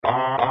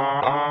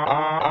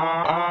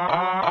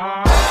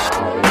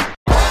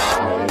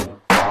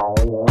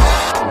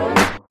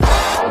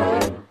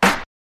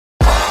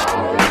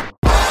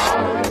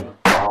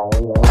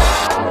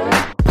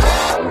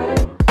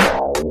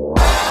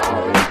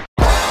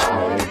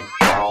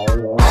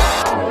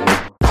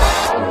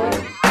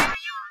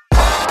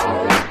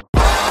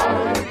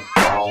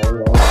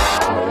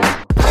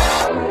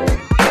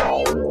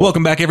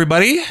Welcome back,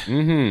 everybody.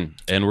 Mm-hmm.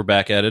 And we're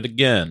back at it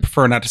again.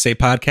 Prefer Not to Say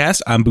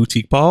podcast. I'm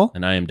Boutique Paul.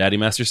 And I am Daddy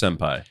Master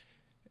Senpai.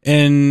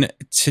 And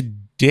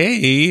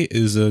today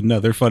is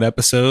another fun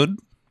episode.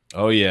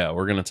 Oh, yeah.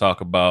 We're going to talk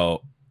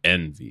about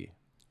envy.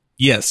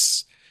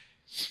 Yes.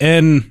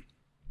 And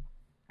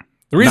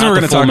the reason we're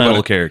going to talk about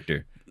it,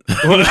 character.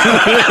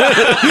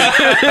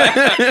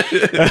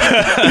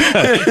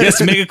 Yes,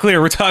 to make it clear,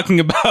 we're talking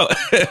about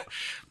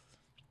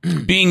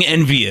being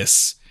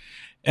envious.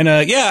 And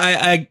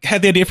I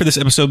had the idea for this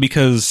episode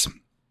because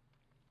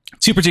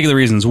two particular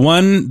reasons.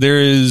 One, there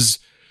is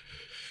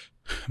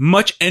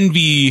much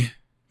envy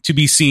to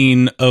be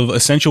seen of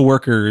essential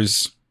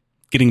workers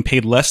getting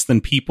paid less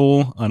than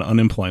people on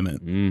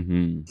unemployment.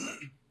 Mm-hmm.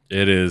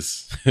 It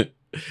is.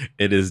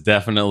 It is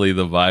definitely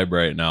the vibe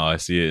right now. I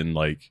see it in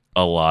like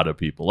a lot of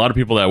people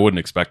that I wouldn't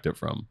expect it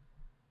from.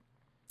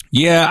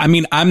 Yeah, I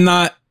mean, I'm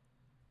not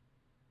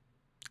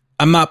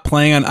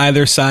playing on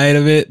either side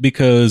of it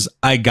because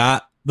I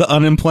got the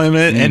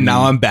unemployment and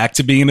now I'm back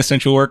to being an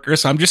essential worker.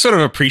 So I'm just sort of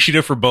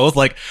appreciative for both.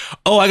 Like,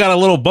 oh, I got a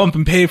little bump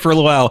in pay for a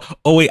little while.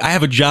 Oh, wait, I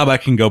have a job I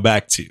can go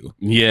back to.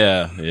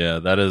 Yeah.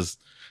 That is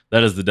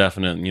the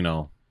definite,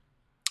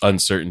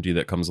 uncertainty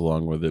that comes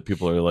along with it.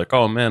 People are like,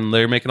 oh man,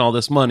 they're making all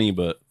this money,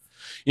 but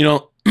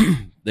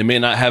they may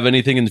not have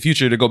anything in the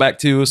future to go back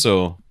to.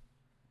 So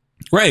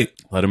right.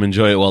 Let them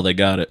enjoy it while they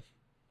got it.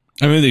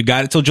 I mean, they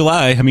got it till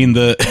July. I mean,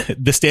 the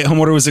stay-at-home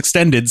order was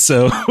extended,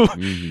 so...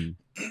 Mm-hmm.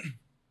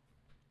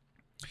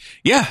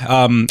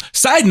 Yeah.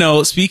 Side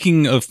note,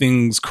 speaking of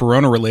things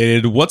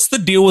corona-related, what's the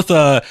deal with...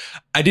 I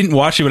didn't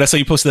watch it, but I saw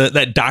you posted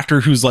that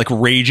doctor who's, like,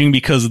 raging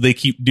because they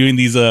keep doing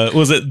these...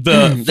 was it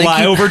the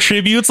flyover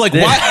tributes? Like,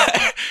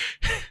 why...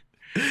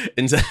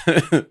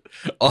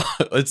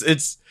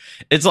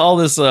 It's all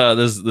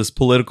this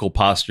political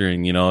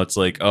posturing, It's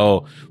like,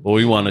 oh, well,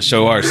 we want to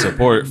show our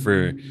support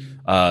for...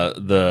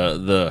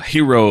 the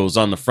heroes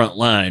on the front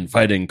line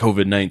fighting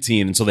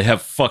COVID-19, and so they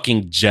have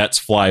fucking jets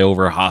fly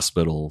over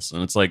hospitals,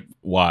 and it's like,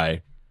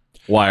 why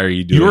are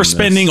you doing You're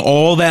spending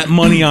all that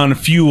money on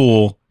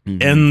fuel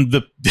and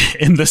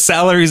the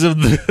salaries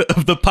of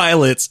the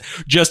pilots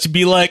just to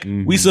be like,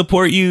 we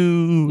support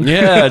you.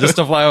 Yeah, just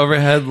to fly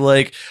overhead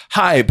like,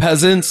 hi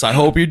peasants, I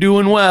hope you're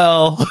doing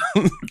well.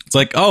 It's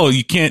like, oh,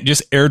 you can't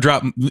just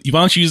airdrop. Why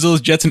don't you use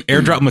those jets and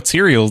airdrop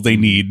materials they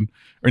need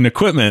or an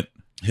equipment?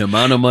 The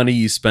amount of money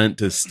you spent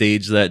to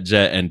stage that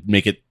jet and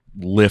make it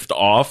lift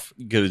off,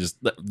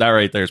 that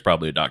right there is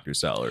probably a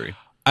doctor's salary.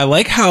 I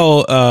like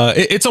how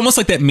it's almost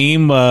like that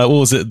meme. What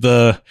was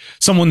it?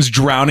 Someone's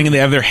drowning and they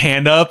have their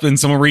hand up and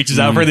someone reaches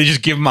out for it. They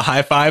just give them a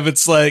high five.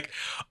 It's like,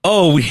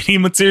 oh, we need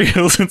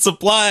materials and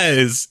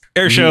supplies.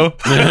 Air show.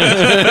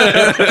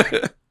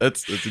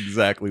 That's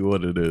exactly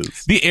what it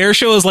is. The air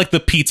show is like the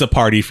pizza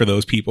party for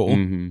those people,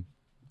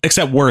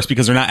 except worse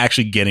because they're not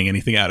actually getting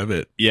anything out of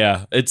it.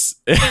 Yeah, it's.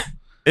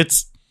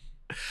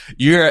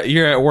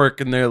 You're at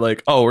work and they're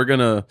like, oh, we're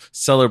gonna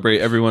celebrate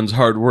everyone's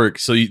hard work,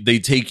 so they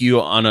take you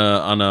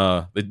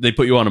they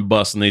put you on a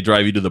bus and they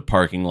drive you to the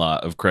parking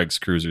lot of Craig's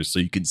Cruisers so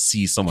you can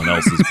see someone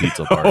else's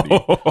pizza party.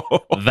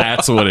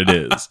 That's what it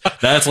is.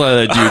 That's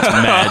why that dude's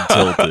mad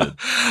tilted.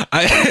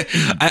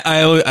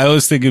 I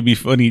always think it'd be a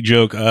funny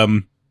joke.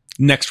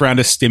 Next round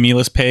of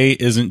stimulus pay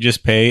isn't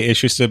just pay. It's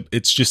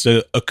just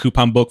a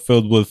coupon book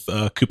filled with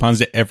coupons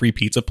to every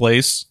pizza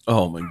place.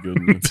 Oh my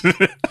goodness.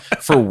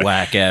 For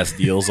whack ass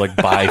deals like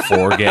buy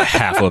 4, get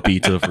half a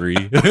pizza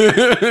free.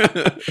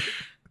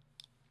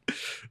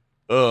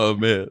 Oh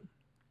man.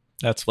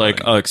 That's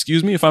like,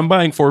 excuse me, if I'm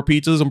buying 4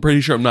 pizzas, I'm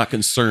pretty sure I'm not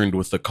concerned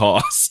with the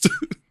cost.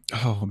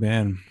 Oh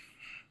man.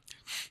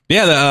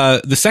 Yeah,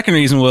 the second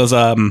reason was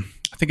I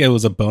think it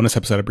was a bonus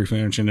episode I briefly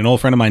mentioned. An old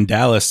friend of mine,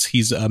 Dallas,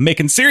 he's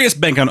making serious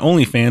bank on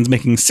OnlyFans,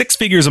 making 6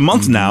 figures a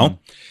month now.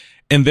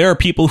 And there are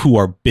people who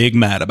are big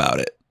mad about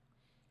it.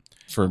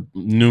 For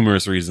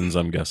numerous reasons,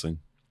 I'm guessing.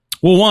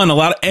 Well, one,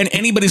 and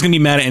anybody's going to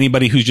be mad at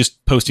anybody who's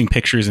just posting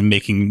pictures and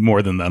making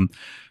more than them.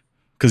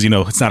 Because,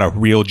 it's not a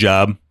real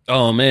job.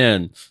 Oh,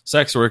 man.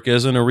 Sex work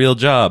isn't a real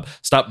job.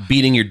 Stop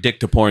beating your dick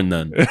to porn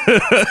then.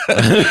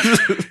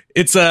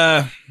 It's,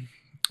 but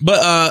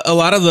a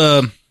lot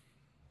of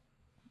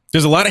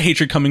there's a lot of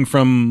hatred coming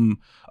from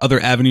other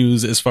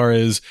avenues as far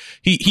as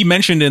he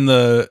mentioned in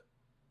the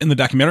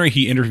documentary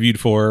he interviewed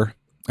for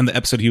and the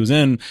episode he was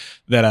in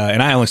that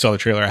and I only saw the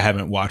trailer. I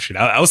haven't watched it.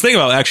 I was thinking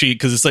about actually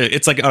because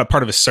it's like a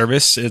part of a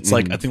service. It's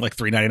like I think like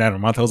 $3.99 a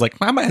month. I was like,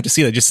 I might have to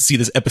see that just to see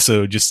this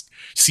episode, just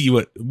see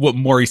what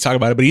more he's talking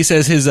about it. But he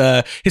says his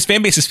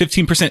fan base is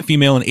 15%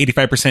 female and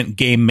 85%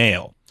 gay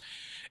male,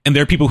 and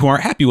there are people who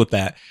aren't happy with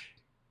that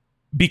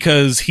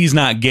because he's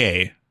not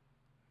gay.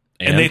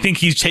 And they think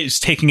he's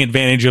taking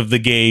advantage of the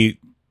gay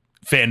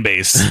fan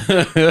base.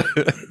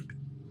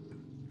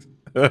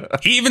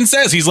 He even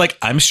says, he's like,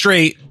 I'm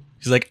straight.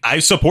 He's like, I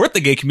support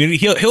the gay community.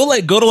 He'll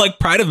like go to like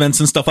pride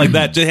events and stuff like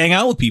that to hang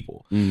out with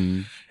people.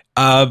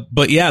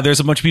 But yeah, there's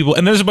a bunch of people,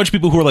 and there's a bunch of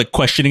people who are like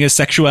questioning his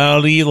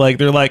sexuality. Like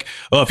they're like,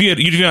 oh, if you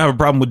don't have a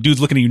problem with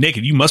dudes looking at you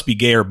naked, you must be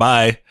gay or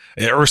bi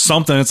or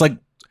something. It's like,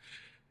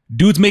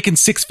 dude's making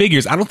 6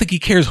 figures. I don't think he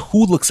cares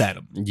who looks at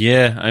him.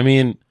 Yeah, I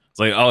mean, It's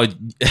like, oh,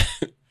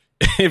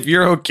 if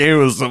you're okay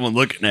with someone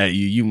looking at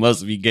you, you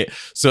must be gay.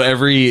 So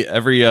every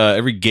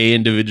gay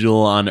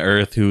individual on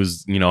earth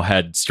who's, you know,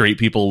 had straight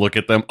people look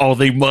at them, oh,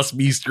 they must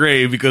be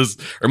straight because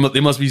they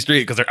must be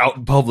straight because they're out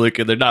in public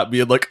and they're not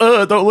being like,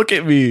 don't look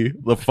at me.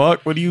 The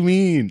fuck? What do you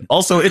mean?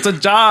 Also, it's a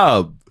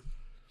job.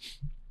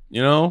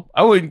 You know,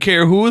 I wouldn't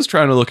care who is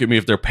trying to look at me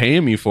if they're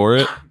paying me for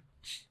it.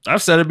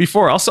 I've said it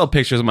before. I'll sell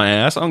pictures of my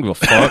ass. I don't give a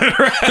fuck.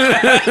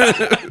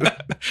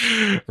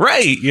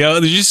 Right. You know,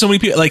 there's just so many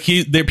people like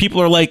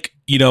people are like,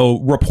 you know,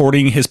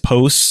 reporting his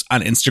posts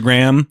on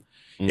Instagram.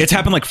 It's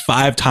happened like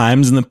 5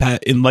 times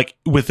within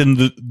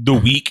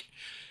the week.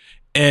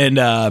 And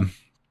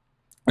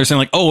they're saying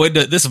like, oh,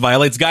 this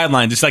violates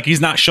guidelines. It's like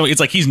he's not showing. It's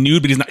like he's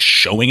nude, but he's not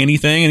showing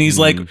anything. And he's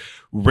like,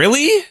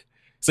 really?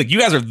 It's like,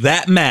 you guys are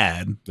that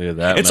mad. They're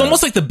that it's mad.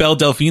 almost like the Belle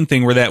Delphine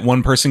thing where that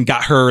one person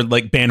got her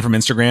like banned from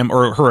Instagram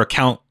or her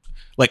account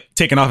like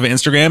taken off of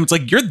Instagram. It's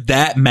like, you're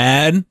that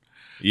mad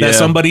that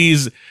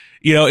somebody's,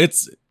 you know,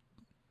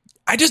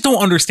 I just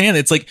don't understand.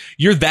 It's like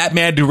you're that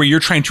mad to where you're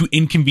trying to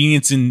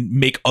inconvenience and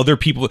make other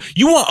people.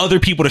 You want other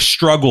people to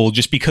struggle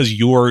just because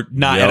you're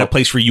not at a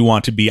place where you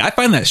want to be. I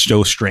find that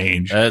so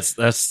strange. That's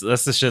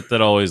the shit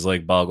that always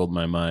like boggled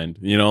my mind.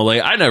 You know,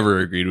 like I never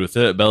agreed with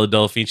it. Bella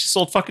Delphine, she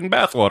sold fucking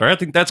bathwater. I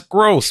think that's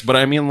gross, but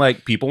I mean,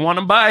 like people want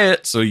to buy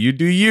it, so you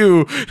do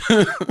you.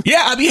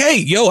 Yeah, I mean, hey,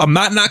 yo, I'm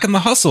not knocking the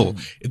hustle.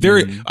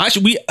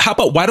 How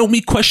about why don't we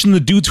question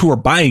the dudes who are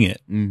buying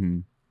it?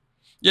 Mm-hmm.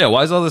 Yeah,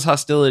 why is all this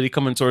hostility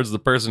coming towards the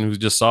person who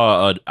just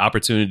saw an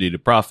opportunity to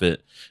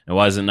profit? And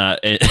why is it not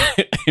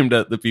aimed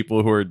at the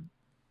people who are,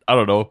 I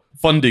don't know,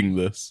 funding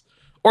this?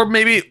 Or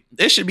maybe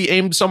it should be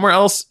aimed somewhere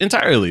else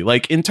entirely,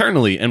 like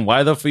internally. And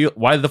why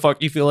the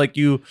fuck you feel like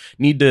you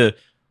need to,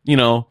 you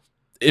know,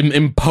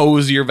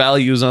 impose your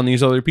values on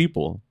these other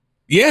people?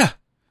 Yeah.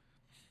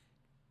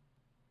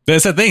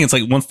 That's that thing. It's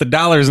like once the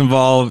dollar's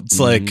involved,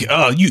 it's like,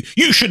 oh,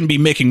 you shouldn't be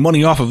making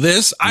money off of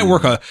this. I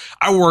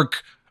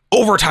work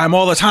overtime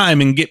all the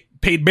time and get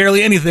paid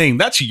barely anything.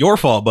 That's your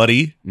fault,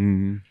 buddy.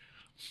 Mm-hmm.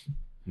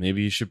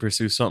 Maybe you should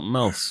pursue something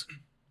else,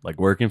 like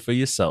working for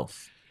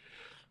yourself.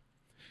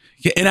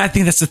 Yeah, and I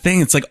think that's the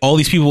thing. It's like all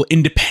these people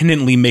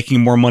independently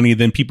making more money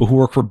than people who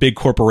work for big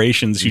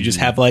corporations who just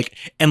have like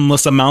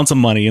endless amounts of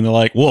money, and they're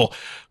like,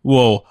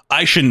 "Whoa,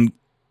 I shouldn't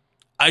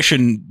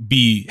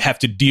have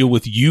to deal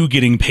with you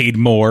getting paid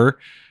more."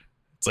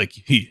 It's like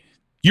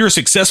you're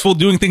successful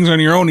doing things on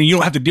your own and you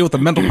don't have to deal with the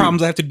mental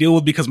problems I have to deal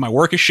with because my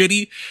work is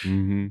shitty.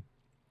 Mm-hmm.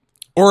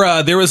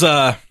 Or there was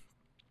I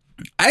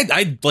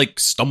like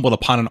stumbled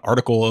upon an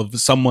article of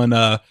someone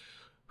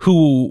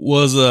who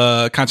was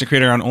a content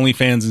creator on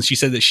OnlyFans, and she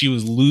said that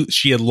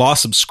she had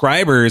lost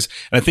subscribers,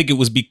 and I think it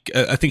was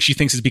I think she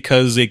thinks it's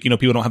because like, you know,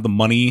 people don't have the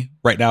money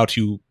right now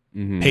to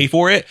pay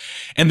for it.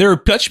 And there are a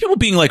bunch of people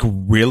being like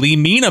really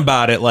mean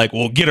about it, like,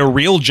 well, get a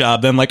real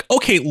job. Then like,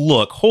 okay,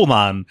 look, hold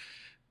on.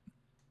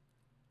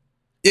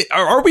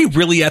 Are we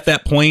really at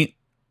that point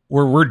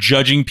where we're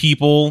judging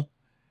people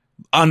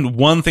on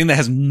one thing that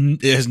has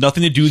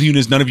nothing to do with you and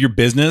is none of your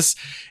business?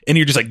 And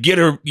you're just like, get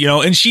her, you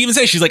know? And she even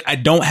says, she's like, I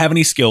don't have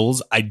any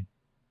skills. I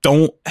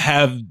don't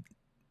have,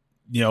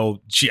 you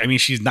know,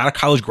 she's not a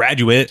college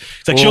graduate.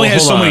 It's like, she only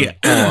has so many.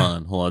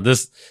 Hold on.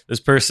 This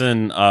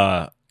person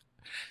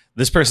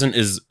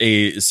is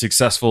a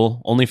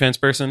successful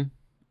OnlyFans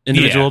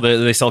individual.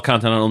 They sell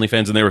content on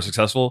OnlyFans and they were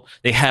successful.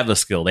 They have the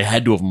skill. They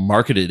had to have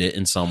marketed it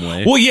in some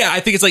way. Well, yeah, I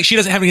think it's like she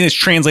doesn't have anything that's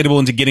translatable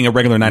into getting a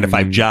regular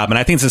 9-to-5 job. And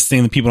I think it's this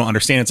thing that people don't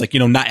understand. It's like, you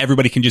know, not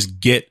everybody can just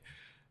get,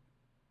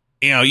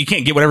 you know, you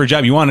can't get whatever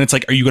job you want. And it's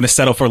like, are you going to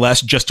settle for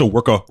less just to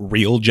work a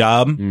real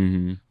job?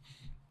 Mm-hmm.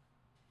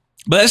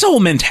 But that's the whole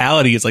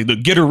mentality. It's like,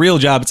 get a real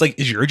job. It's like,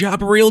 is your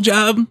job a real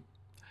job?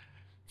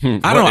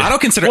 I don't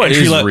consider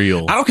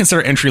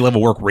entry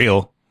level work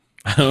real.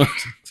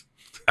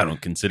 I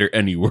don't consider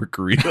any work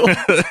real.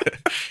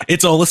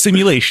 It's all a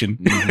simulation.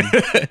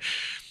 Mm-hmm.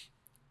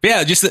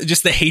 Yeah,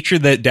 just the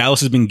hatred that Dallas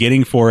has been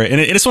getting for it,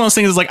 and it's one of those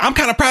things. Is like, I'm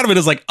kind of proud of it.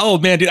 It's like, oh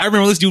man, dude, I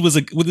remember when this dude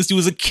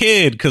was a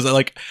kid, because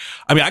like,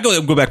 I mean, I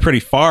go back pretty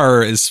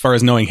far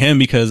as knowing him,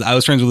 because I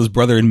was friends with his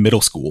brother in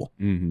middle school.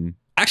 Mm-hmm.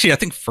 Actually, I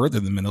think further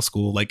than middle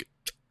school, like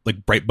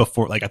right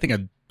before, like I think I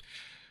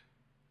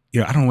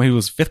don't know, when he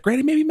was 5th grade,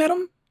 I maybe met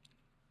him.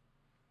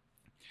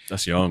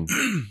 That's young.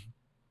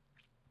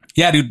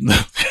 Yeah, dude.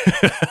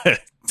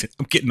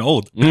 I'm getting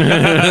old.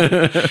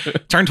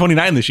 Turned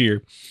 29 this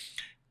year.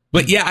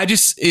 But yeah,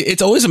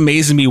 it's always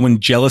amazing me when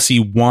jealousy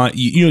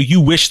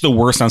you wish the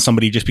worst on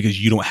somebody just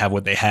because you don't have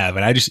what they have.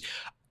 And it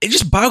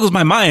just boggles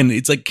my mind.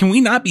 It's like, can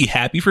we not be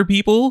happy for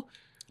people?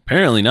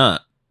 Apparently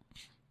not.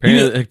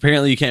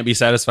 Apparently you can't be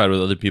satisfied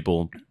with other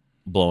people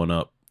blowing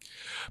up.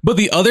 But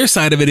the other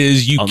side of it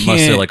is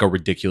unless they're like a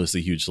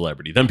ridiculously huge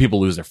celebrity. Then people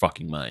lose their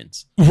fucking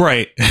minds.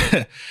 Right.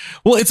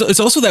 Well, it's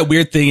also that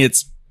weird thing.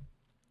 It's,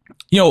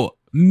 you know,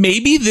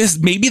 maybe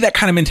that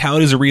kind of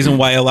mentality is a reason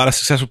why a lot of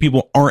successful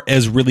people aren't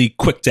as really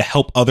quick to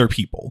help other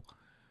people.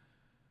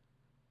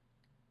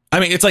 I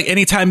mean, it's like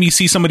anytime you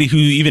see somebody who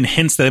even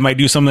hints that they might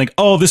do something like,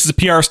 oh, this is a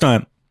PR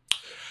stunt.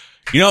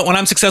 you know what, when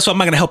I'm successful, I'm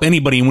not going to help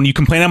anybody. And when you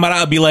complain about it,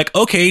 I'll be like,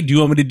 okay, do you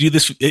want me to do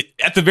this?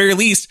 At the very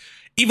least,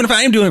 even if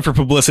I am doing it for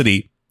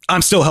publicity,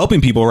 I'm still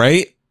helping people,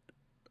 right?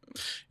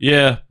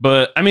 Yeah,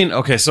 but I mean,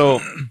 okay, so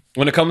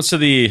when it comes to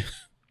the,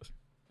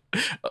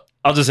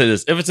 I'll just say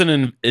this: if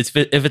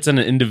it's an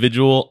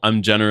individual,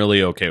 I'm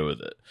generally okay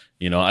with it.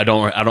 You know, I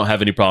don't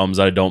have any problems.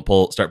 I don't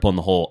start pulling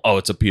the whole, oh,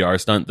 it's a PR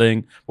stunt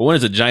thing. But when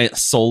it's a giant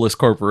soulless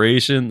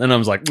corporation, then I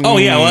was like, oh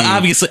yeah, well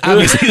obviously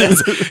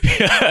that's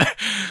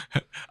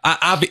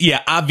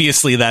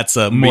obviously that's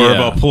more of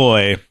a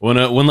ploy.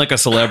 When like a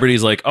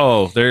celebrity's like,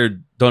 oh,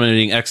 they're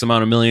donating X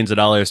amount of millions of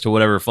dollars to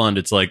whatever fund,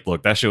 it's like,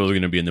 look, that shit was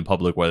going to be in the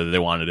public whether they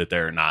wanted it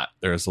there or not.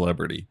 They're a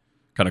celebrity.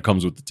 Kind of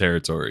comes with the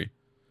territory.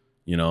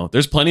 You know,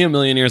 there's plenty of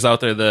millionaires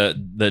out there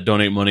that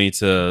donate money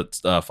to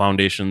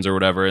foundations or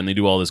whatever, and they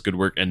do all this good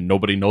work, and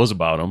nobody knows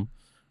about them.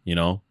 You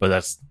know,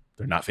 but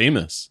they're not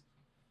famous,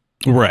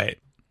 right?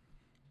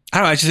 I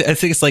don't know. I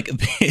think it's like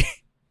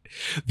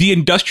the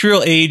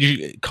industrial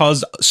age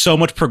caused so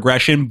much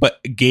progression, but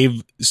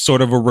gave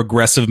sort of a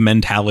regressive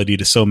mentality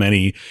to so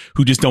many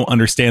who just don't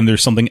understand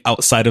there's something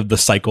outside of the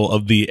cycle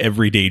of the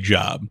everyday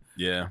job.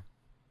 Yeah,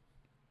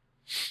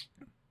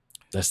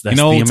 that's the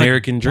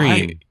American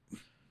dream. Why?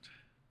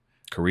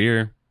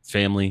 Career,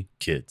 family,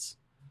 kids.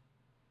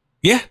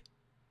 Yeah.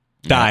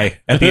 Die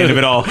at the end of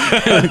it all.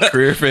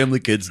 Career, family,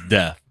 kids,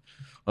 death.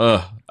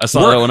 I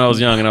saw that when I was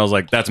young, and I was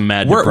like, that's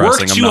mad depressing. Work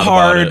too I'm not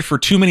hard for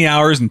too many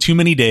hours and too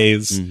many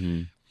days.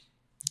 Mm-hmm.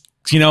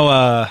 You know,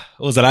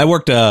 what was it? I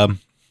worked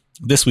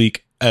this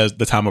week, at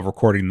the time of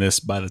recording this.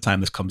 By the time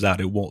this comes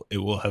out, it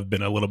will have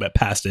been a little bit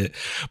past it.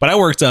 But I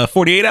worked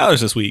 48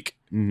 hours this week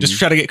just to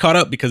try to get caught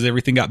up because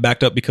everything got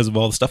backed up because of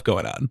all the stuff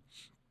going on.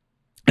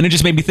 And it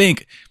just made me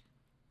think,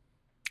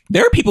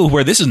 there are people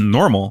where this is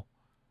normal,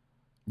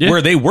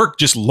 where they work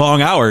just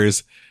long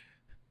hours.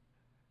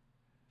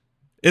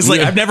 It's like,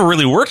 I've never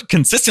really worked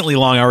consistently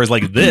long hours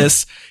like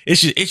this.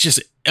 It's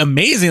just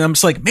amazing. I'm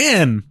just like,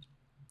 man,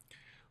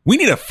 we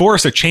need to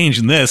force a change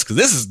in this because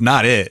this is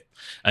not it.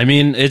 I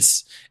mean,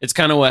 it's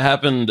kind of what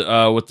happened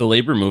with the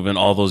labor movement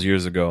all those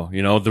years ago.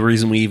 You know, the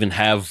reason we even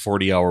have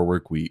 40-hour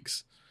work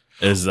weeks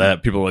is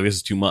that people are like, this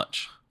is too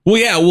much. Well,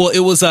 yeah,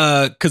 it was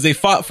because they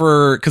fought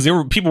because there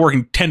were people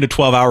working 10 to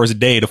 12 hours a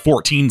day to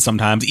 14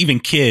 sometimes, even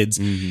kids.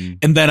 Mm-hmm.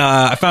 And then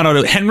I found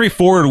out Henry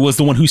Ford was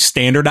the one who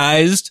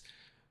standardized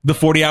the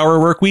 40-hour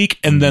work week,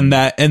 and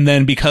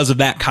then because of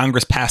that,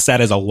 Congress passed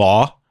that as a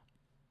law.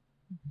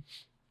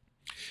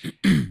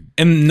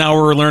 And now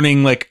we're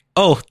learning like,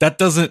 oh, that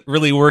doesn't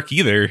really work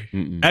either.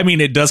 Mm-mm. I mean,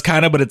 it does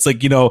kind of, but it's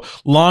like, you know,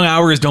 long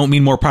hours don't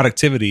mean more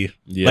productivity.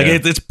 Yeah. Like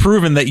it's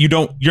proven that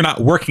you're not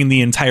working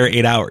the entire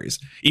 8 hours,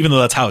 even though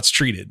that's how it's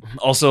treated.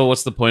 Also,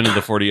 what's the point of the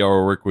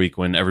 40-hour work week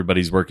when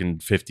everybody's working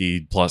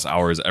 50 plus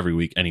hours every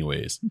week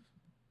anyways?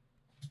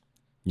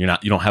 You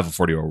don't have a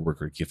 40-hour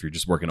work week if you're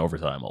just working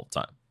overtime all the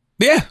time.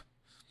 Yeah.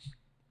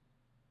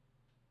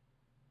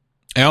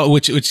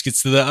 Which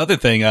gets to the other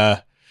thing,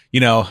 you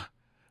know,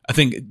 I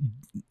think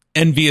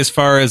envy as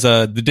far as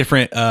the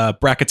different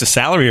brackets of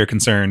salary are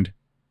concerned.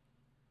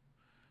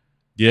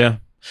 Yeah.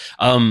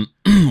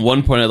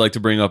 One point I'd like to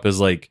bring up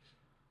is like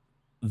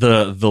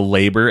the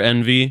labor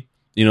envy.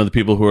 You know, the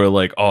people who are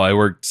like, oh, I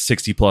worked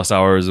 60 plus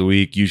hours a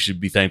week. You should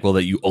be thankful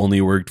that you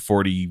only worked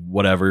 40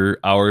 whatever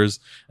hours.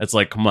 It's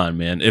like, come on,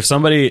 man. If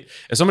somebody's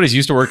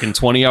used to working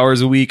 20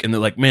 hours a week and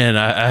they're like, man,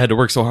 I had to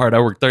work so hard.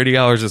 I worked 30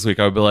 hours this week.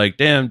 I would be like,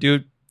 damn,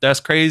 dude, that's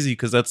crazy.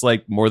 Cause that's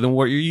like more than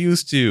what you're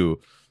used to.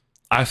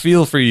 I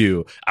feel for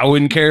you. I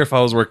wouldn't care if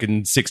I was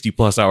working 60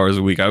 plus hours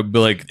a week. I would be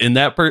like, from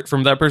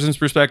that person's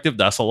perspective,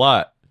 that's a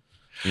lot.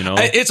 You know,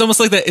 it's almost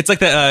like that. It's like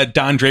that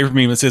Don Draper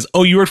meme that says,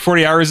 "Oh, you worked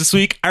 40 hours this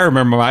week." I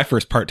remember my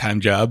first part-time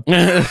job.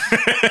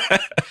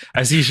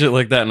 I see shit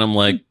like that, and I'm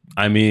like,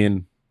 I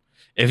mean,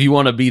 if you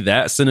want to be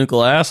that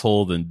cynical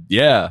asshole, then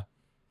yeah,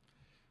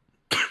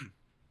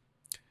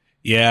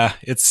 yeah,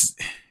 it's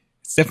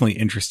definitely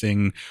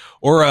interesting.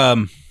 Or I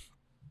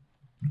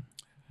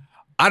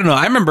don't know.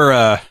 I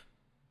remember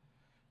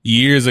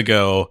years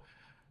ago,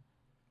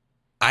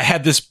 I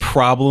had this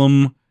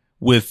problem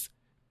with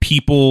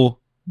people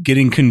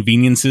getting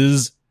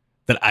conveniences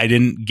that I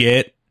didn't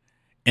get,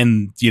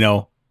 and you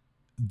know,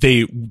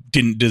 they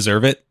didn't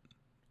deserve it,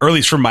 or at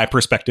least from my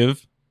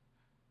perspective.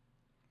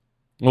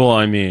 Well,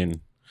 I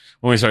mean,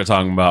 when we start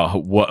talking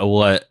about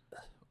what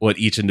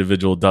each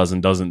individual does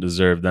and doesn't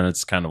deserve, then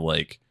it's kind of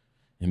like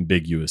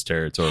ambiguous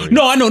territory.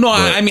 No, I know. No,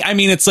 I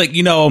mean, it's like,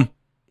 you know,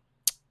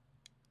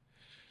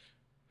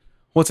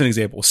 what's an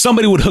example?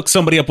 Somebody would hook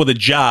somebody up with a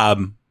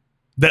job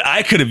that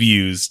I could have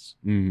used.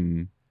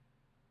 Mm-hmm.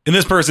 And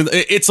this person,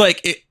 it's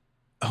like,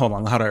 hold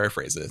on, how do I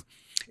rephrase this?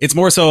 It's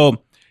more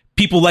so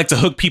people like to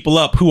hook people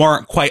up who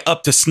aren't quite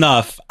up to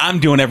snuff. I'm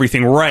doing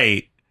everything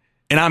right,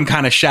 and I'm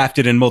kind of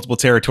shafted in multiple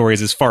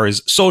territories as far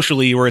as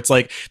socially, where it's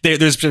like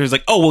there's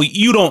like, oh well,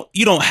 you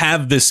don't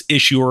have this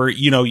issue, or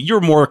you know,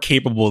 you're more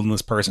capable than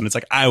this person. It's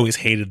like, I always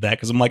hated that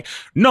because I'm like,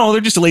 no, they're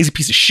just a lazy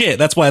piece of shit.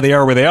 That's why they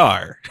are where they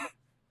are.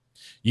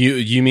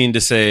 You mean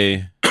to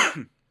say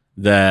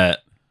that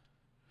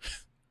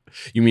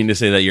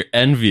you're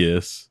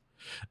envious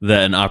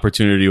that an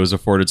opportunity was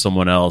afforded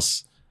someone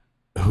else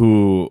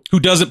who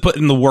doesn't put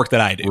in the work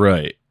that I do.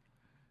 right.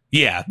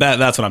 Yeah,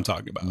 that's what I'm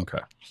talking about. Okay.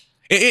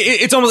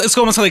 It's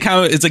almost like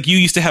how it's like you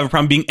used to have a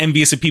problem being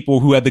envious of people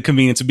who had the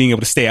convenience of being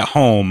able to stay at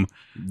home.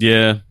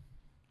 Yeah.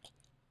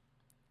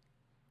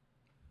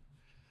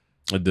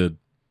 I did.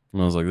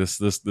 And I was like,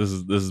 this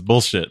is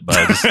bullshit. But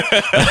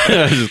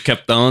I just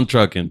kept on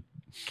trucking.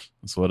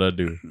 That's what I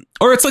do.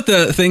 Or it's like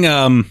the thing,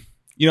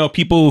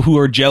 people who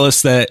are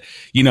jealous that,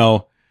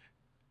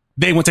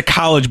 they went to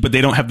college, but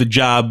they don't have the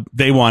job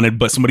they wanted,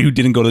 but somebody who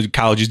didn't go to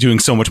college is doing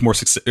so much more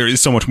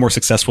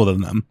successful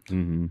than them.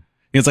 Mm-hmm.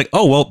 It's like,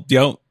 oh, well,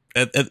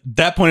 at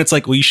that point, it's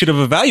like, well, you should have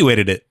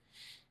evaluated it.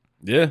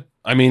 Yeah.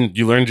 I mean,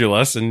 you learned your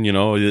lesson,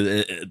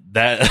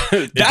 that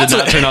it did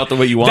not turn out the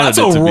way you wanted it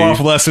to be. That's a rough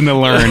lesson to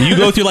learn. You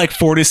go through like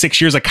 4 to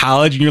 6 years of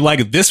college and you're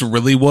like, this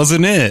really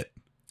wasn't it.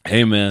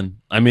 Hey man,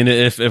 I mean,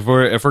 if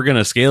we're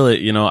gonna scale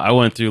it, I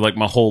went through like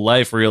my whole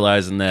life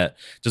realizing that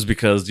just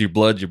because your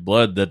blood,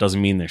 that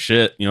doesn't mean they're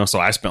shit. So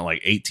I spent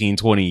like 18,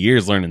 20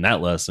 years learning that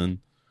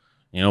lesson,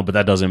 but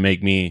that doesn't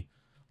make me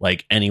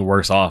like any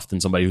worse off than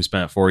somebody who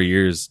spent 4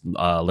 years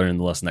learning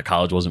the lesson that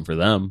college wasn't for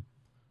them.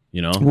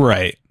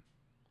 Right.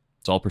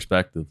 It's all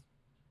perspective.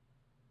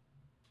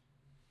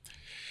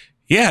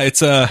 Yeah,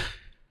 it's or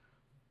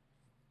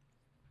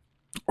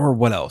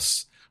what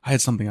else? I had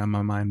something on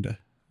my mind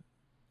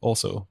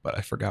also, but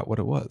I forgot what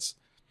it was.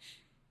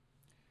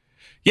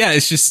 Yeah,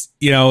 it's just,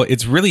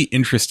 it's really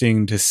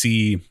interesting to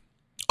see.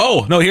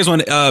 Oh, no, here's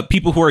one.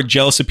 People who are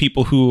jealous of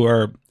people who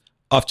are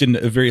often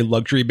a very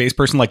luxury based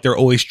person, like they're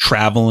always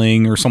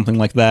traveling or something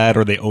like that,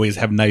 or they always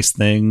have nice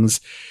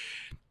things.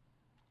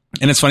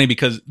 And it's funny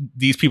because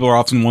these people are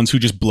often ones who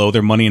just blow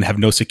their money and have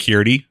no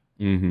security.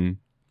 Mm-hmm.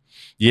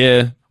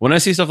 Yeah. When I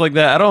see stuff like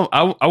that,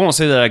 I won't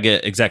say that I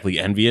get exactly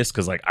envious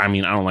because, I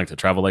don't like to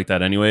travel like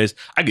that anyways.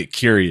 I get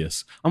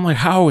curious. I'm like,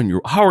 how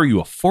are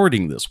you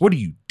affording this? What do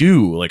you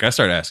do? Like, I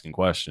start asking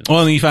questions. Well,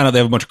 and then you find out they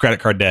have a bunch of credit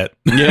card debt.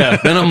 Yeah.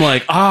 Then I'm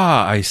like,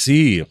 I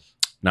see.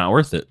 Not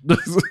worth it.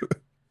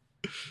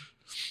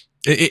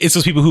 It's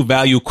those people who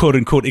value quote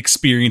unquote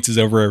experiences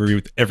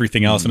over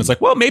everything else. And it's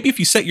like, well, maybe if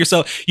you set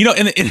yourself,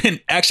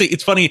 and actually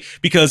it's funny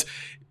because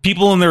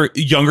people in their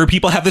younger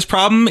people have this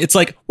problem. It's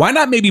like, why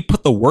not maybe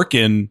put the work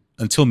in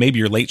until maybe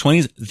your late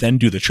 20s, then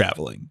do the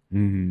traveling?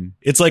 Mm-hmm.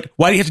 It's like,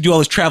 why do you have to do all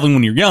this traveling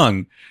when you're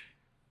young?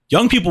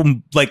 Young people,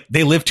 like,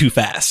 they live too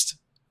fast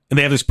and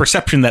they have this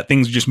perception that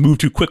things just move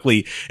too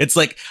quickly. It's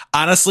like,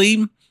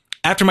 honestly,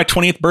 after my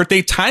 20th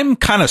birthday, time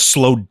kind of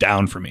slowed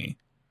down for me.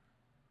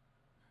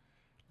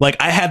 Like,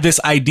 I had this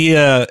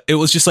idea. It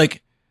was just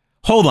like,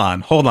 hold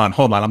on.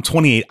 I'm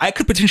 28. I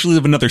could potentially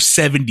live another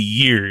 70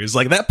 years.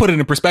 Like, that put it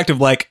in perspective.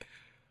 Like,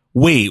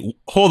 wait,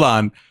 hold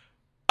on.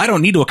 I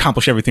don't need to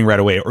accomplish everything right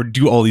away or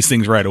do all these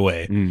things right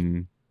away.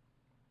 Mm-hmm.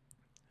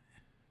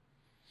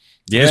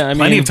 Yeah, there's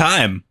plenty of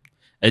time.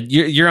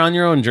 You're on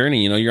your own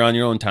journey. You're on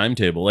your own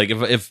timetable. Like,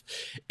 if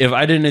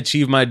I didn't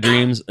achieve my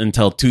dreams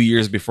until 2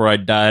 years before I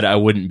died, I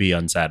wouldn't be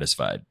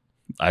unsatisfied.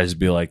 I'd just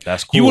be like,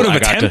 that's cool. You would have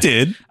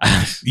attempted.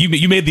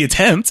 You made the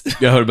attempt.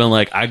 I would have been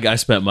like, I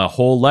spent my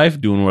whole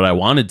life doing what I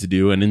wanted to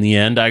do, and in the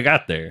end, I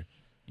got there.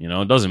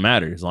 It doesn't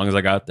matter as long as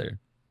I got there.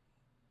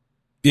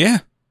 Yeah.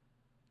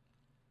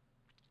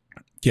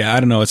 Yeah, I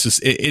don't know. It's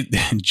just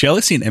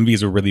jealousy and envy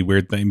is a really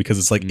weird thing because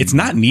it's like it's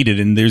not needed,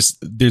 and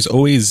there's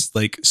always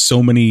like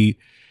so many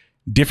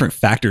different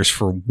factors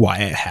for why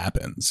it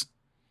happens.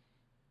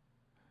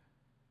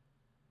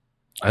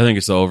 I think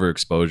it's the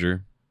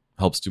overexposure.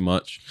 Helps too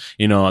much.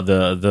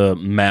 The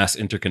mass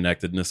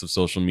interconnectedness of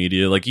social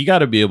media. Like, you got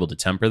to be able to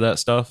temper that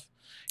stuff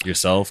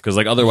yourself, because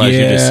like otherwise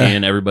you're just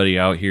seeing everybody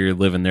out here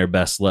living their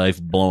best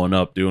life, blowing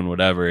up, doing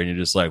whatever, and you're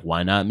just like,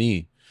 why not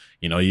me?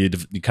 You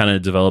kind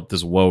of develop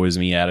this woe is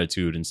me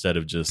attitude instead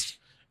of just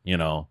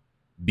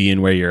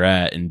being where you're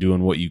at and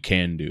doing what you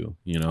can do.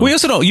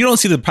 Well, you don't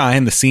see the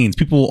behind the scenes.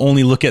 People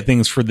only look at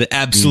things for the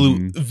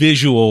absolute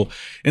visual.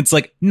 It's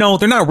like, no,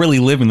 they're not really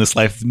living this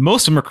life.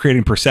 Most of them are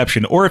creating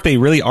perception, or if they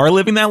really are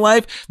living that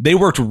life, they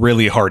worked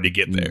really hard to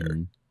get there.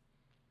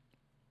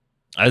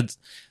 That's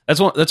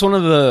one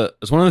of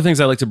the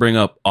things I like to bring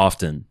up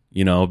often,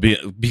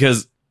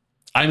 because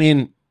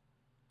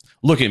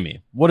look at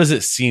me. What does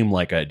it seem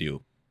like I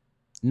do?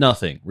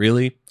 Nothing,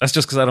 really. That's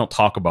just because I don't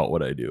talk about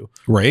what I do.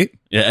 Right.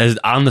 Yeah, as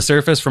on the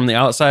surface, from the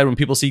outside, when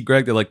people see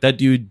Greg, they're like, that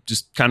dude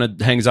just kind of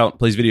hangs out and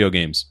plays video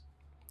games.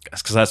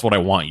 That's because that's what I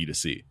want you to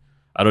see.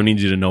 I don't need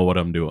you to know what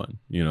I'm doing,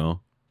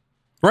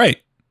 Right.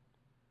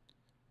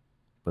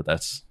 But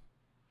that's...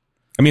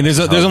 there's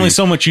only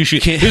so much you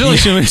should... There's only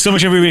so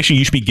much information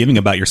you should be giving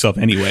about yourself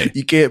anyway.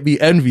 You can't be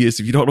envious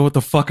if you don't know what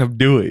the fuck I'm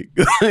doing.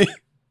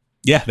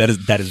 Yeah, that is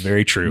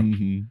very true.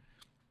 Mm-hmm.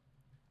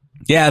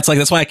 Yeah, it's like,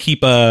 that's why I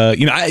keep I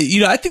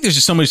think there's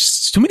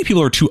just too many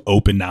people are too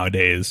open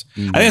nowadays.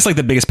 Mm-hmm. I think it's like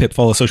the biggest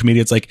pitfall of social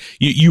media. It's like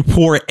you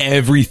pour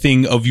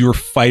everything of your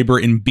fiber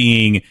and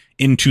being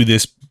into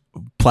this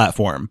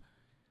platform.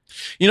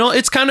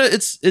 It's kind of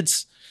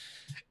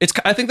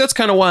I think that's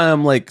kind of why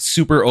I'm like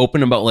super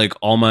open about like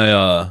all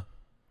my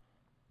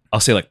I'll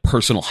say like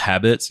personal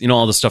habits, you know,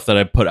 all the stuff that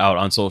I put out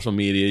on social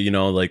media, you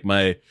know, like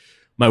my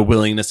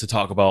willingness to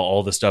talk about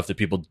all the stuff that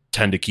people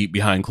tend to keep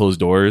behind closed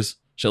doors,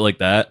 shit like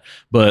that.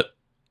 But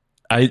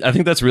I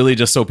think that's really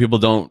just so people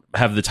don't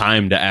have the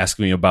time to ask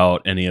me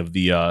about any of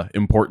the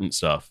important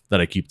stuff that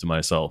I keep to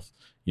myself.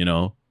 You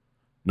know,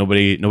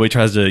 nobody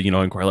tries to, you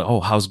know, inquire like, oh,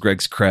 how's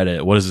Greg's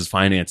credit? What is his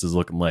finances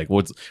looking like?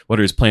 What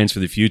are his plans for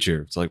the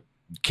future? It's like,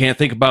 can't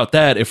think about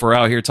that if we're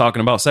out here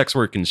talking about sex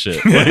work and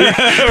shit.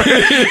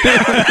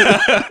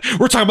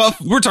 we're talking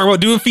about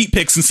doing feet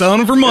pics and selling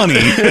them for money.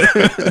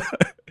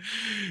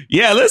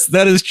 Yeah,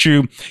 that is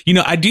true. You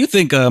know, I do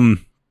think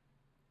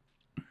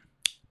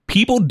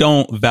people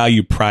don't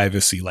value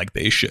privacy like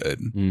they should.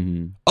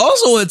 Mm-hmm.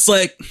 Also, it's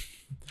like,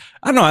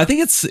 I don't know. I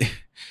think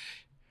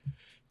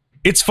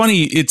it's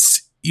funny.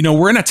 It's, you know,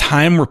 we're in a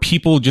time where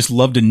people just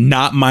love to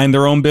not mind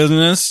their own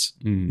business,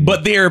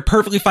 but they are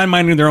perfectly fine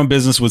minding their own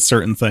business with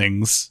certain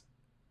things.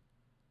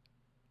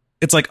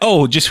 It's like,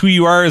 oh, just who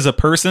you are as a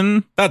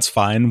person. That's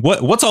fine.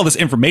 What's all this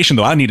information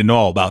though? I need to know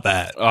all about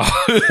that.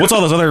 What's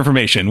all this other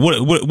information?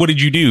 What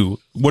did you do?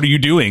 What are you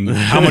doing?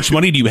 How much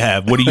money do you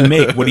have? What do you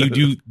make? What do you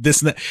do?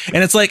 This and that.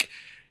 And it's like,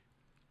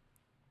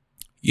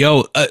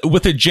 yo,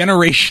 with a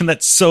generation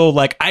that's so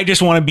like, I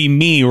just want to be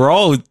me.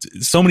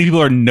 So many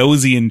people are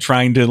nosy and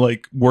trying to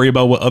like worry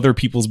about what other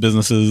people's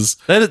businesses.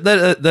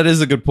 That is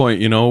a good point.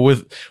 You know,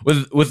 with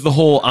the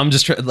whole I'm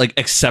just like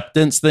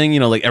acceptance thing. You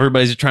know, like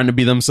everybody's just trying to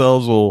be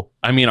themselves. Well,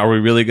 I mean, are we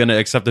really going to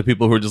accept the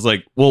people who are just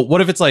like, well, what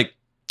if it's like,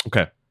 okay,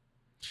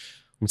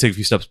 let me take a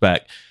few steps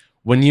back.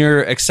 When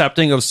you're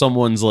accepting of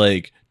someone's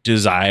like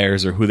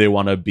desires or who they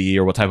want to be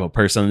or what type of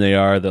person they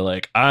are, they're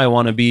like, I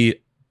want to be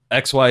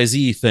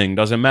XYZ thing,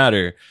 doesn't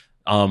matter.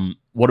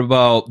 What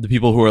about the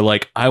people who are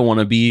like, I want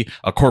to be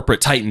a corporate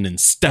titan and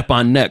step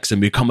on necks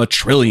and become a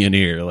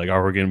trillionaire? Like,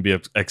 are we going to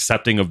be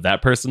accepting of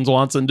that person's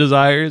wants and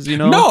desires? You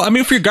know? No, I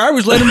mean, if you're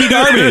garbage, let them be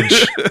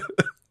garbage.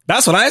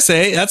 That's what I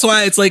say. That's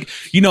why it's like,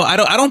 you know, I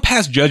don't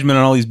pass judgment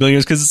on all these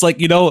billionaires because it's like,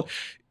 you know,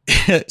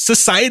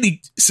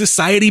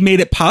 society made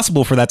it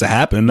possible for that to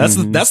happen. That's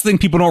the thing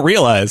people don't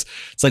realize.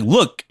 It's like,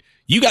 look,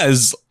 you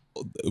guys,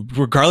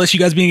 regardless, you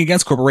guys being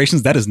against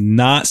corporations, that does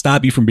not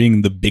stop you from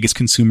being the biggest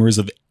consumers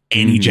of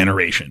any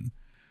generation.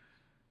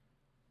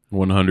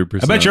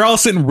 100%. I bet you're all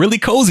sitting really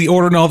cozy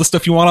ordering all the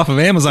stuff you want off of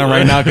Amazon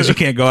right now because you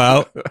can't go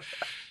out.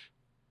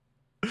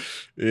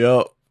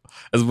 Yep.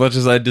 As much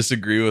as I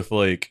disagree with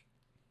like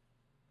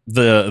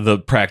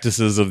the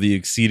practices of the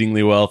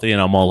exceedingly wealthy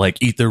and I'm all like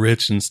eat the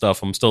rich and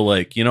stuff, I'm still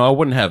like, you know, I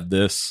wouldn't have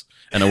this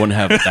and I wouldn't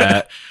have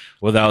that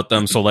without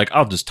them. So like,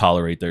 I'll just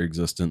tolerate their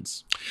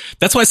existence.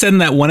 That's why I said in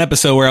that one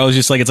episode where I was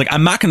just like, it's like,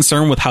 I'm not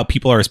concerned with how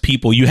people are as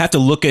people. You have to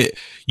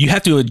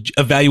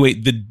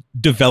evaluate the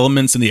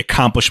developments and the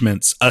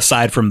accomplishments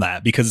aside from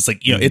that, because it's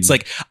like, you know, it's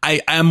like,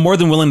 I'm more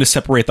than willing to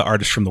separate the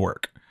artist from the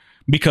work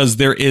because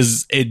there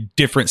is a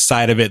different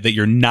side of it that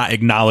you're not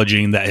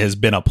acknowledging that has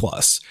been a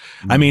plus.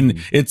 I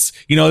mean, it's,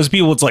 you know, there's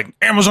people, it's like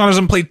Amazon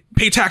doesn't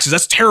pay taxes.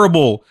 That's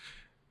terrible.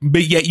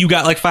 But yet you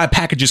got like 5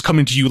 packages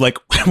coming to you like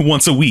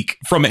once a week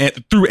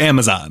through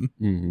Amazon.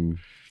 Mm-hmm.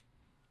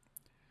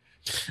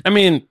 I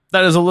mean,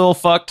 that is a little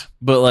fucked,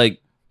 but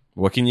like,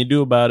 what can you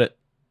do about it?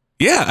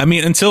 Yeah, I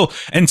mean, until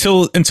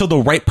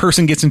the right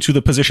person gets into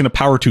the position of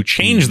power to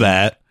change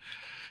that,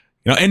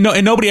 you know,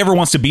 and nobody ever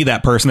wants to be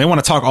that person. They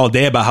want to talk all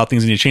day about how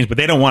things need to change, but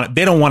they don't want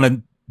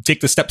to take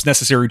the steps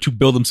necessary to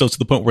build themselves to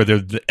the point where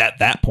they're at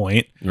that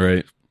point.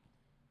 Right.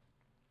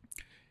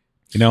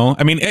 You know,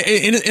 I mean, and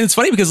it's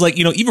funny because, like,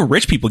 you know, even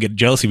rich people get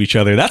jealous of each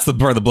other. That's the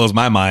part that blows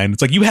my mind.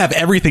 It's like you have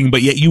everything,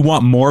 but yet you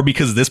want more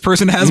because this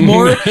person has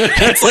more.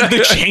 It's like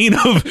the chain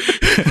of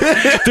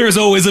there's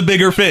always a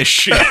bigger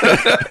fish.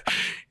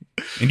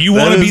 And you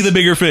want to be the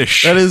bigger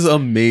fish. That is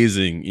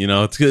amazing. You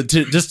know,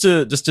 just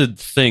to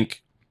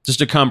think, just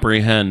to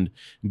comprehend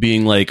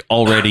being like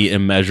already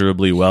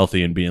immeasurably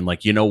wealthy and being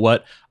like, you know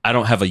what? I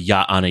don't have a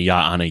yacht on a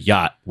yacht on a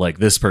yacht like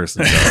this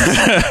person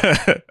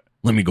does.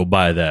 Let me go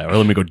buy that, or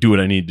let me go do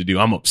what I need to do.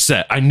 I'm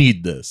upset. I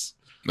need this.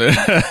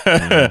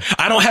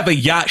 I don't have a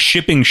yacht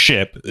shipping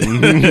ship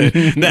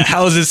that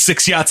houses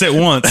 6 yachts at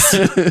once.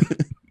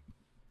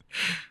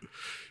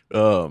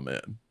 Oh, man.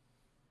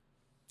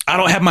 I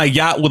don't have my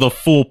yacht with a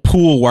full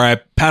pool where I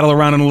paddle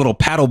around in a little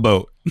paddle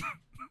boat.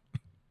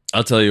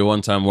 I'll tell you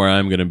one time where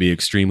I'm going to be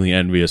extremely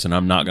envious and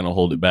I'm not going to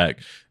hold it back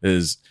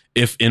is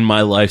if in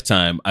my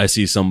lifetime I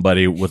see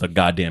somebody with a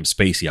goddamn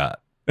space yacht.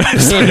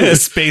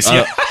 Space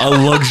yacht. A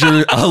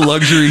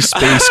luxury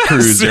space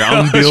cruiser.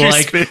 I'm gonna be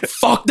like,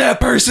 fuck that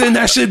person,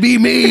 that should be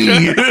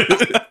me.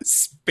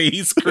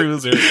 Space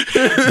cruiser.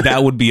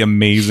 That would be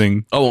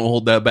amazing. I won't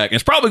hold that back.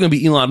 It's probably gonna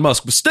be Elon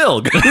Musk, but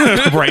still.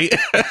 Right.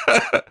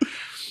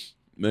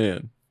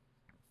 Man.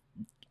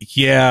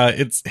 Yeah,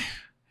 it's,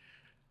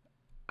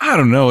 I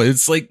don't know.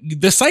 It's like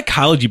the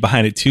psychology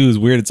behind it too is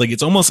weird. It's like,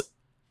 it's almost,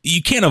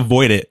 you can't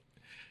avoid it.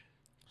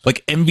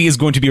 Like, envy is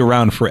going to be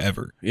around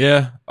forever.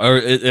 Yeah. Or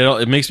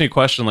it makes me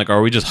question, like, are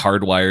we just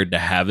hardwired to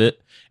have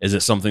it? Is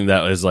it something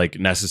that is, like,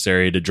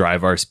 necessary to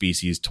drive our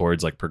species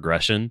towards, like,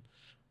 progression?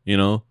 You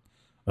know?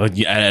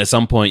 At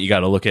some point, you got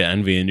to look at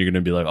envy, and you're going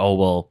to be like, oh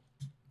well,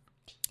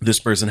 this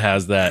person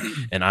has that,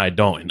 and I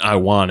don't, and I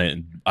want it.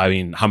 And I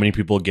mean, how many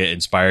people get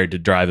inspired to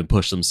drive and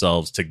push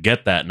themselves to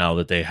get that now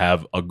that they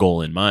have a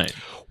goal in mind?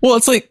 Well,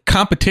 it's like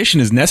competition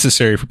is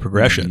necessary for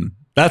progression.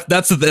 That's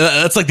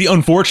like the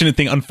unfortunate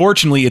thing.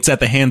 Unfortunately, it's at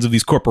the hands of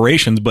these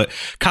corporations, but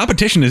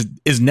competition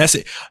is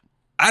necessary.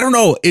 I don't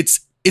know.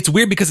 It's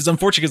weird because it's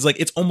unfortunate because like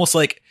it's almost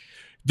like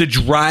the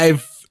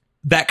drive.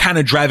 That kind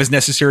of drive is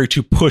necessary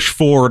to push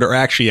forward or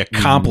actually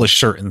accomplish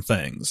certain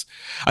things.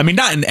 I mean,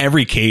 not in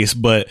every case,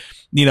 but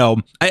you know,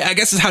 I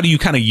guess it's how do you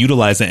kind of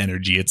utilize the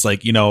energy? It's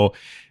like, you know,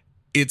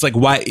 it's like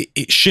why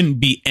it shouldn't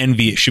be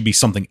envy. It should be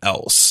something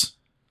else.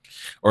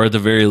 Or at the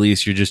very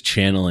least, you're just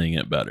channeling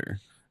it better.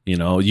 You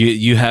know,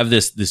 you have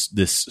this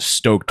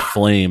stoked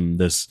flame,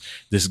 this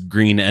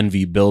green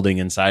envy building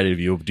inside of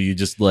you. Do you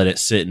just let it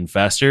sit and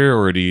fester,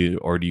 or do you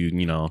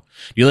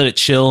let it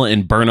chill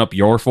and burn up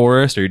your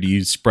forest, or do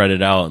you spread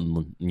it out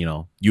and, you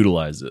know,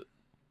 utilize it?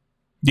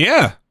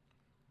 Yeah.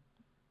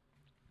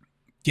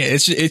 Yeah,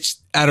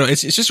 it's I don't know,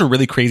 it's just a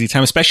really crazy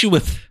time, especially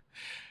with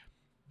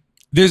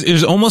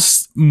there's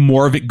almost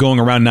more of it going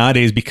around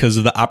nowadays because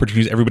of the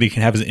opportunities everybody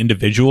can have as an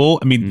individual.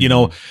 I mean, you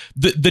know,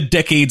 the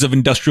decades of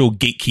industrial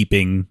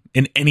gatekeeping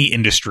in any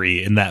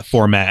industry in that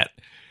format,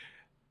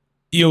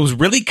 you know, was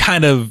really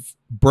kind of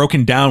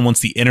broken down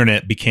once the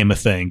internet became a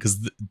thing, because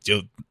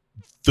the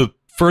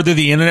further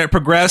the internet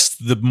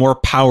progressed, the more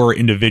power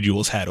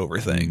individuals had over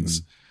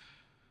things.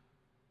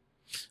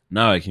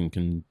 Now I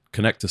can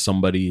connect to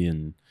somebody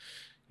in,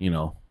 you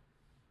know,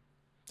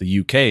 the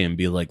UK and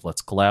be like,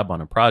 let's collab on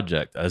a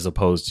project, as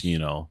opposed to, you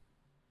know,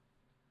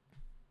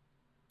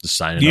 just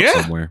signing up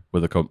somewhere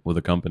with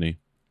a company.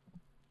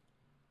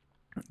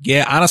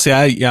 Yeah, honestly,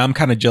 I'm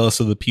kind of jealous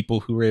of the people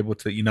who were able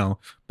to, you know,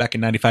 back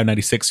in 95,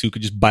 96, who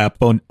could just buy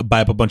up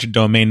a bunch of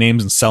domain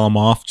names and sell them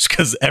off just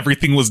because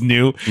everything was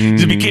new.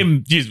 Just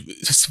became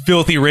just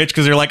filthy rich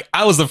because they're like,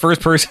 I was the first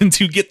person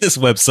to get this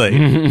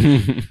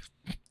website.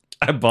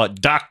 I bought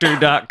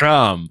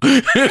doctor.com.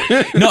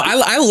 No,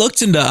 I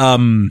looked into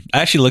I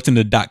actually looked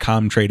into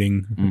 .com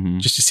trading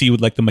just to see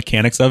what like the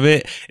mechanics of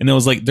it, and it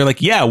was like they're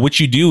like, yeah, what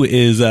you do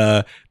is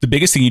the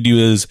biggest thing you do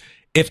is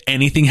if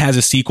anything has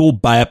a sequel,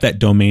 buy up that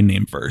domain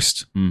name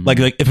first. Like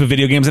if a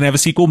video game's gonna have a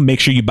sequel, make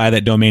sure you buy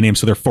that domain name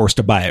so they're forced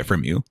to buy it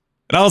from you.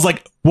 And I was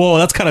like, whoa,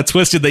 that's kind of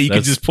twisted that you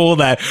could just pull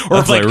that. Or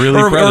if like, really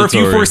or if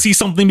you foresee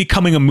something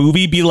becoming a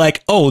movie, be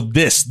like, oh,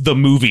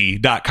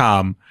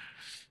 themovie.com.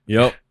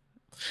 Yep.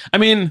 I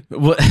mean,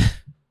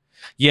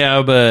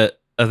 yeah,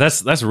 but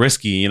that's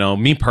risky. You know,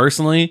 me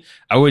personally,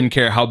 I wouldn't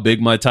care how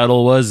big my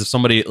title was. If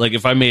somebody, like,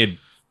 if I made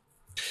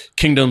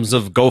Kingdoms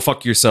of Go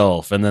Fuck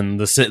Yourself, and then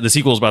the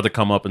sequel's about to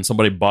come up, and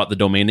somebody bought the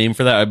domain name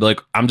for that, I'd be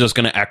like, I'm just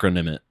gonna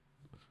acronym it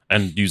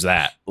and use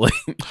that.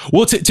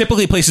 Well,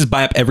 typically places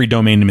buy up every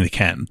domain name they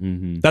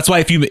can. That's why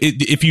if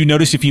you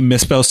notice if you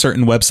misspell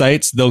certain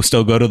websites, they'll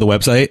still go to the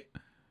website.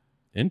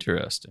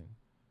 Interesting.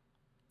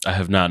 I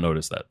have not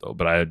noticed that though,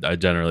 but I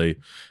generally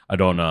I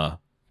don't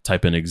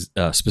type in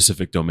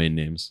specific domain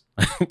names.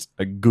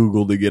 I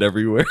Google to get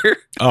everywhere.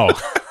 Oh.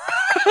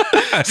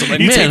 So like,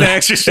 you take the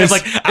extra step.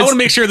 Like, I want to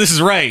make sure this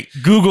is right.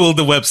 Google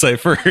the website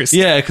first.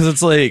 Yeah, because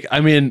it's like,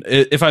 I mean,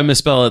 if I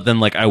misspell it, then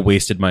like I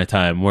wasted my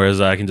time. Whereas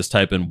I can just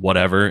type in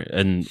whatever.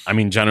 And I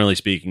mean, generally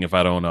speaking, if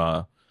I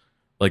don't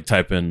like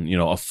type in, you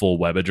know, a full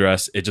web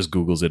address, it just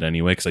Googles it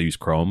anyway because I use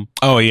Chrome.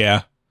 Oh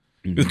yeah,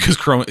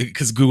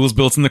 because Google's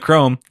built in the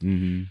Chrome.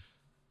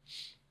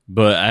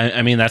 But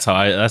I mean, that's how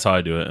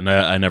I do it, and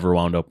I never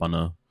wound up on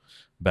a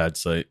bad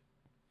site.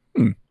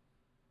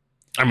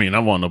 I mean, I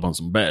wound up on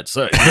some bad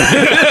sites.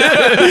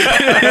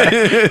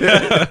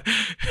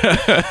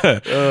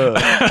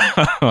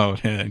 Oh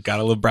man,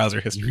 gotta love browser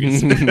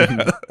histories.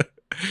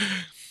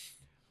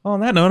 On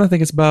that note, I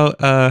think it's about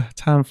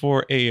time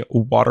for a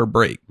water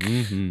break.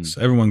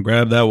 So everyone,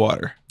 grab that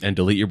water and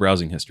delete your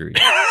browsing history.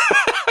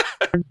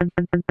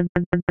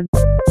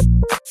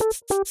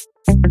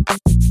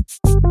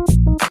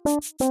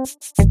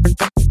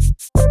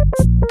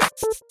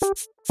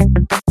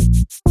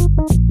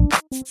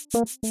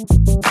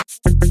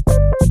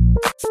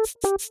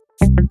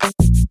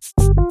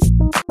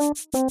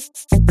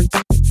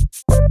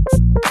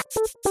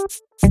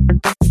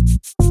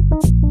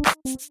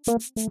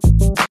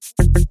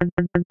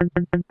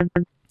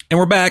 And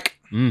we're back.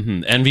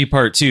 Envy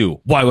Part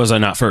 2. Why was I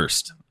not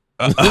first?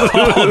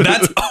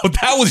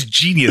 That was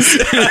genius.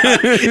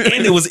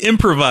 And it was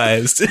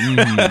improvised.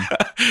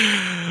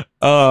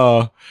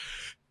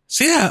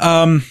 So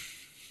yeah,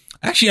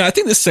 actually, I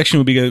think this section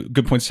would be a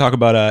good point to talk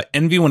about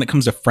envy when it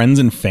comes to friends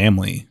and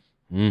family,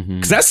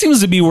 because that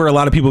seems to be where a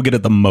lot of people get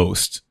it the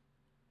most.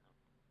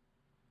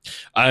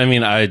 I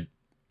mean,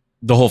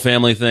 the whole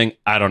family thing,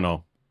 I don't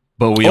know.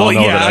 But we all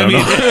know that. I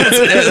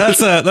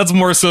mean, that's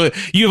more so.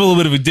 You have a little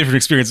bit of a different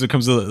experience when it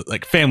comes to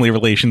like family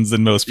relations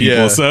than most people.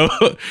 Yeah. So,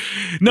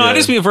 no, I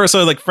just mean for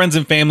like friends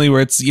and family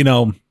where it's, you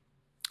know,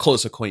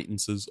 close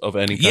acquaintances of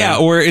any kind. Yeah,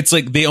 or it's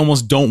like they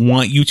almost don't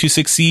want you to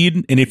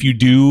succeed, and if you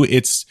do,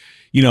 it's,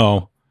 you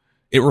know,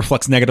 it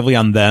reflects negatively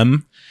on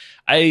them.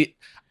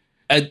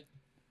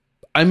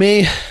 I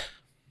may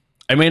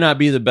not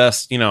be the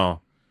best,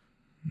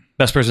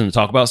 best person to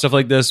talk about stuff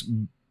like this,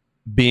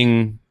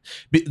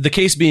 the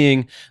case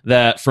being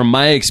that from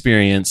my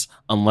experience,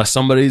 unless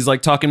somebody's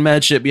like talking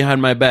mad shit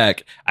behind my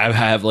back, I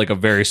have like a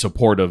very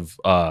supportive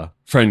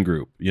friend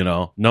group.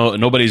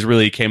 Nobody's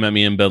really came at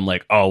me and been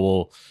like, oh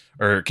well,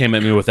 or came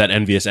at me with that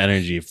envious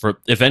energy. For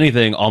if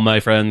anything, all my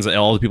friends,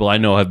 all the people I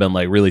know have been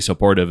like really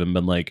supportive and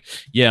been like,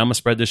 yeah, I'm gonna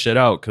spread this shit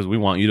out because we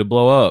want you to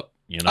blow up.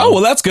 Oh,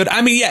 well, that's good.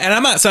 I mean, yeah, and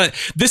I'm not saying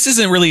this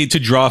isn't really to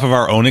draw off of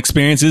our own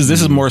experiences.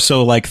 This is more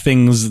so like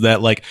things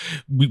that like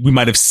we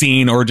might have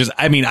seen, or just,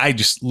 I mean, I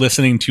just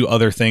listening to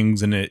other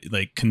things and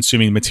like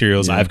consuming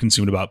materials I've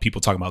consumed about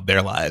people talking about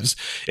their lives.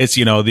 It's,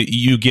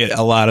 you get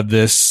a lot of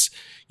this,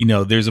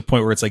 there's a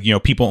point where it's like,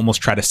 people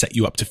almost try to set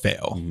you up to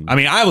fail. I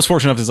mean, I was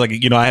fortunate enough to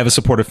like, I have a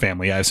supportive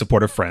family. I have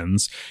supportive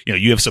friends.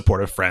 You have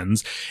supportive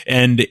friends.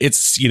 And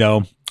it's,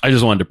 I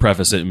just wanted to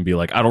preface it and be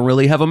like, I don't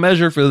really have a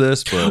measure for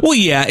this. But. Well,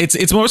 yeah,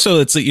 it's more so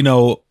it's, it's kind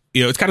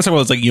of something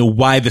where it's like,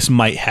 why this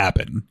might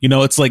happen.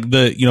 It's like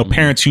the,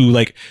 parents who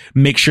like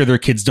make sure their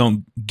kids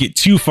don't get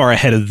too far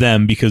ahead of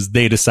them because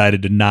they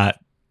decided to not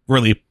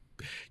really,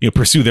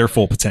 pursue their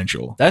full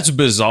potential. That's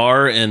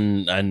bizarre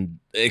and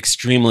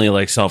extremely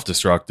like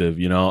self-destructive,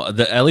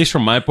 at least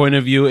from my point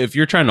of view. If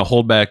you're trying to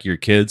hold back your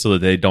kids so that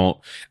they don't,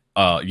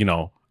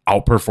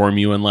 outperform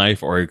you in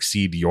life or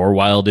exceed your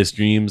wildest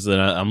dreams, then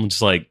I'm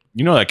just like,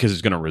 that kid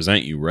is going to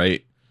resent you,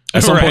 right?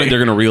 At some point, they're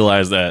going to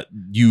realize that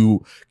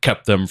you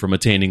kept them from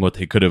attaining what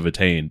they could have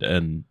attained,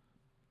 and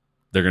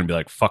they're going to be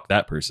like, fuck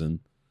that person.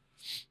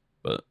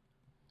 But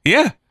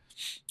yeah.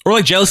 Or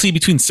like jealousy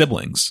between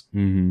siblings,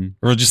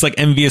 or just like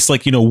envious,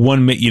 like,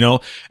 one,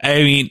 I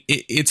mean,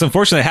 it's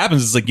unfortunate that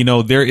happens. It's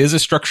like, there is a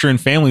structure in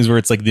families where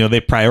it's like,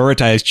 they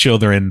prioritize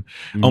children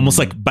almost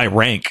like by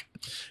rank.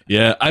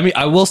 Yeah. I mean,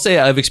 I will say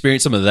I've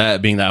experienced some of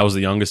that, being that I was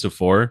the youngest of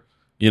four,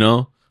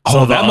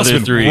 Oh, that must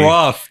have been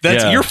rough.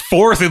 You're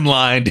fourth in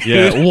line, dude.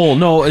 Yeah. Well,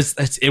 no,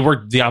 it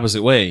worked the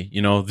opposite way.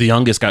 The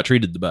youngest got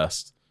treated the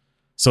best.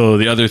 So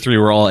the other three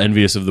were all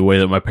envious of the way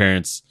that my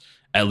parents,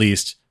 at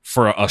least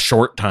for a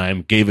short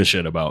time, gave a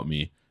shit about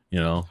me,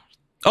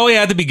 Oh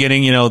yeah, at the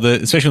beginning,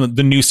 especially when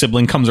the new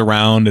sibling comes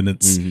around and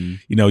it's,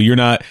 you're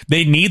not,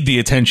 they need the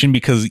attention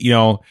because,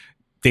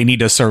 they need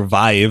to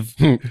survive.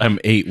 I'm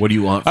 8. What do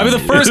you want from me? The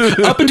first,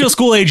 up until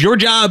school age, your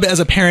job as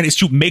a parent is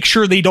to make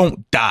sure they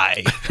don't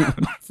die.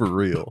 For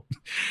real.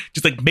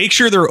 Just like make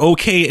sure they're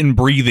okay and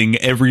breathing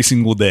every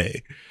single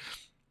day.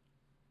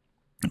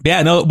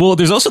 Yeah, no, well,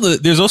 there's also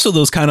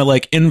those kind of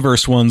like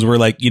inverse ones where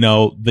like,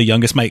 the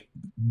youngest might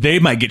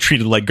get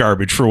treated like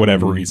garbage for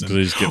whatever reason.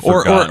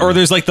 Or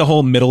there's like the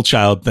whole middle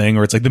child thing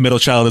where it's like the middle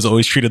child is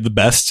always treated the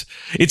best.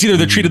 It's either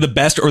they're treated the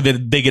best or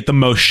that they get the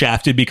most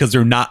shafted because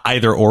they're not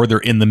either or, they're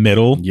in the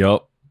middle.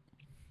 Yep.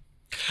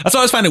 That's why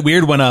I always find it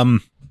weird when and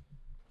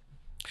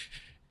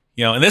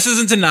this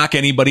isn't to knock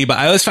anybody, but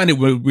I always find it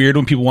weird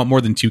when people want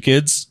more than 2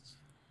 kids.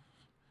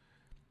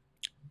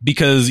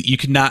 Because you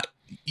could not,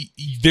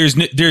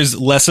 there's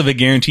less of a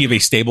guarantee of a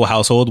stable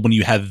household when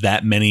you have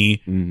that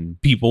many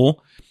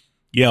people.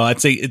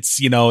 I'd say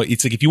it's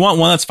like if you want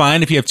one, that's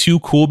fine. If you have 2,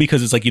 cool,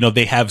 because it's like,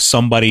 they have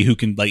somebody who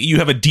can, like, you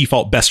have a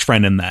default best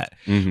friend in that.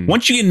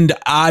 Once you get into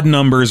odd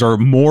numbers or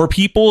more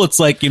people, it's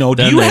like, do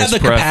you have the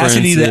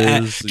capacity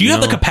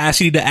have the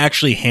capacity to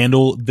actually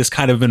handle this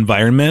kind of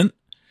environment?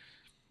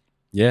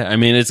 Yeah, I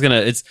mean, it's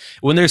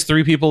when there's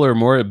 3 people or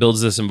more, it builds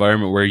this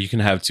environment where you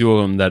can have 2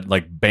 of them that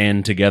like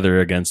band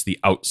together against the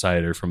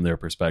outsider from their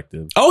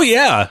perspective. Oh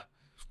yeah.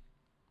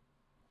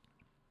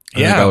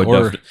 Yeah,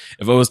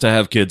 if I was to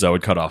have kids, I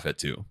would cut off at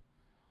 2.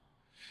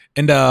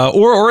 And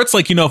or it's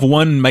like, if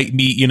one might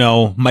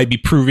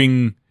be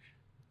proving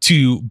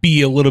to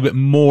be a little bit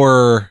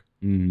more,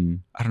 I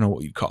don't know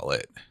what you'd call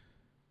it,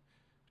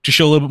 to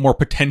show a little bit more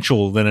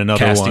potential than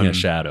another casting one. A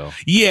shadow.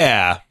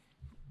 Yeah.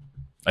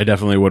 I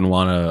definitely wouldn't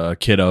want a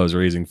kid I was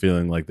raising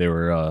feeling like they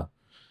were,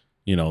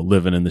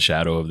 living in the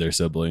shadow of their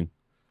sibling.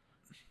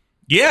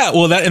 Yeah,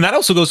 well, that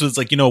also goes with,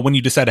 like, when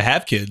you decide to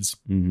have kids,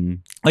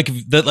 like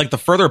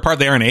the further apart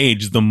they are in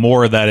age, the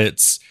more that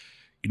it's,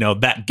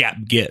 that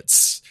gap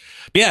gets.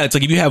 But yeah, it's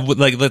like if you have,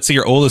 like, let's say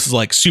your oldest is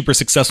like super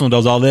successful and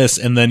does all this,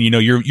 and then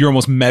you're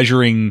almost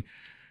measuring.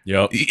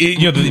 Yep.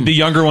 The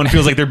younger one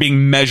feels like they're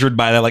being measured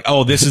by that, like,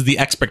 oh, this is the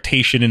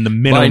expectation in the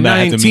minimum.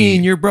 By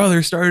 19, your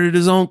brother started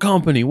his own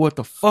company. What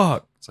the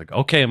fuck? It's like,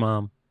 okay,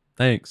 mom,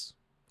 thanks.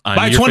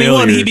 By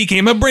 21, he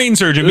became a brain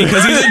surgeon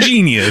because he's a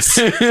genius.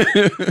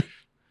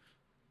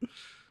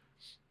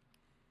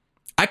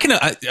 I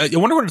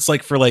wonder what it's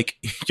like for like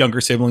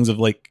younger siblings of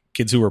like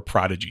kids who are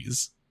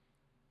prodigies,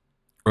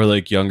 or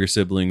like younger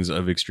siblings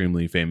of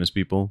extremely famous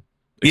people,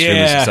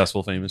 extremely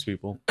successful famous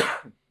people.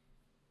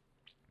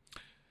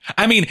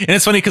 I mean, and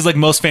it's funny because like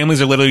most families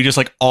are literally just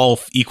like all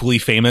equally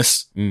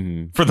famous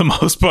for the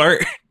most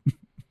part.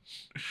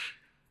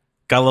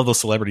 Gotta love those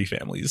celebrity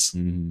families.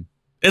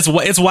 It's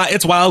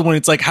wild when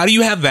it's like, how do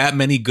you have that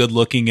many good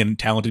looking and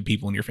talented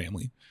people in your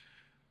family?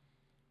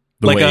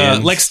 Like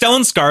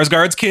Stellan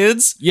Skarsgård's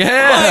kids. Yeah.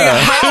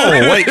 Like,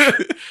 how? Like,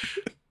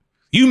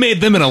 You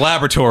made them in a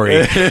laboratory.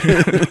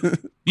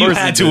 You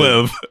had to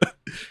have.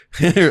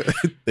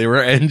 They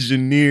were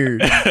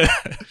engineered.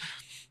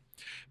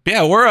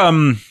 Yeah,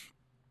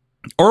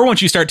 or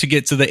once you start to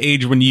get to the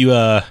age when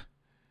you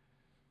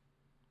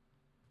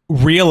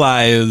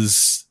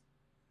realize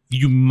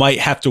you might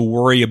have to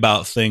worry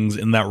about things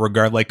in that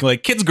regard,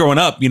 like kids growing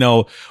up,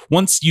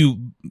 once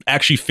you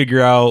actually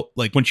figure out,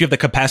 like once you have the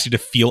capacity to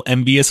feel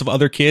envious of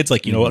other kids,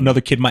 like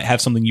another kid might have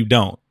something you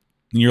don't,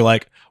 and you're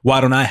like, why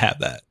don't I have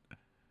that?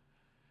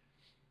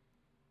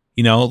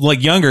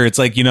 Like younger, it's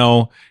like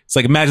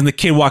imagine the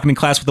kid walking in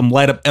class with them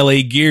light up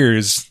LA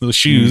Gears, those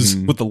shoes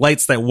with the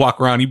lights that walk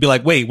around. You'd be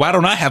like, wait, why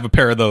don't I have a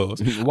pair of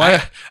those?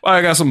 Why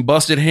I got some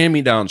busted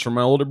hand-me-downs from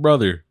my older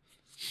brother?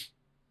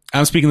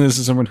 I'm speaking to this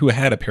as someone who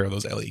had a pair of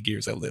those LA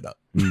Gears that lit up.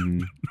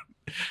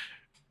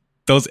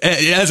 Those,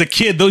 as a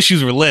kid, those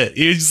shoes were lit.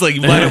 You're just like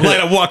light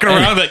up walking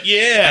around, like,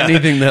 yeah.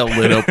 Anything that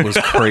lit up was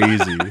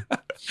crazy.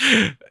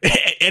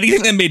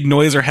 Anything that made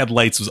noise or had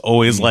lights was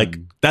always like,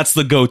 that's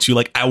the go-to.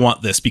 Like, I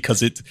want this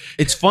because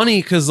it's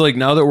funny because like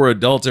now that we're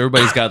adults,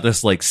 everybody's got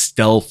this like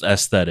stealth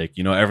aesthetic.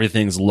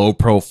 Everything's low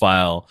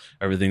profile.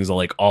 Everything's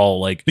like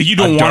all like you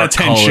don't want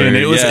attention.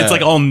 Color. It's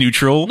like all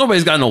neutral.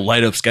 Nobody's got no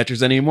light up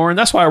Skechers anymore, and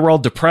that's why we're all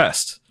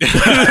depressed.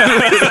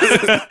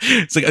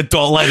 It's like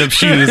adult light up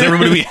shoes.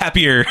 Everybody be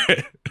happier.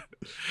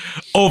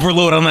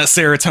 Overload on that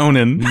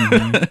serotonin.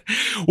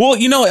 Well,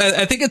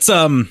 I think it's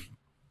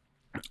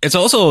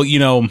also,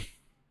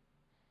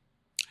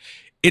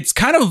 it's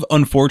kind of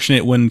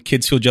unfortunate when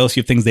kids feel jealousy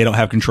of things they don't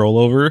have control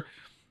over.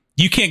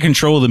 You can't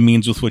control the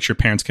means with which your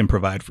parents can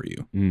provide for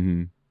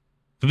you.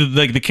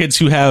 Like the kids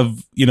who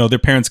have, their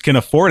parents can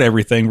afford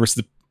everything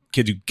versus the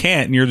kid who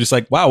can't. And you're just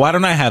like, wow, why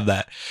don't I have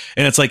that?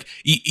 And it's like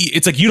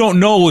you don't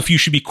know if you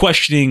should be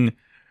questioning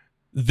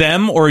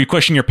them or you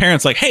question your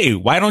parents like, hey,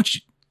 why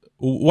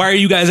are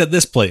you guys at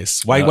this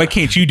place? Why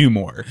can't you do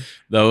more?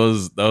 That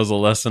was a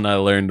lesson I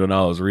learned when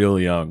I was real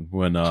young.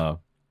 When I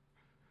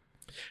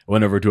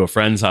went over to a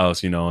friend's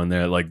house, and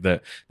they're like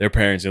their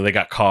parents, they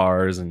got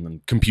cars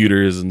and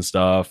computers and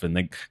stuff, and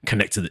they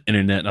connect to the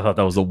internet. And I thought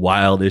that was the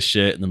wildest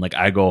shit. And then like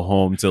I go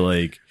home to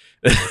like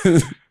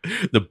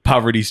the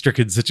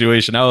poverty-stricken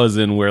situation I was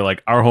in, where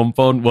like our home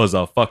phone was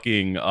a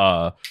fucking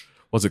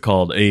what's it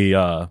called?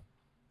 A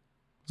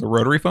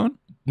rotary phone?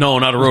 No,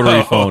 not a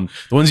rotary phone.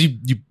 The ones you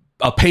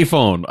a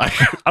payphone. I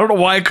don't know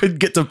why I couldn't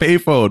get to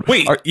payphone.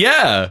 Wait,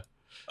 yeah,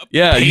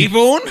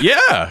 payphone?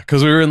 Yeah,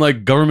 because we were in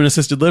like government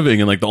assisted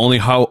living, and like the only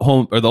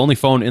home or the only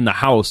phone in the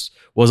house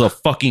was a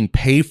fucking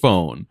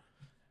payphone.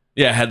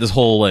 Yeah, I had this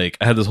whole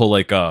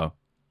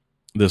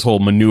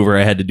maneuver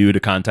I had to do to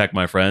contact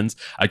my friends.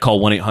 I'd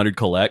call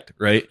 1-800-COLLECT,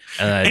 right?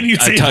 And I'd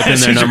type in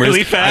their numbers.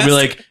 Really fast. I'd be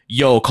like,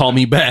 "Yo, call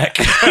me back,"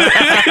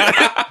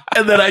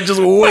 and then I just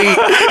wait.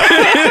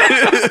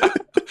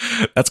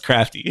 That's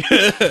crafty.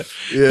 Yeah.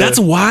 That's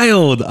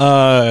wild.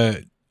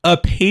 A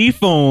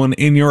payphone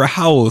in your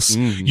house.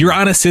 You're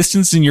on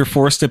assistance and you're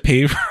forced to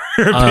pay for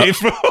a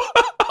payphone.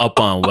 Up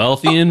on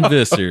Wealthy and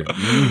Visser.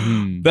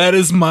 That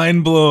is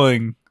mind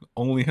blowing.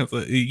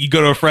 You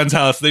go to a friend's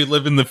house, they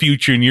live in the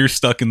future, and you're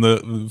stuck in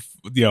the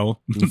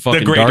fucking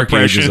the Great Dark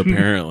Depression. Ages,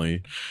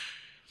 apparently.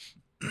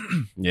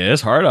 Yeah,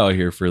 it's hard out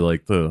here for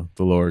like the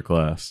lower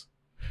class.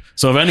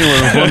 So if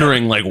anyone was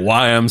wondering like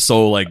why I'm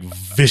so like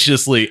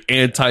viciously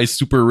anti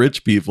super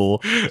rich people,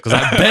 because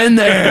I've been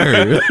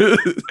there.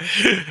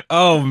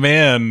 Oh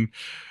man.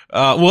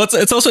 Well,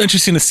 it's also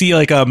interesting to see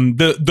like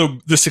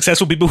the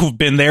successful people who've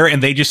been there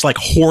and they just like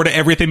hoard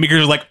everything because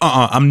they're like,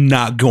 I'm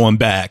not going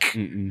back.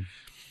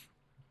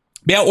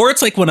 Yeah, or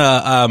it's like when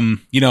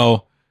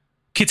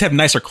kids have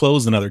nicer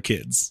clothes than other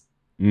kids.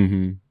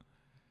 I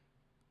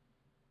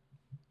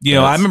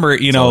remember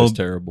it's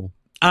terrible.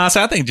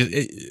 So I think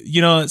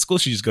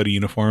schools should just go to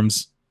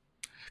uniforms.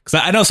 Because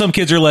I know some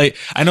kids are like,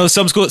 I know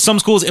some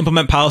schools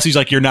implement policies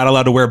like you're not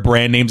allowed to wear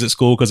brand names at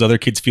school because other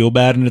kids feel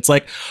bad, and it's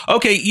like,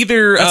 okay,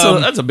 either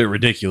that's a bit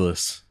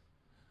ridiculous.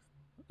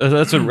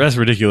 That's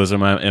ridiculous in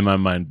my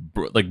mind.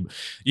 Like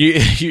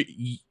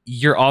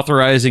you're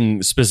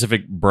authorizing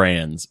specific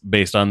brands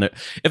based on their.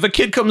 If a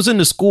kid comes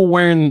into school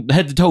wearing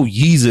head to toe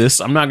Yeezus,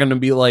 I'm not going to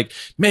be like,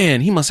 man,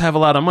 he must have a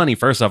lot of money.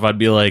 First off, I'd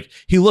be like,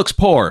 he looks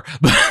poor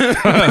because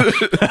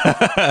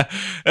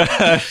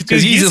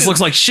Yeezus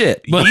looks like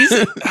shit. But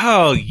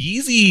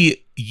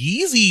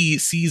Yeezy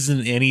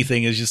season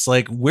anything is just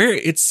like where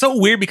it's so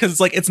weird because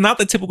it's like it's not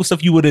the typical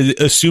stuff you would have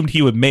assumed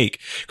he would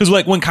make. Because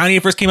like when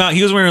Kanye first came out,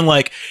 he was wearing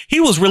like he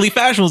was really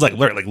fashionable, it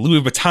was like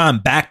Louis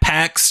Vuitton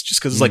backpacks, just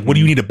because it's like what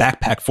do you need a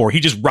backpack for? He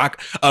just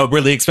rocked a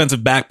really expensive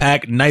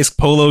backpack, nice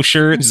polo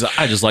shirt.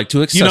 I just like to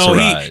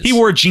accessorize. He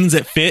wore jeans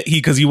that fit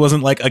because he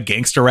wasn't like a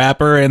gangster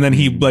rapper, and then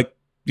he like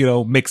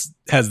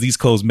has these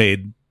clothes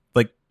made.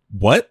 Like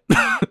what?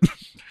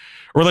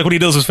 Or like what he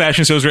does with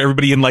fashion shows where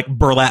everybody in like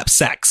burlap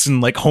sacks and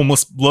like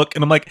homeless look.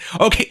 And I'm like,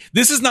 okay,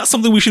 this is not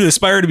something we should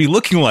aspire to be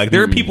looking like.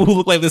 There are people who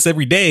look like this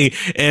every day.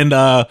 And,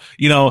 that's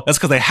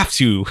because they have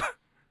to.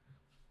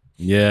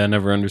 Yeah, I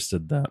never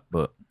understood that.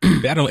 But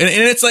I don't, and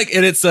it's like,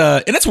 and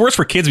it's worse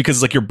for kids because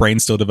it's like your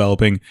brain's still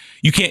developing.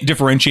 You can't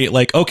differentiate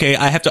like, okay,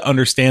 I have to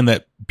understand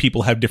that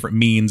people have different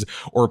means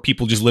or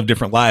people just live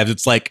different lives.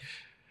 It's like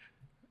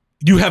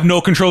you have no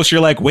control. So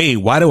you're like, wait,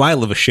 why do I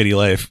live a shitty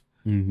life?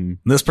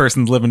 Mm-hmm. This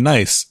person's living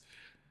nice.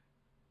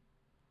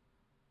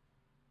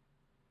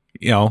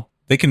 You know,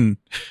 they can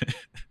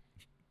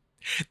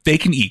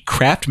eat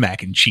Kraft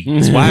mac and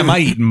cheese. Why am I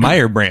eating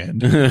Meyer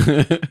brand?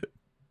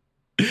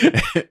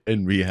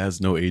 And he has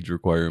no age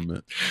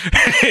requirement.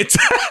 It's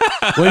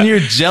When you're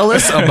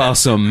jealous about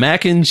some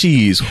mac and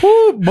cheese,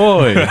 whoo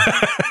boy,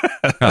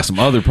 got some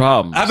other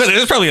problems. I bet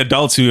there's probably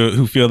adults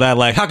who feel that,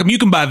 like, how come you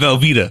can buy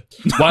Velveeta?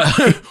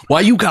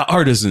 Why you got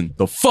Artisan?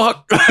 The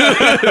fuck?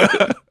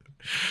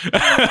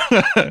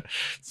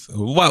 So,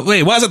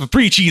 why is it the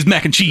 3 cheese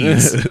mac and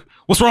cheese?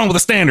 What's wrong with the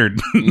standard?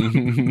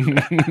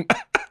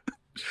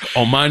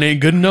 Oh, mine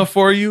ain't good enough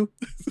for you?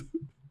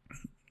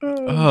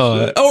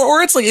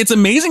 Or it's like, it's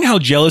amazing how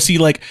jealousy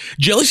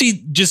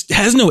just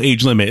has no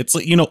age limit. It's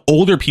like, you know,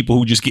 older people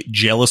who just get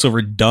jealous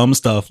over dumb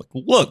stuff. Like,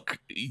 look,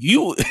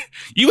 you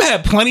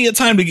had plenty of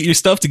time to get your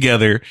stuff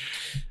together.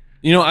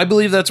 You know, I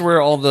believe that's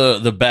where all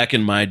the back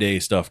in my day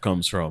stuff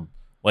comes from.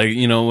 Like,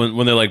 you know,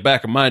 when they're like,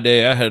 back in my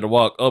day, I had to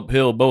walk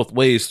uphill both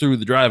ways through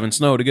the driving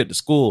snow to get to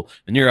school,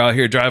 and you're out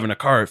here driving a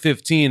car at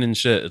 15 and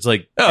shit. It's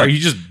like, are you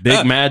just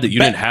big mad that you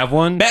didn't have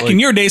one? Back in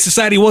your day,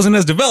 society wasn't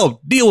as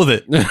developed. Deal with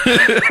it.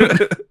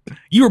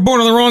 You were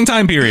born in the wrong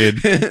time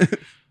period.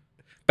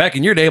 Back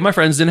in your day, my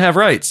friends didn't have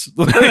rights.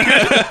 Right?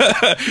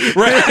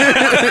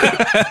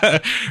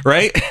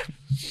 Right?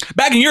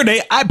 Back in your day,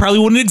 I probably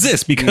wouldn't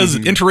exist because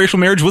interracial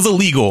marriage was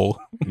illegal.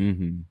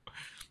 Mm-hmm.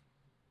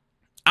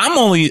 I'm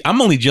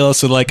only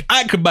jealous of, like,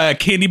 I could buy a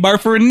candy bar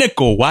for a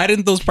nickel. Why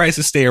didn't those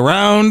prices stay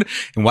around?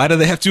 And why do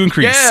they have to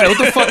increase? Yeah, what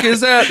the fuck is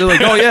that? They're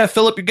like, oh yeah,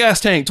 fill up your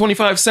gas tank,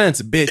 25 cents,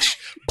 bitch.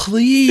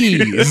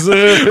 Please.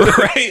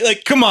 Right?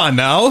 Like, come on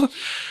now.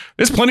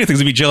 There's plenty of things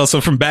to be jealous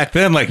of from back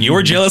then. Like,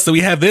 you're jealous that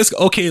we have this?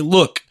 Okay,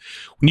 look.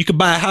 When you could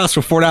buy a house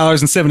for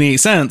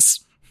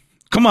 $4.78,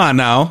 come on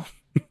now.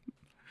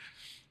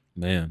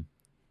 Man.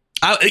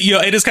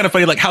 It is kind of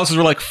funny. Like, houses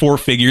were like 4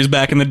 figures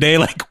back in the day.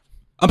 Like,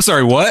 I'm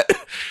sorry, what?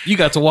 You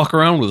got to walk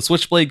around with a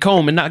switchblade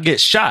comb and not get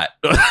shot.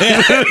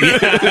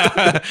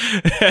 I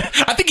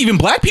think even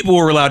black people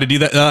were allowed to do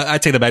that. I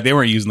take that back. They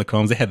weren't using the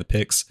combs. They had the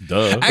picks.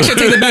 Duh. Actually, I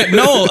take that back.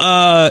 No,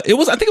 I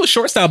think it was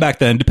short style back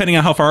then, depending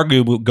on how far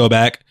we go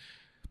back.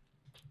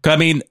 I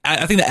mean,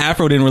 I think the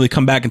afro didn't really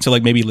come back until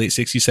like maybe late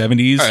 60s,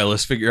 70s. All right,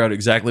 let's figure out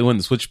exactly when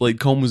the switchblade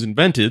comb was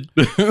invented.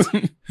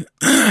 And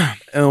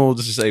we'll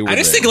just say I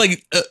just think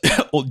like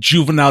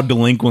juvenile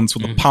delinquents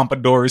with the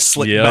pompadours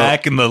slicked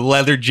back and the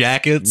leather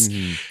jackets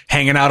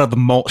hanging out of the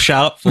malt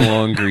shop.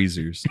 Long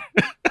greasers.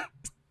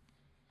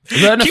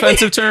 Is that an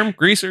offensive term?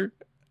 Greaser?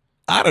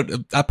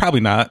 I probably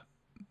not.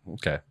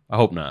 Okay. I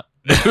hope not.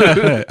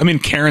 I mean,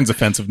 Karen's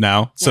offensive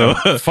now. So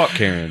fuck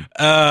Karen.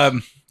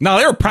 No,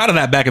 they were proud of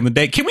that back in the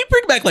day. Can we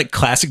bring back like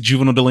classic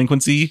juvenile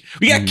delinquency?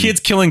 We got kids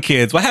killing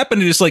kids. What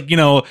happened to just like, you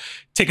know,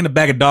 taking a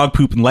bag of dog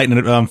poop and lighting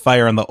it on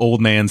fire on the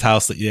old man's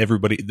house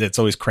that's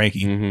always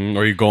cranky? Mm-hmm.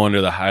 Or you go under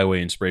the highway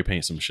and spray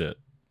paint some shit.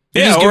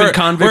 You're just giving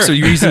convicts a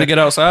reason to get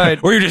outside.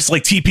 Or you're just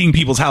like TPing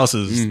people's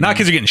houses. Not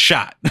kids are getting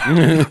shot.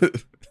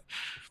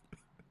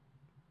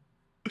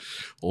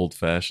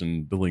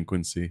 Old-fashioned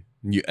delinquency.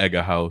 You egg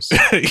a house.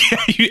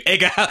 You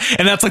egg a house.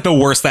 And that's like the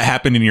worst that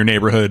happened in your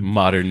neighborhood.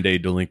 Modern day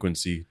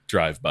delinquency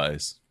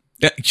drive-bys.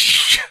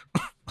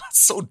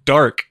 So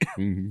dark.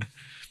 Mm-hmm.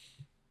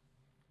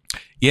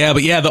 Yeah,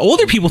 but the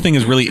older people thing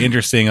is really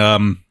interesting.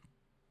 This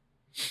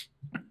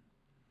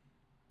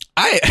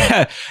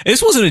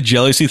wasn't a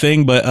jealousy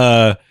thing, but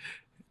I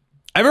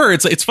remember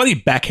it's funny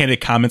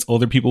backhanded comments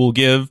older people will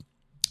give.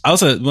 When I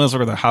was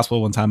working at the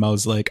hospital one time, I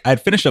was like,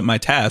 I'd finished up my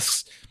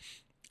tasks.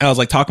 I was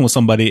like talking with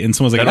somebody and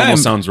someone's like, that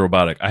almost sounds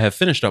robotic. I have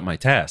finished up my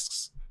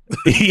tasks.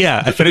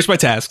 Yeah, I finished my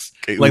tasks.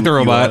 Okay, like the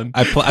robot.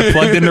 I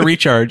plugged in to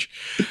recharge.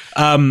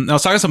 I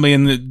was talking to somebody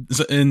and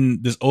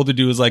this older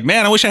dude was like,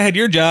 man, I wish I had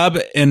your job.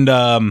 And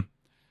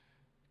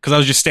because I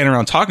was just standing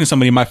around talking to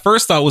somebody. My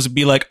first thought was to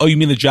be like, oh, you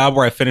mean the job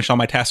where I finished all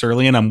my tasks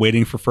early and I'm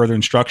waiting for further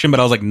instruction? But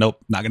I was like,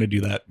 nope, not going to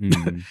do that.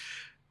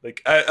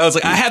 Like I was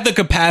like, I had the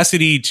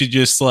capacity to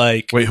just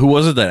like. Wait, who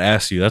was it that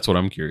asked you? That's what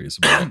I'm curious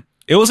about.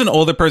 It was an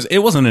older person. It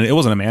wasn't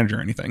a manager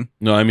or anything.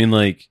 No, I mean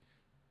like,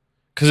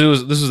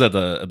 because this was at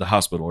the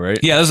hospital, right?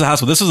 Yeah, this is a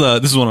hospital. This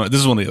is one of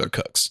the other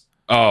cooks.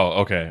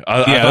 Oh, okay.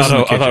 I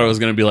thought it was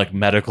going to be like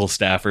medical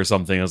staff or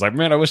something. I was like,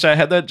 man, I wish I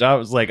had that job. It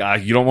was like,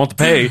 you don't want the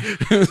pay.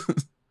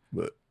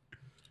 But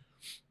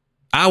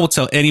I will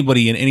tell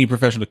anybody in any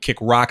profession to kick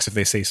rocks if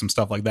they say some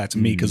stuff like that to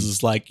me, because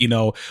it's like, you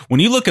know, when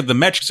you look at the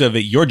metrics of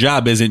it, your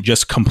job isn't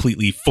just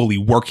completely fully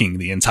working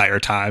the entire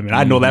time. And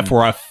I know that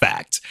for a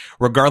fact,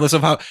 regardless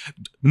of how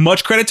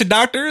much credit to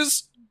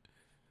doctors.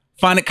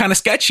 Find it kind of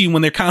sketchy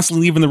when they're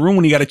constantly leaving the room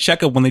when you got a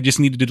checkup when they just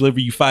need to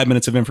deliver you 5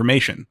 minutes of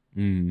information.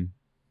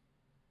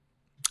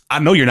 I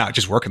know you're not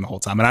just working the whole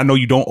time, and I know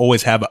you don't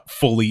always have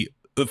fully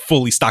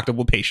stocked up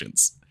with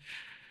patients.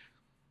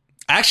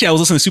 Actually, I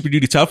was listening to Super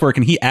Duty Tough Work,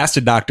 and he asked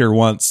a doctor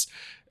once,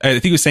 I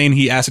think he was saying,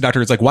 he asked the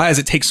doctor, it's like, why does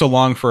it take so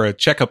long for a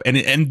checkup?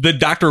 And the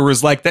doctor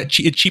was like, it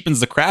cheapens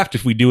the craft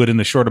if we do it in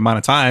a short amount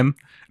of time.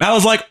 And I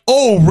was like,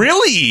 oh,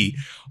 really?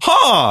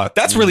 Huh?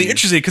 That's really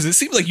interesting, because it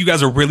seems like you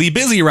guys are really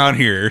busy around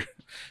here.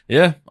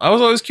 Yeah, I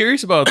was always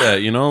curious about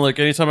that. Like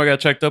anytime I got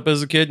checked up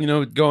as a kid,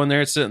 go in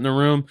there, sit in the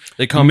room.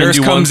 They come in,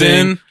 do one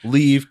thing,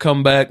 leave,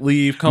 come back,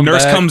 leave, come back.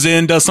 Nurse comes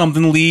in, does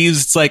something,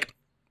 leaves. It's like,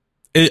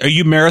 are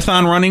you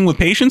marathon running with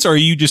patients, or are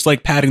you just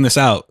like padding this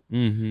out?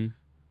 Mm-hmm.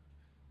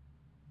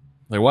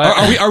 Like,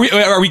 why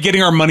are we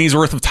getting our money's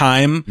worth of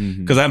time?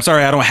 Because I'm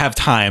sorry, I don't have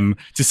time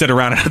to sit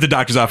around at the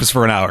doctor's office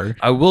for an hour.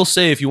 I will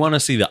say, if you want to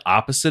see the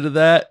opposite of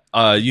that,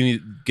 you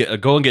need to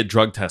go and get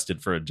drug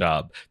tested for a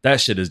job.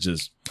 That shit is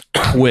just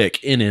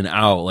quick in and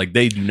out. Like,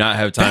 they do not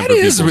have time for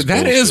people's bullshit.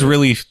 That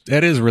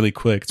is really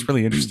quick. It's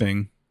really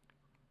interesting.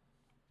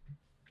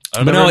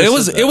 But no, it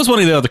was one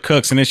of the other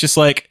cooks, and it's just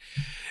like,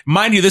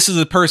 mind you, this is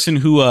a person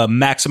who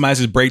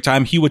maximizes break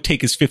time. He would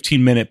take his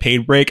 15-minute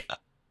paid break,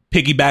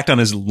 piggybacked on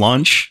his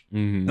lunch.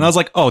 And I was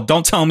like, oh,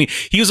 don't tell me.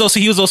 He was also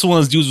one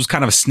of those dudes who was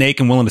kind of a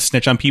snake and willing to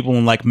snitch on people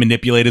and like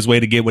manipulate his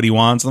way to get what he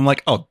wants. And I'm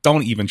like, oh,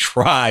 don't even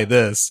try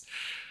this.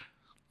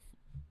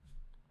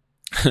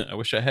 I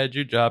wish I had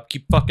your job.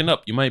 Keep fucking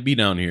up. You might be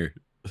down here.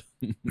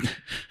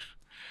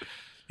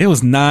 It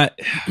was not,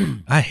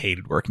 I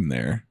hated working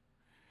there.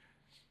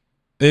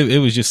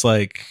 It was just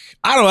like,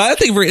 I don't know. I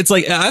think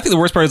the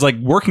worst part is like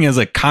working as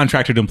a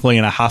contracted employee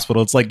in a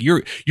hospital. It's like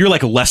you're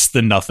like less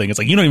than nothing. It's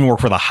like you don't even work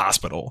for the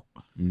hospital.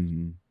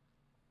 Mm-hmm.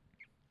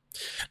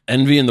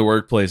 Envy in the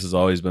workplace has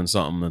always been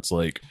something that's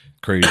like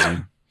crazy.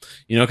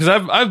 Because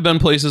I've been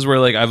places where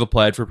like I've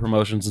applied for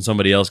promotions and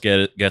somebody else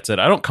gets it.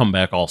 I don't come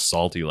back all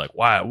salty like,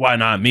 why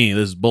not me?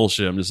 This is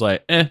bullshit. I'm just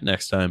like,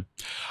 next time.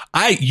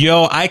 In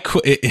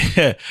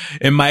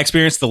my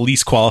experience, the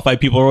least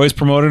qualified people are always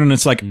promoted, and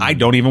it's like, I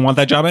don't even want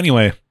that job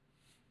anyway.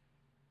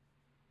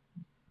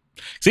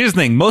 See, here's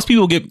the thing. Most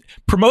people get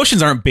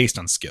promotions aren't based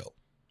on skill.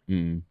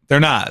 They're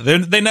not.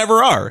 They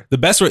never are. The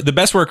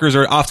best workers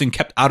are often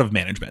kept out of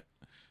management,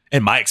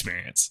 in my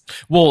experience.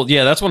 Well,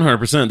 yeah, that's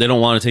 100%. They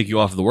don't want to take you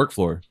off of the work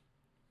floor.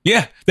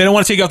 Yeah, they don't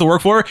want to take you off the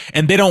work floor,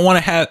 and they don't want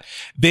to have.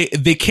 They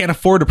can't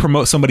afford to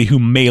promote somebody who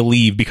may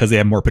leave because they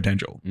have more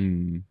potential.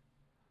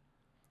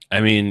 I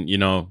mean, you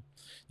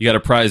got a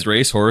prized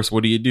racehorse.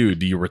 What do?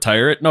 Do you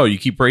retire it? No, you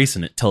keep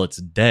racing it till it's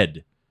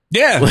dead.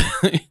 Yeah.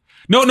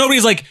 No,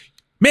 nobody's like,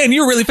 man,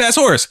 you're a really fast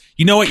horse.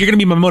 You know what? You're going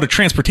to be my mode of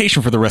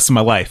transportation for the rest of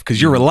my life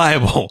because you're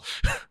reliable.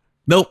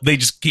 Nope, they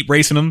just keep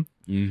racing them.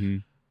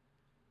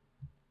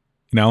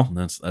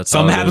 That's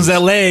something happens to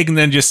that leg, and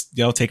then just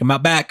take them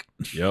out back.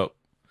 Yep.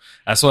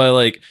 That's why,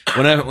 like,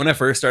 when I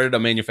first started a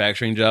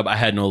manufacturing job, I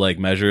had no like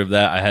measure of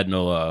that. I had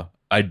no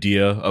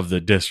idea of the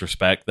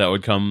disrespect that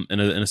would come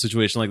in a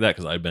situation like that,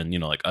 because I've been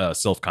like a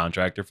self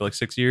contractor for like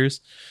 6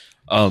 years.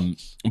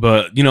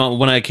 But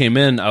when I came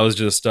in, I was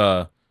just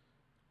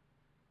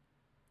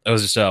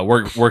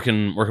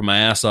working my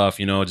ass off.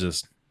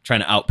 Just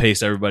trying to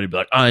outpace everybody. Be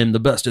like, I am the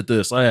best at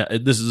this.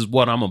 This is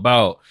what I'm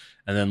about.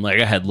 And then like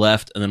I had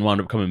left and then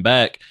wound up coming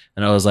back,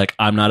 and I was like,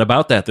 I'm not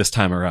about that this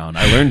time around.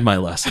 I learned my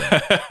lesson.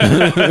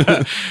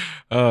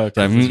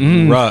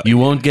 You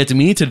won't get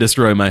me to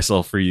destroy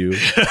myself for you.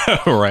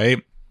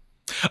 Right.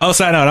 Oh,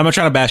 side note, I'm not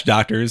trying to bash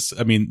doctors.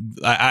 I mean,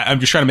 I'm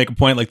just trying to make a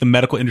point. Like, the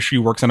medical industry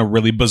works on a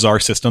really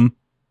bizarre system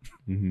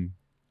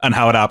on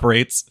how it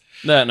operates.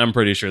 That, and I'm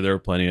pretty sure there are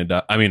plenty of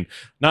I mean,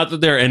 not that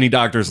there are any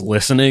doctors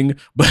listening,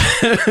 but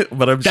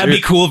that'd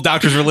be cool if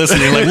doctors were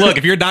listening. Like, look,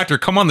 if you're a doctor,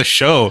 come on the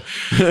show.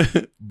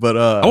 But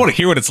I want to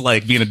hear what it's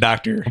like being a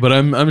doctor. But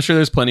I'm sure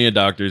there's plenty of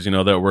doctors,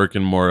 that work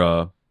in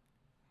more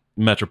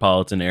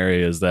metropolitan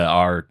areas that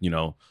are,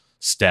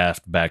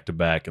 staffed back to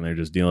back, and they're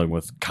just dealing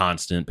with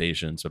constant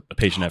patients, a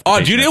patient after patient.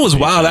 Oh, dude, it was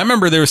wild. I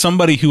remember there was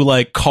somebody who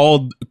like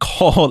called.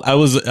 I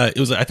was I think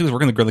it was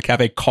working in the Gorilla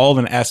Cafe. Called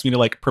and asked me to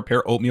like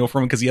prepare oatmeal for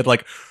him because he had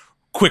like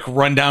quick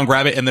run down,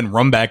 grab it, and then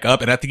run back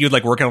up. And I think he would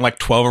like working on like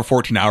 12 or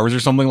 14 hours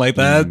or something like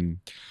that.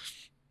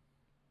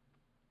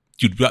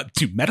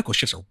 Dude, medical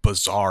shifts are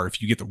bizarre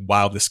if you get the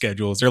wildest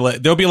schedules.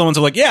 There'll be the ones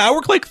that are like, yeah, I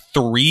work like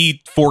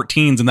 3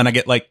 14s and then I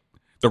get like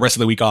the rest of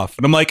the week off.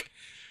 And I'm like,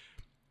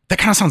 that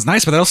kind of sounds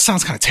nice, but that also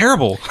sounds kind of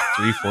terrible.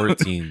 3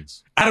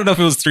 14s. I don't know if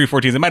it was 3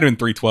 14s. It might have been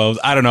 3 12s.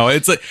 I don't know.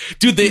 It's like,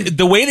 dude,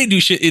 the way they do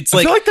shit, it's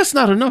like, I feel like that's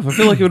not enough. I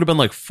feel like it would have been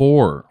like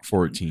 4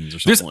 14s or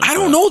something like I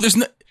don't know.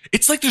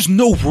 It's like there's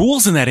no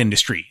rules in that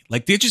industry.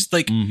 Like, they just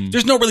like,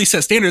 there's no really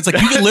set standards.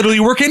 Like, you can literally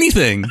work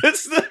anything.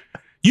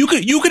 You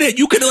could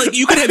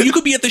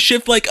be at the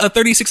shift like a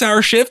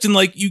 36-hour shift, and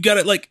like you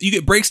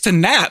get breaks to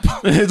nap.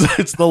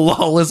 It's the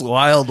lawless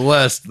Wild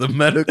West, the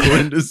medical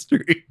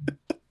industry.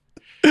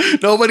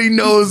 Nobody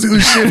knows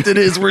whose shift it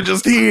is. We're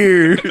just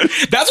here.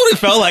 That's what it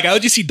felt like. I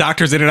would just see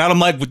doctors in and out. I'm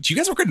like, do you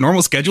guys work a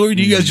normal schedule, or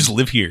do you guys just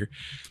live here?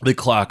 They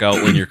clock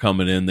out when you're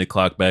coming in. They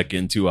clock back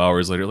in 2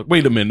 hours later. Like,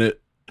 wait a minute.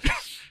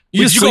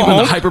 You just sleep in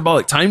the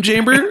hyperbolic time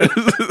chamber?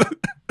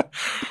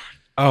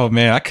 Oh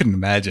man, I couldn't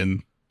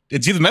imagine.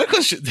 It's either medical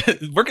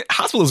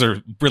hospitals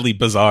are really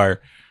bizarre.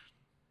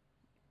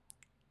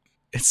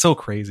 It's so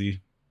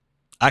crazy.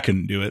 I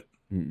couldn't do it.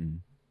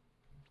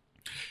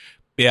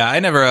 Yeah, I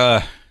never.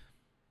 I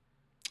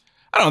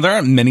don't know. There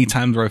aren't many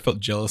times where I felt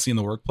jealousy in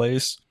the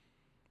workplace.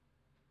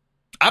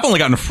 I've only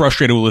gotten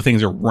frustrated with the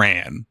things that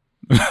ran.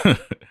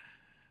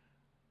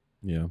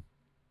 Yeah.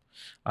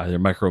 Either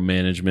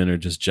micromanagement or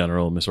just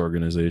general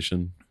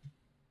misorganization.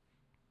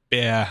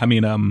 Yeah, I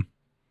mean, I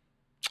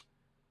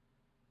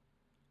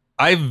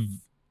don't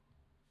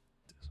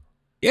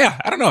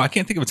know. I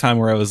can't think of a time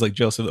where I was like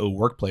jealous of the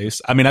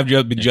workplace. I mean, I've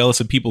been jealous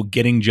of people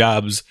getting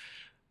jobs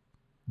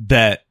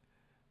that,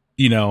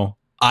 you know,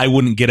 I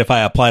wouldn't get if I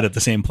applied at the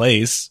same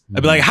place.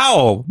 I'd be like,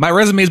 how? My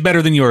resume is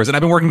better than yours, and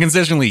I've been working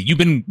consistently. You've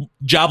been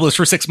jobless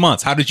for 6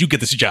 months. How did you get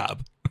this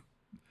job?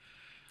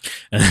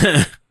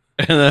 And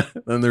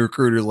then the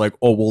recruiter's like,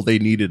 oh, well, they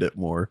needed it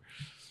more.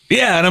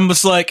 Yeah, and I'm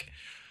just like,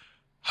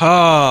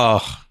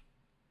 oh,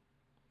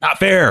 not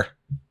fair.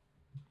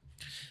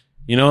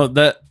 You know,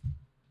 that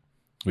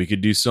we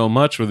could do so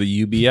much with a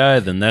UBI,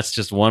 then that's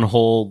just one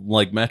whole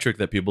like metric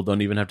that people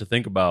don't even have to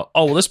think about.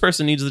 Oh, well, this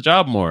person needs the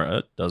job more.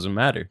 It doesn't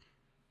matter.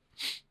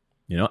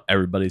 You know,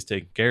 everybody's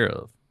taken care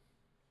of.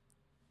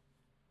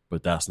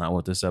 But that's not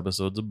what this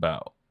episode's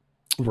about.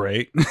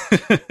 Right.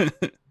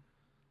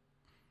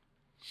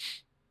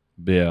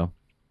 Yeah.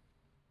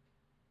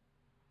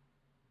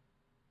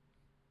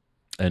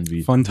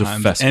 Envy. Fun The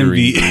times. festering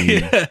Envy.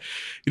 greed.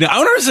 You know, I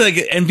wonder if it's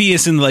like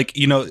envious in like,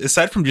 you know,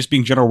 aside from just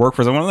being general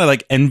workforce, I want to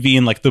like envy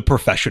in like the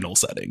professional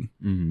setting.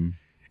 Mm-hmm. You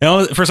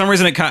know, for some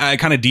reason, I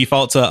kind of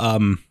default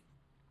to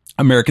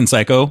American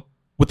Psycho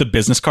with the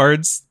business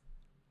cards.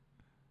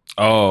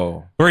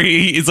 Oh. Where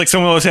it's like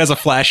someone always has a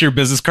flashier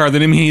business card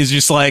than him. He's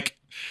just like,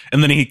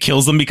 and then he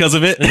kills them because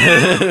of it.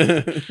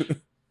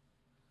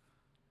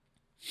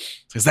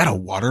 Is that a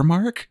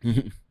watermark?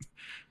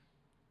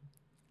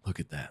 Look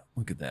at that.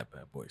 Look at that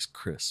bad boy's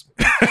crisp.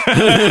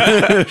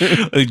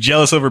 Like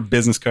jealous over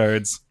business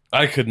cards.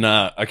 I could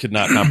not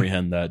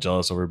comprehend that,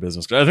 jealous over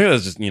business. I think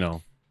that's just, you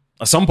know,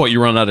 at some point you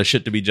run out of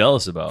shit to be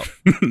jealous about.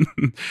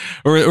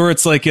 or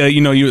it's like, you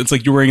know, it's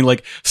like you're wearing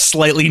like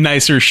slightly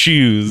nicer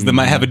shoes that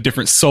might have a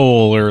different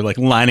sole or like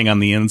lining on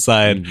the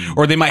inside,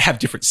 or they might have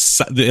different,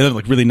 they have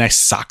like really nice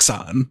socks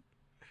on.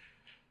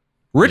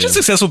 Rich and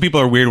successful people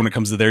are weird when it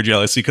comes to their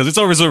jealousy because it's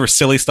always over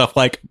silly stuff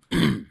like,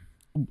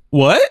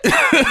 what?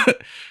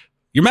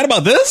 You're mad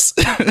about this?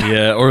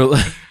 Yeah, or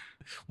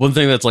one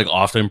thing that's like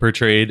often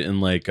portrayed in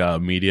like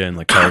media and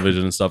like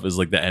television and stuff is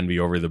like the envy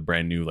over the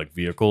brand new like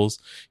vehicles.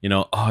 You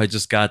know, oh, I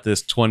just got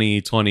this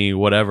 2020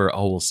 whatever.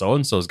 Oh, well, so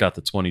and so's got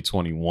the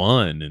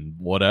 2021 and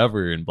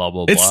whatever and blah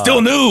blah blah. It's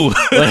still new.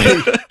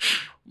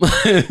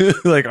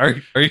 Like,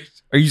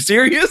 are you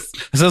serious?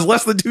 It says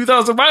less than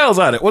 2,000 miles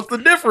on it. What's the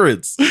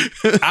difference?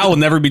 I will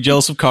never be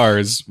jealous of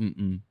cars.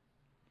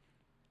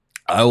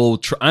 I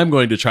will. I'm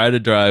going to try to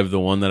drive the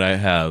one that I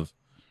have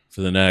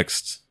for the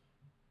next.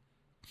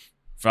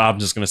 I'm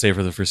just going to say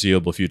for the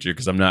foreseeable future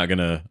because I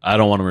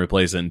don't want to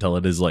replace it until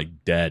it is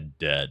like dead.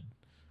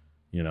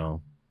 You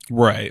know,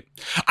 right?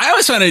 I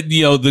always find it.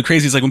 You know, the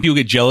crazy is like when people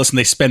get jealous and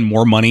they spend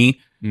more money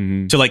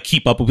to like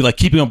keep up with, like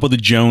keeping up with the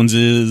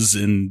Joneses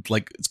and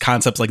like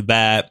concepts like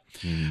that,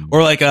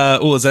 or like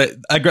what was that?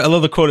 I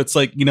love the quote. It's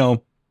like, you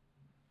know,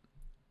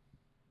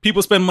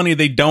 people spend money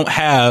they don't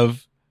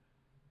have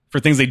for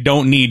things they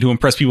don't need to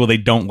impress people they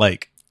don't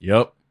like.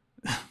 Yep.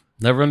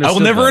 Never understood. I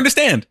will never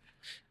understand.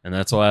 And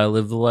that's why I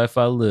live the life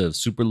I live.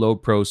 Super low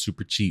pro,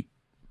 super cheap.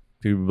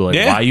 People be like,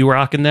 why are you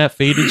rocking that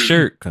faded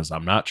shirt? Because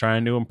I'm not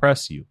trying to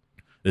impress you.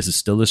 This is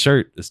still a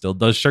shirt. It still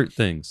does shirt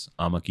things.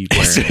 I'm going to keep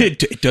wearing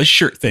it. It does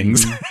shirt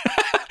things.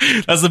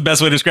 That's the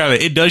best way to describe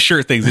it. It does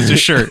shirt things. It's a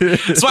shirt.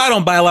 That's why I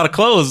don't buy a lot of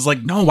clothes. It's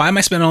like, no, why am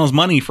I spending all this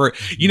money for,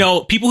 you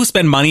know, people who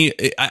spend money.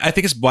 I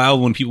think it's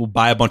wild when people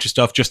buy a bunch of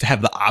stuff just to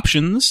have the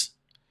options.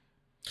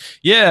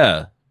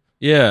 Yeah.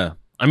 Yeah.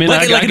 I mean,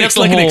 like, I get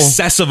an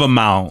excessive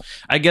amount.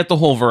 I get the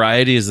whole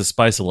variety is the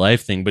spice of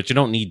life thing, but you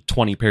don't need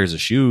 20 pairs of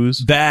shoes.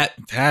 That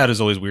is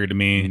always weird to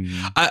me.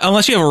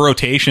 Unless you have a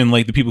rotation,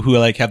 like the people who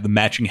like have the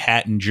matching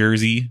hat and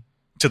jersey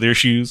to their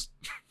shoes.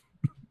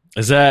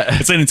 Is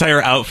that? It's an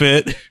entire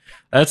outfit.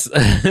 That's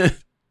I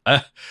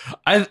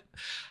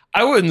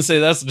wouldn't say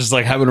that's just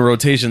like having a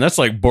rotation. That's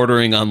like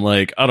bordering on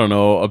like, I don't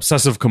know,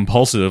 obsessive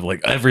compulsive.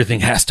 Like everything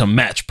has to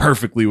match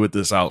perfectly with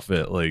this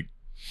outfit. Like,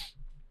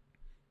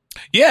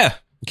 yeah.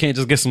 You can't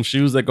just get some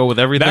shoes that go with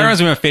everything. That reminds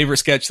me of my favorite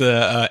sketch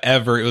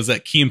ever. It was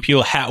that Key and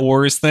Peele Hat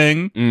Wars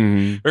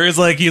thing. Where he's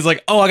like,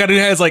 oh, I got to do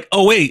that. It's like,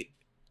 oh, wait.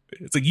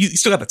 It's like, you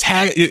still got the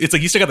tag. It's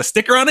like, you still got the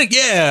sticker on it?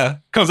 Yeah.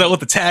 Comes out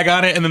with the tag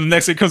on it. And then the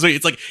next thing comes out,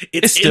 it's like,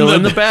 it's still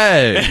in the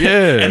bag.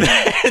 Yeah. And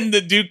then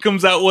the dude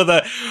comes out with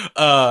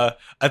I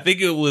think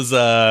it was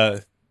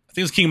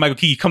King Michael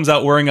Key. He comes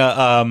out wearing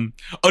a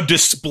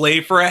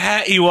display for a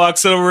hat. He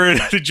walks over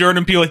to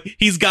Jordan Peele.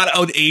 He's got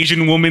an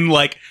Asian woman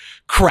like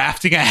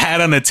crafting a hat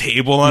on a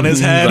table on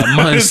his head.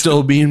 Mine's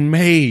still being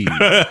made.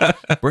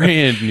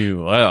 Brand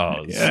new.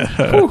 Oh,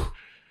 yeah.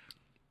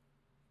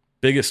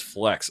 Biggest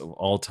flex of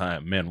all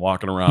time. Man,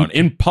 walking around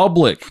in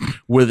public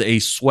with a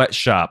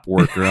sweatshop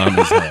worker on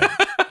his head.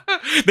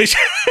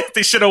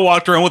 They should have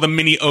walked around with a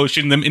mini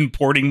ocean, them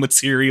importing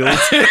materials.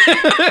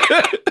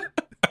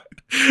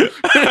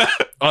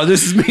 Oh,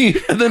 this is me.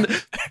 And then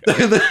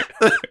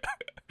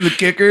the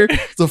kicker,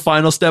 the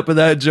final step of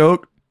that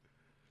joke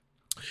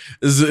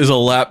is a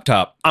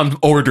laptop. I'm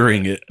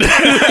ordering it.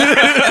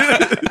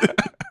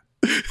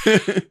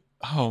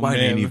 Oh, Mine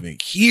man. ain't even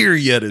here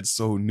yet. It's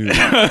so new.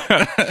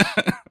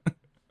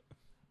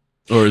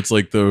 Or it's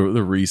like the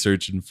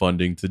research and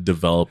funding to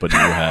develop a new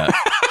hat.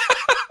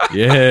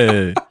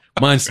 Yeah.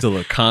 Mine's still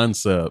a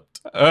concept.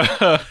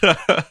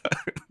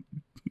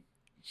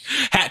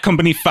 Hat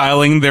company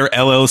filing their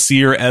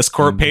LLC or S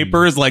corp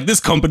papers. Like, this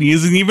company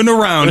isn't even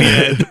around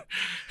yet.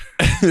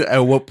 At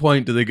what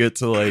point do they get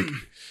to like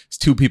it's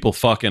two people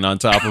fucking on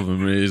top of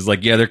them? It's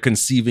like, yeah, they're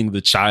conceiving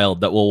the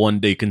child that will one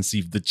day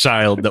conceive the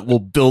child that will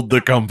build the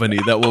company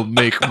that will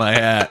make my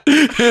hat.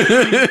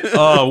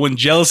 Oh, when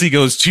jealousy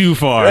goes too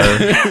far.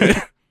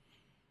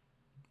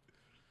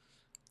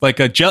 Like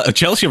a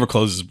jealousy over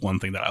clothes is one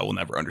thing that I will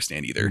never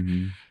understand either.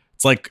 Mm-hmm.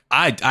 It's like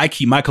I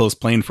keep my clothes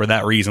plain for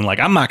that reason. Like,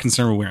 I'm not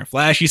concerned with wearing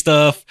flashy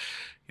stuff.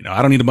 You know,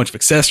 I don't need a bunch of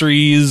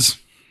accessories.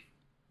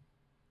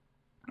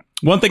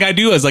 One thing I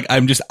do is like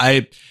I'm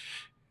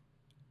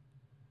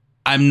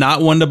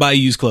not one to buy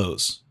used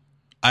clothes.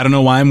 I don't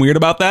know why I'm weird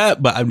about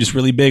that, but I'm just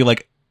really big.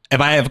 Like, if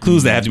I have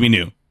clothes, they have to be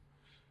new.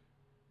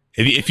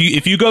 If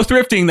you go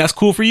thrifting, that's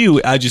cool for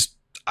you.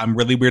 I'm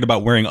really weird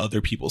about wearing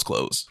other people's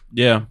clothes.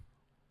 Yeah.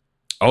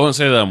 I wouldn't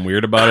say that I'm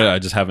weird about it. I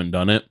just haven't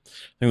done it.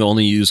 I think the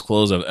only used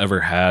clothes I've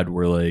ever had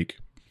were like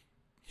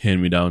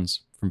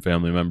hand-me-downs from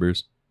family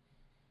members.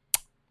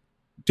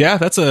 Yeah,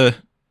 that's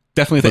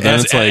definitely But then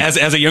it's like-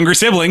 as a younger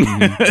sibling.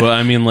 But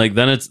I mean, like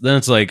then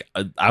it's like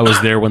I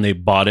was there when they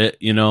bought it.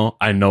 You know,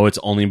 I know it's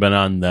only been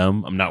on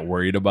them. I'm not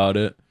worried about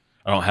it.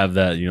 I don't have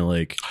that. You know,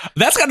 like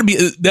That's got to be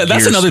that's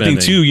Gear another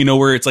thing spending. too. You know,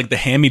 where it's like the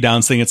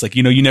hand-me-downs thing. It's like,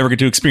 you know, you never get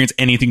to experience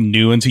anything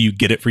new until you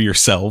get it for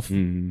yourself.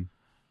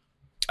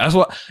 that's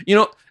what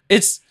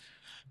It's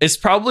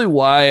probably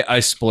why I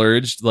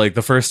splurged. Like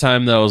the first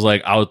time that I was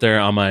like out there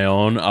on my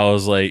own, I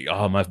was like,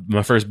 oh,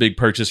 my first big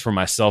purchase for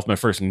myself, my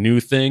first new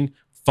thing,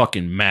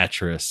 fucking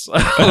mattress. I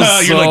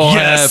was You're so like,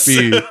 yes.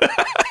 happy.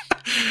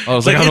 I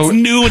was Like, like, it's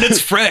new and it's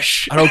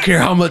fresh. I don't care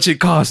how much it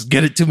costs.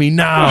 Get it to me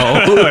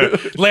now.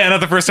 Land out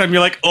the first time,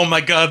 you're like, oh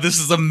my God, this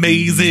is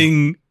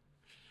amazing.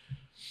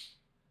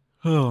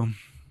 Oh.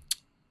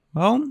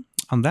 Well,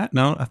 on that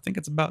note, I think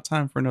it's about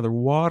time for another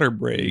water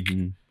break.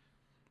 Mhm.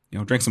 You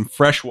know, drink some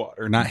fresh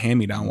water, not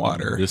hand-me-down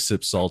water. This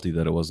sip's salty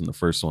that it wasn't the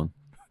first one.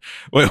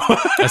 Wait,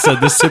 I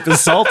said this sip is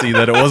salty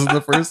that it wasn't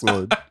the first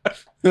one.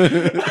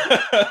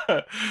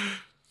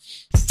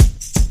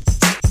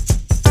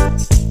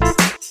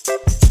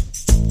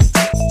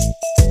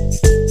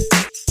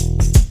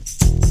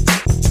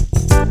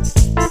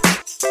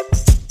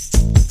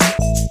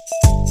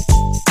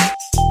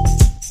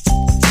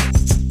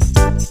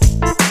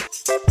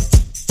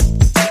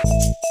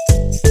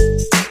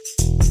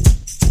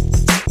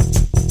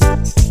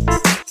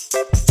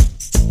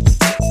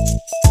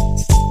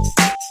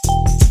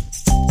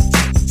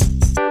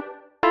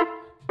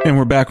 And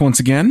we're back once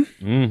again.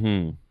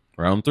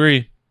 Round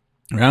 3.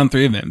 Round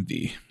 3 of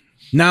MV.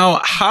 Now,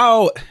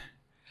 we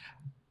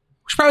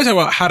should probably talk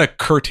about how to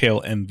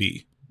curtail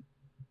MV.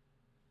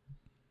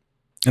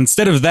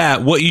 Instead of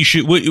that, what you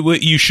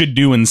should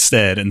do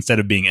instead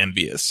of being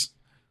envious.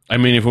 I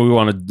mean, if we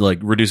want to like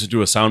reduce it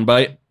to a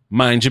soundbite,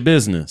 mind your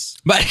business.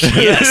 But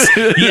yes,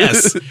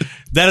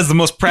 that is the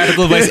most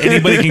practical advice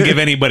anybody can give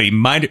anybody.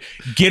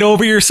 Get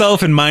over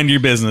yourself and mind your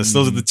business.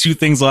 Those are the two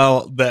things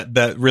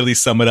that really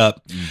sum it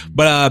up.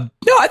 But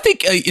no, I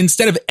think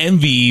instead of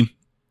envy,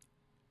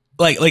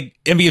 like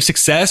envy of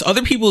success,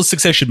 other people's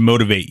success should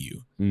motivate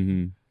you.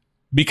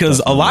 Because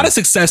Definitely. a lot of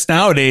success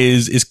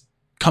nowadays is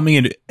coming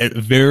in at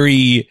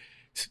very,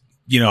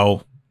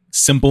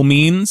 simple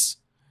means.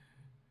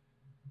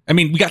 I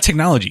mean, we got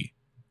technology.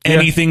 Yeah.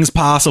 Anything's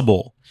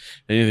possible.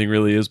 Anything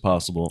really is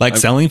possible. Like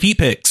selling feet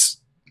pics.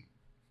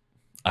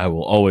 I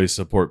will always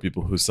support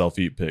people who sell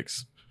feet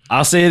pics.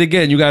 I'll say it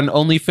again. You got an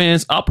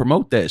OnlyFans? I'll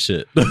promote that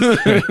shit.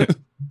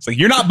 It's like,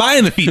 you're not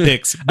buying the feet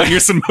pics, but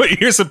you're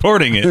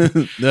supporting it.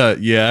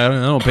 Yeah, I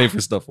don't pay for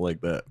stuff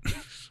like that.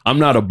 I'm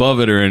not above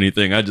it or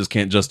anything. I just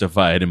can't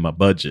justify it in my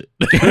budget.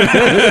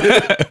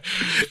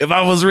 If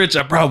I was rich,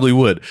 I probably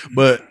would.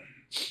 But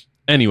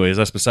anyways,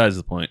 that's besides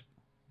the point.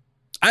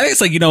 I think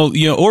it's like,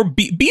 or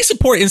be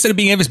supportive instead of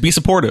being envious, be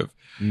supportive.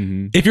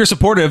 If you're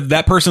supportive,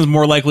 that person's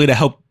more likely to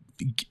help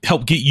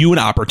get you an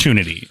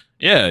opportunity.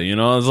 Yeah,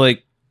 it's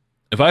like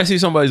if I see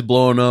somebody's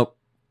blowing up,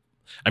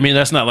 I mean,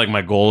 that's not like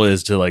my goal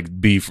is to like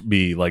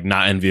be like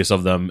not envious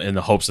of them in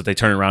the hopes that they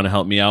turn around and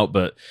help me out.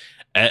 But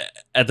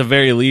at the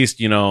very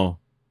least, I don't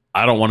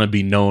want to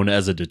be known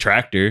as a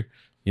detractor.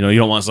 You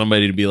don't want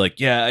somebody to be like,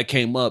 yeah, I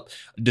came up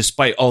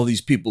despite all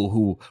these people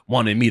who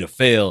wanted me to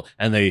fail,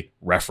 and they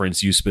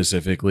reference you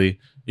specifically.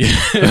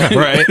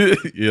 Right.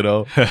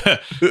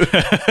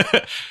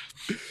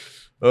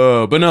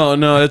 But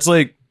no, it's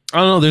like, I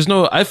don't know. There's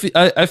no, I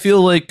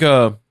feel like,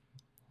 I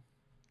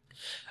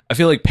I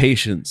feel like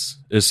patience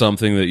is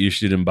something that you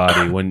should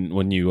embody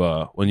when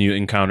you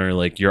encounter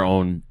like your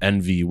own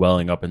envy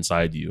welling up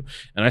inside you.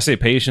 And I say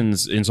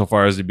patience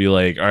insofar as to be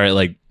like, all right,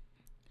 like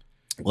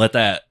let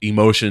that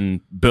emotion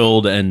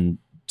build and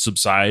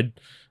subside,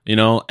 you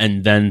know,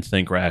 and then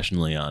think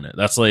rationally on it.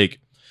 That's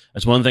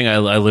one thing I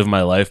live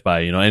my life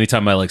by. You know,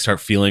 anytime I like start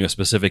feeling a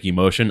specific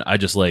emotion, I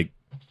just like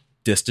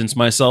distance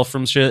myself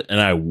from shit and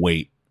I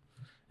wait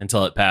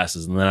until it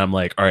passes, and then I'm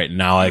like, all right,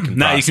 now I can.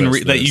 Now you can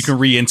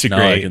reintegrate.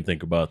 Now I can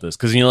think about this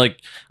because, you know,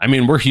 like, I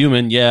mean, we're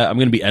human. Yeah, I'm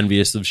gonna be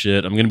envious of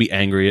shit. I'm gonna be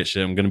angry at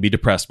shit. I'm gonna be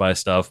depressed by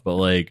stuff. But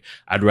like,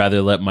 I'd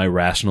rather let my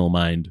rational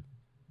mind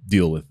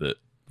deal with it.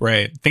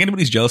 Right. Think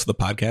anybody's jealous of the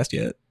podcast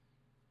yet?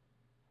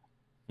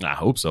 I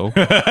hope so.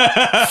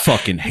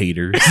 Fucking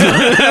haters. Hey,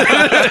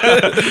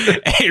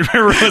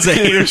 remember, was it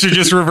haters are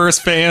just reverse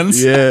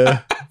fans?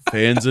 Yeah,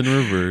 fans in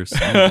reverse.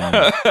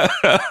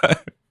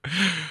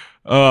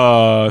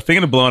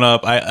 Thinking of blowing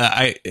up,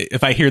 I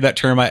if I hear that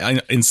term,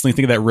 I instantly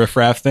think of that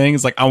riffraff thing.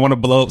 It's like, I want to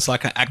blow up so I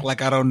can act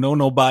like I don't know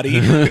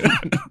nobody.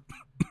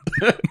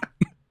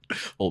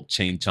 Old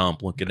chain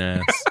chomp looking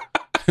ass.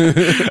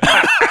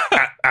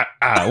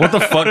 What the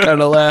fuck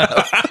kind of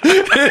laugh?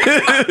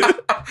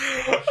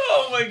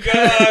 Oh my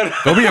god.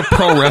 Go be a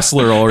pro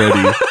wrestler already.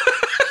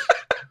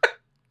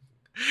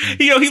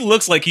 You know, he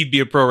looks like he'd be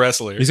a pro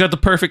wrestler. He's got the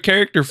perfect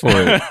character for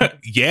it.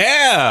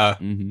 Yeah.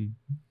 Mm-hmm.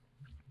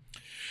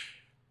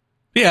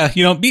 Yeah,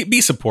 you know, be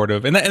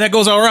supportive, and that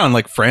goes all around,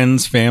 like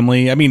friends,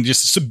 family. I mean,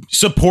 just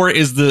support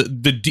is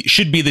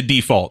should be the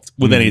default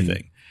with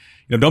anything.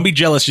 You know, don't be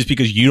jealous just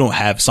because you don't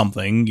have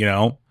something. You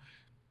know,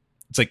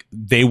 it's like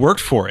they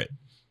worked for it.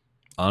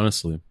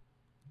 Honestly,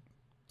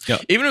 yeah.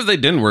 Even if they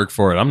didn't work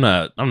for it, I'm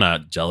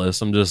not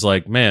jealous. I'm just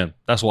like, man,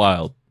 that's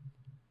wild.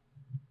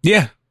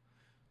 Yeah,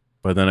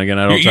 but then again,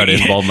 I don't try to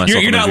involve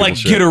myself. You're not like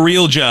shit. Get a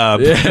real job.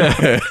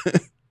 Yeah.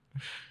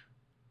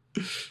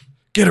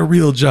 Get a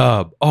real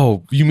job.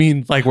 Oh, you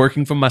mean like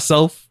working for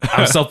myself?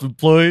 I'm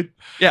self-employed.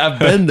 Yeah, I've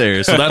been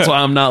there, so that's why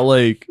I'm not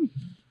like.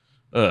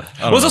 Well,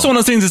 it's also one of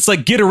those things. It's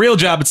like, get a real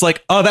job. It's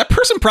like, oh, that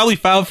person probably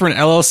filed for an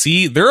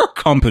LLC. They're a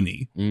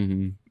company.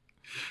 Mm-hmm.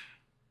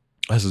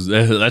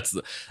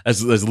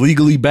 That's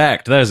legally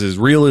backed. That is as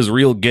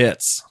real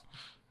gets.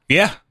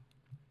 Yeah.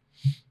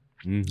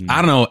 Mm-hmm.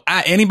 I don't know.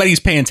 Anybody who's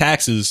paying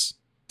taxes,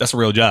 that's a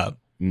real job.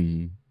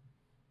 Mm-hmm.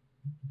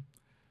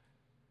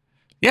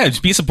 Yeah,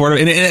 just be supportive,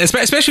 and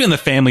especially in the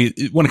family.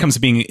 When it comes to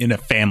being in a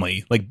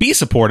family, like, be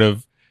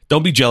supportive.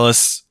 Don't be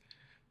jealous.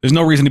 There's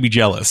no reason to be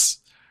jealous.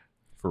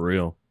 For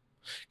real,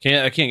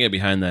 I can't get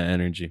behind that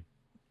energy.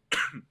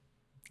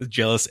 The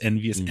jealous,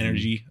 envious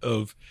energy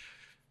of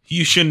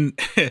you shouldn't.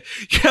 You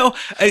know,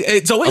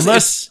 it's always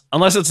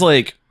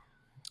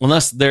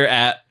unless they're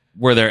at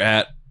where they're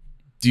at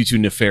due to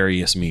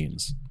nefarious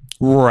means.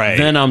 Right.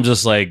 Then I'm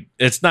just like,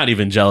 it's not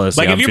even jealous.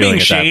 Like, if you're being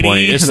shady, at that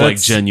point, it's like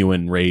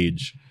genuine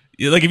rage.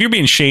 Like, if you're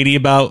being shady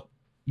about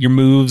your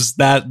moves,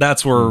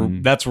 that's where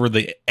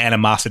the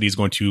animosity is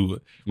going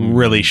to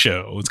really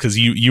show. It's because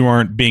you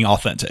aren't being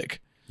authentic.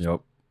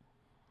 Yep.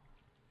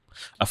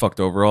 I fucked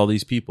over all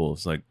these people.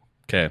 It's like,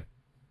 okay,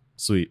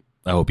 sweet.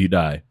 I hope you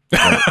die.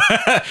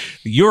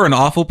 You're an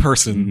awful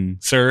person,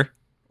 sir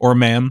or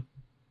ma'am,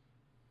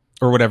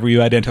 or whatever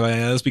you identify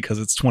as, because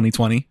it's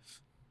 2020.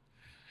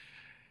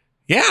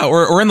 Yeah,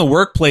 or in the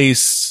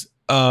workplace,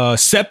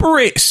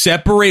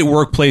 separate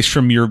workplace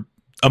from your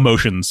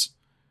emotions.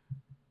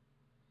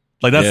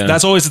 Like,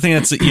 that's always the thing.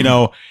 That's, you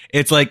know,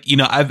 it's like, you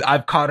know,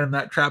 I've caught in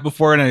that trap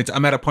before, and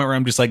I'm at a point where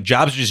I'm just like,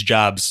 jobs are just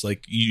jobs.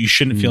 Like, you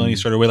shouldn't feel any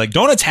sort of way. Like,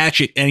 don't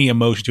attach any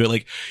emotion to it.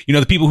 Like, you know,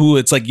 the people who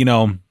it's like, you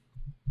know,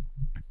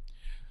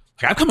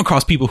 like, I've come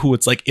across people who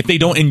it's like, if they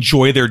don't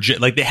enjoy their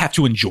like, they have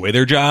to enjoy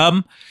their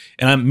job.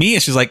 And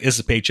it's just like, it's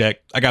a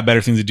paycheck. I got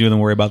better things to do than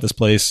worry about this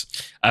place.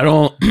 I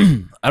don't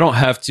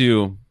have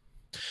to.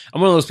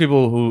 I'm one of those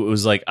people who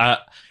was like,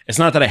 it's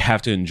not that I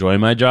have to enjoy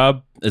my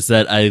job. It's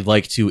that I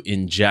like to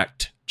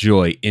inject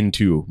joy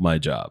into my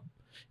job,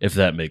 if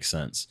that makes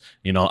sense.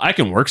 You know, I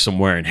can work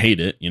somewhere and hate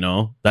it. You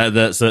know,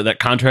 that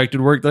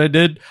contracted work that I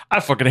did, I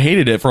fucking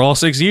hated it for all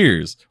 6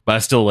 years, but I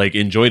still like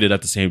enjoyed it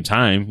at the same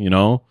time. You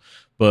know,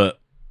 but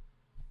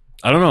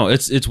I don't know.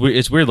 It's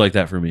weird like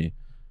that for me.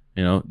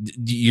 You know,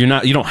 you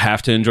don't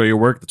have to enjoy your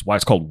work. That's why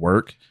it's called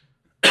work.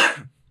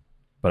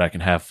 But I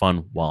can have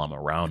fun while I'm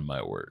around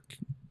my work.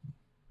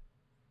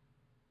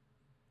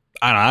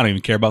 I don't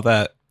even care about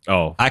that.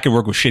 Oh, I can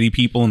work with shitty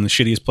people in the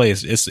shittiest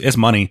place. It's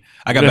money.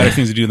 I got better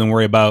things to do than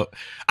worry about.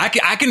 I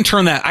can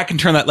turn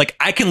that. Like,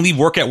 I can leave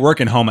work at work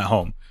and home at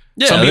home.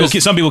 Yeah,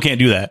 some people can't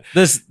do that.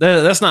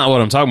 That's not what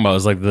I'm talking about.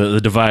 Is like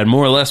the divide.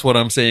 More or less, what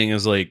I'm saying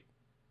is like,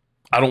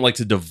 I don't like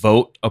to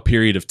devote a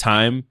period of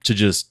time to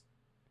just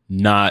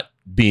not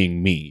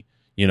being me.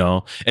 You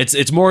know,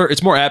 it's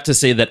more apt to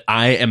say that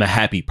I am a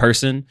happy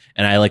person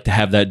and I like to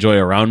have that joy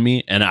around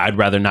me, and I'd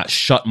rather not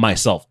shut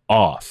myself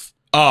off.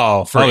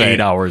 For 8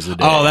 hours a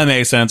day. Oh, that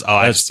makes sense. Oh,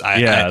 I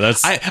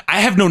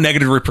have no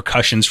negative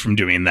repercussions from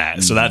doing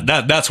that. So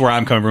that's where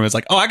I'm coming from. It's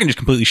like, oh, I can just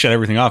completely shut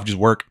everything off, just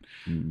work,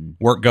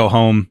 go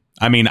home.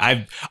 I mean,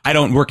 I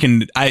don't work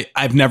in,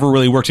 I've never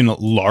really worked in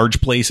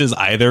large places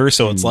either.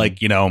 So it's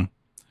like, you know,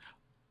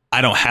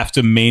 I don't have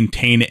to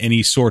maintain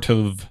any sort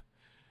of,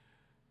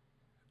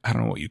 I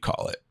don't know what you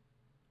call it.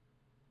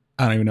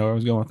 I don't even know where I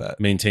was going with that.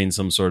 Maintain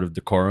some sort of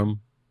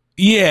decorum.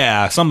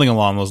 Yeah, something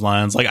along those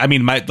lines. Like, I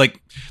mean,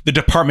 the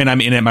department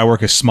I'm in at my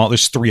work is small.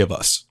 There's 3 of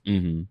us.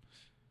 Mm-hmm.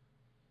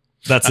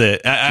 That's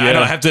it. I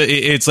don't have to.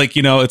 It's like,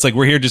 you know, it's like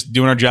we're here just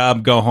doing our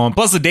job, go home.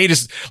 Plus,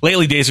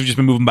 lately days have just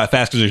been moving by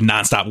fast because there's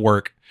nonstop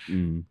work.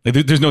 Like,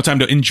 there's no time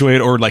to enjoy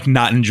it or like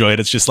not enjoy it.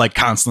 It's just like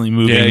constantly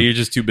moving. Yeah, you're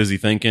just too busy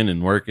thinking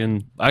and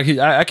working. I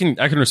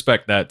can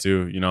respect that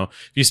too. You know,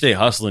 if you stay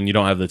hustling, you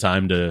don't have the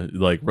time to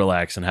like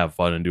relax and have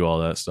fun and do all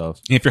that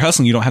stuff. And if you're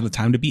hustling, you don't have the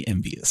time to be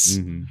envious.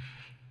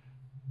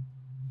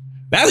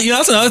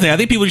 That's another thing. I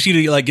think people just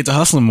need to like get to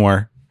hustling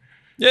more.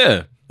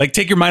 Yeah. Like,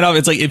 take your mind off.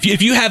 It's like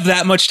if you have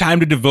that much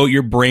time to devote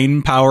your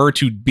brain power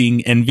to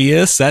being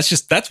envious,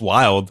 that's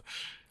wild.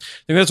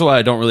 I think that's why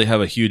I don't really have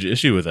a huge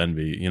issue with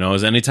envy. You know,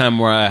 is anytime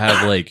where I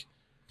have like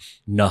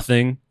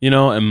nothing, you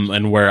know,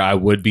 and where I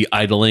would be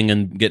idling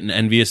and getting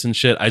envious and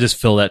shit, I just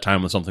fill that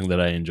time with something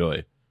that I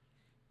enjoy.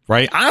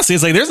 Right? Honestly,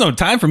 it's like there's no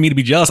time for me to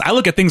be jealous. I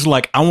look at things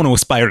like I want to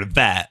aspire to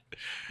that.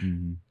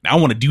 I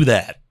want to do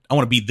that. I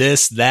want to be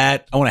this,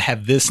 that. I want to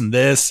have this and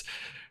this.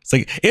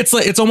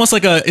 It's almost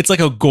like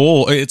a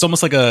goal. It's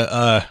almost like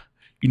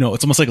you know,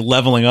 it's almost like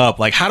leveling up.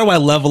 Like, how do I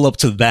level up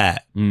to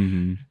that?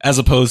 As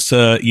opposed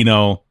to, you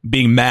know,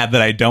 being mad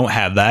that I don't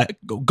have that.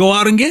 Go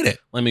out and get it.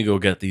 Let me go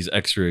get these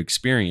extra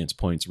experience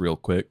points real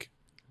quick.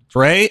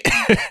 Right?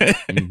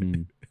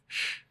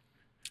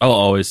 I'll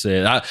always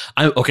say it.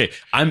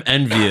 I'm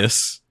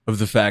envious of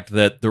the fact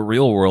that the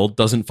real world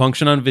doesn't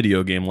function on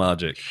video game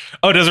logic.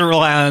 Oh, it doesn't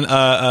rely on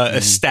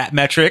a stat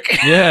metric?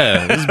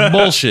 Yeah, this is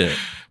bullshit.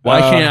 Why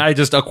can't I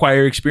just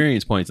acquire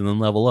experience points and then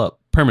level up?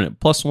 Permanent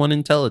 +1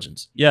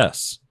 intelligence.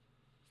 Yes.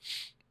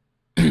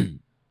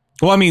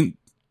 Well, I mean,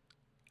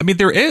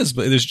 there is,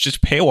 but there's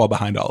just paywall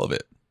behind all of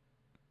it.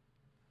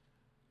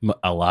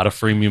 A lot of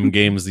freemium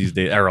games these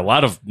days, or a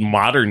lot of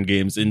modern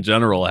games in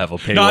general, have a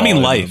paywall. No, I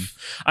mean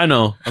life. I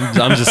know.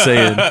 I'm just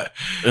saying,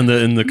 in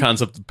the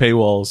concept of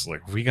paywalls,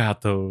 like we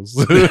got those.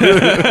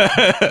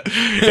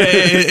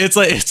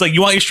 it's like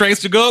you want your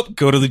strengths to go up,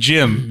 go to the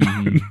gym.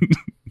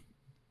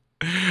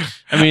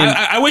 I mean,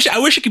 I wish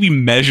it could be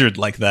measured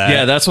like that.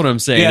 Yeah, that's what I'm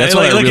saying. Yeah, that's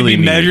like, what I really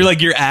measure measure, like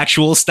your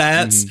actual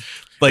stats.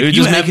 Like,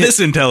 you have this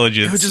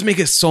intelligence. It would just make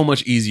it so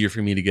much easier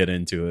for me to get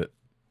into it.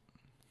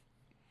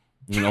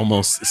 An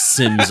almost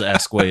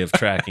Sims-esque way of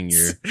tracking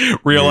your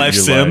real life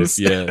Sims.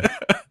 Yeah,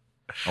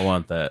 I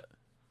want that.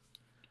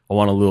 I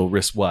want a little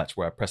wristwatch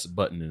where I press a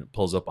button and it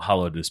pulls up a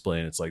holo display,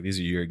 and it's like, these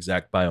are your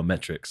exact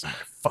biometrics. I'm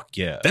like, fuck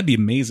yeah, that'd be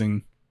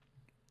amazing.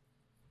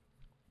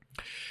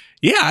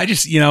 Yeah, I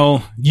just, you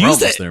know, use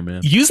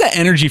that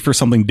energy for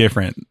something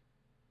different.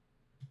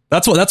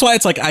 That's why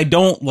it's like I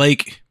don't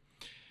like.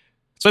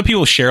 That's why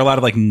people share a lot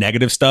of like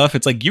negative stuff.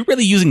 It's like you're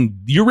really using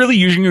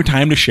your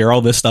time to share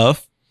all this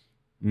stuff.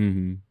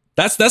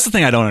 That's the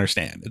thing I don't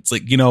understand. It's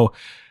like, you know,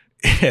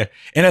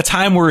 in a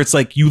time where it's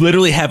like you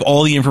literally have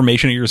all the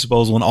information at your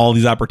disposal and all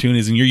these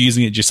opportunities, and you're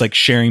using it just like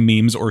sharing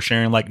memes or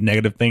sharing like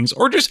negative things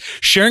or just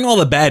sharing all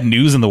the bad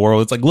news in the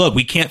world. It's like, look,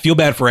 we can't feel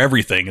bad for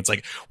everything. It's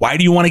like, why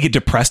do you want to get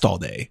depressed all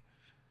day?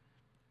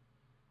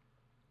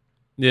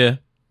 Yeah.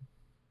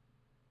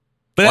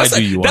 But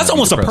that's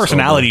almost a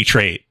personality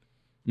trait.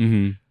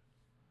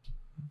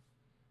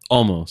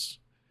 Almost.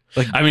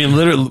 Like, I mean,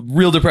 literally,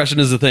 real depression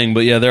is a thing,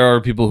 but yeah, there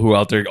are people who are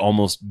out there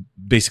almost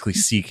basically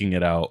seeking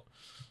it out.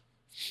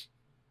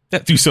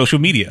 Through social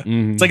media.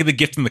 It's like the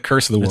gift and the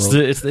curse of the world.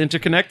 It's the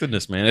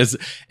interconnectedness, man.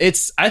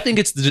 I think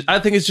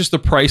it's just the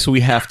price we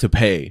have to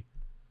pay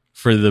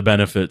for the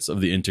benefits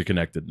of the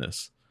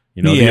interconnectedness.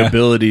 You know, the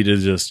ability to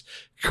just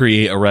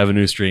create a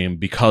revenue stream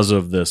because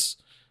of this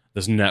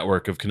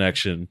network of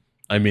connection.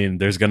 I mean,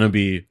 there's going to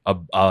be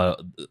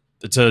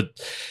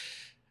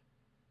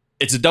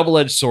it's a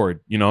double-edged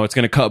sword. You know, it's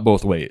going to cut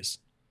both ways.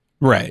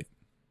 Right.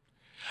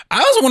 I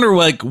always wonder,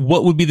 like,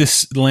 what would be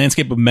the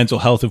landscape of mental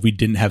health if we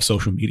didn't have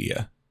social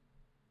media?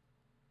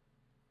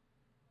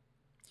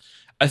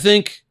 I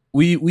think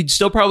we'd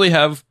still probably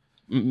have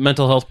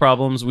mental health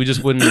problems. We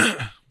just wouldn't.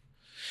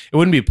 It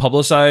wouldn't be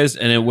publicized,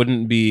 and it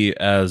wouldn't be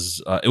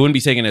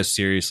taken as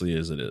seriously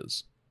as it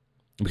is,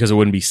 because it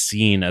wouldn't be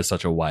seen as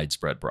such a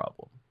widespread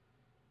problem.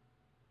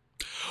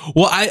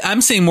 Well,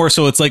 I'm saying more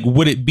so it's like,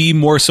 would it be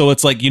more so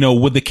it's like, you know,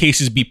 would the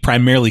cases be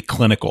primarily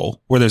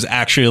clinical, where there's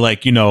actually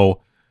like, you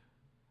know,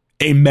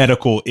 a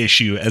medical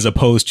issue, as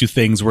opposed to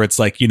things where it's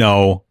like, you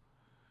know,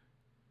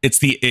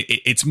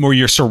 it's more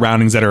your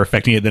surroundings that are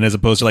affecting it than as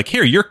opposed to like,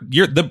 here,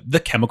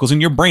 the chemicals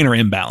in your brain are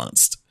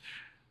imbalanced.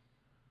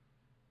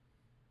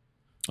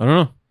 I don't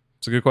know.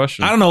 It's a good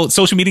question. I don't know.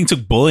 Social media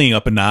took bullying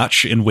up a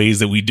notch in ways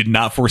that we did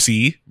not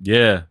foresee.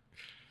 Yeah.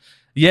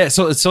 Yeah.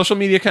 So social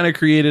media kind of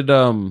created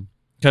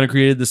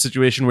the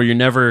situation where you're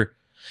never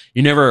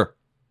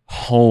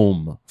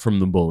home from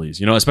the bullies,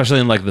 you know,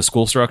 especially in like the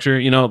school structure,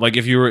 you know, like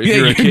if you're a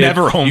kid,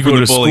 never home you from go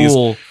the to bullies.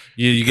 School,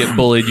 you get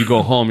bullied, you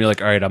go home, you're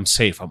like, all right, I'm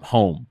safe, I'm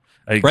home.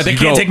 Like, Right, they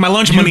can't take my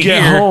lunch money You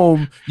get here.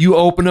 home, you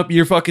open up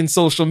your fucking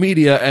social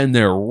media, and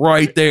they're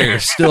right there,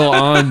 still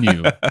on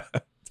you.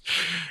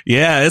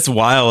 Yeah, it's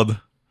wild.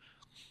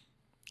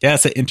 Yeah,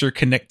 it's an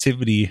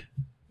interconnectivity.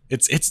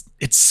 It's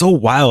so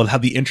wild how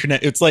the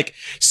internet, it's like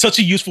such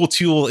a useful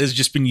tool, is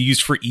just been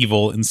used for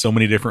evil in so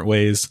many different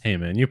ways. Hey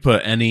man, you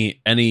put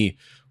any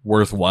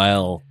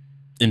worthwhile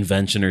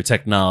invention or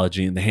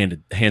technology in the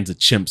hands of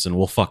chimps, and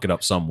we'll fuck it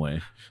up some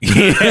way.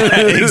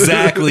 Yeah,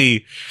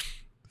 exactly.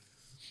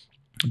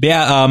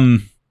 Yeah,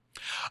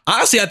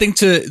 honestly, I think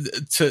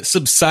to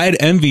subside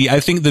envy,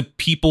 I think the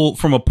people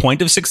from a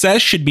point of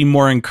success should be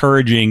more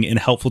encouraging and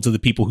helpful to the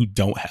people who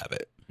don't have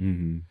it.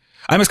 Mm-hmm.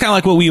 I mean, it's kind of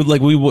like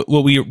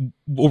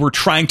what we're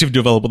trying to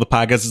develop with the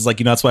podcast is like,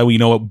 that's why we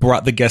what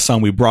brought the guests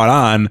on we brought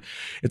on.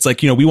 It's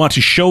like, we want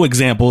to show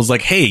examples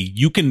like, hey,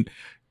 you can.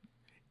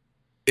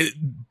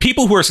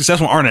 People who are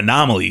successful aren't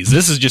anomalies.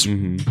 This is just.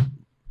 Mm-hmm.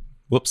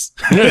 Whoops.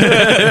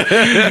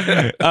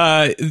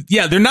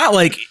 Yeah, they're not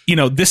like,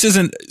 this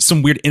isn't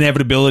some weird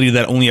inevitability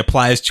that only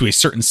applies to a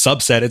certain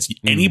subset. It's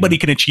anybody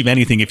can achieve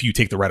anything if you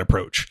take the right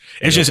approach.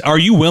 It's just, are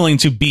you willing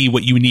to be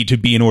what you need to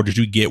be in order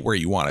to get where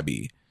you want to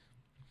be?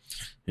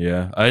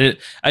 Yeah,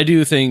 I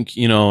do think,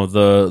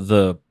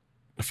 the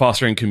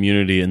fostering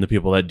community and the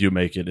people that do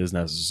make it is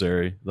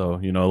necessary,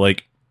 though.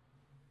 Like,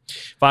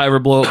 if I ever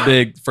blow up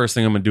big, first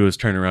thing I'm gonna do is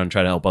turn around and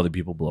try to help other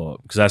people blow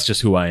up, because that's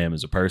just who I am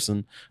as a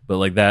person. But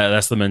like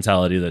that's the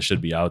mentality that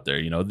should be out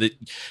there.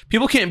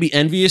 People can't be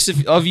envious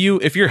of you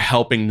if you're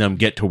helping them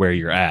get to where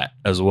you're at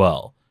as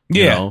well.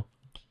 The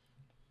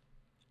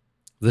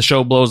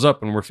show blows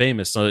up and we're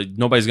famous, so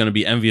nobody's gonna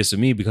be envious of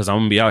me because I'm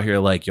gonna be out here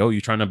like, yo,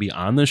 you trying to be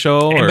on the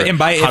show, or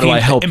how do I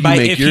help you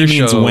make your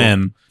show?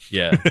 When?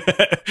 Yeah,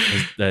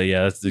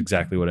 yeah, that's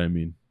exactly what I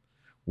mean.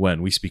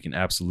 When we speak in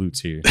absolutes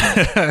here.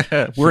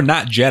 We're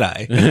not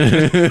Jedi,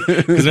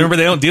 because remember,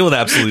 they don't deal with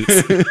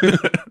absolutes.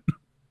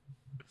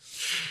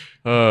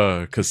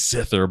 Because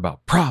Sith are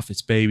about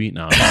profits, baby.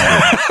 No,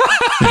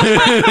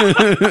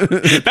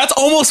 that's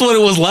almost what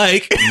it was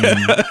like.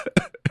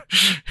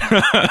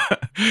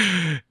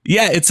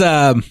 Yeah,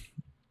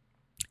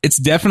 it's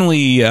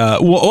definitely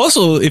well,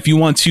 also, if you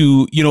want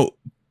to,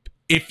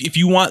 if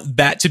you want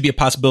that to be a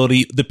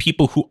possibility, the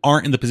people who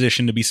aren't in the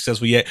position to be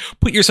successful yet,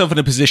 put yourself in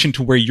a position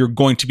to where you're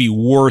going to be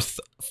worth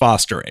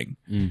fostering.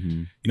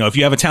 Mm-hmm. If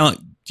you have a talent,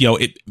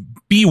 it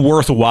be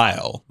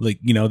worthwhile. Like,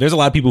 there's a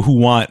lot of people who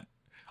want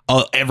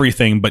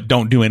everything but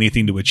don't do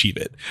anything to achieve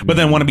it, but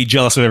then want to be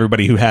jealous of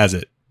everybody who has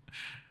it.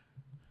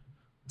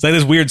 It's like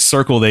this weird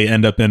circle they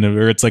end up in,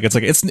 where it's not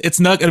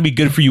going to be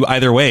good for you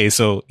either way.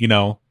 So,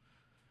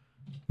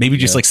 maybe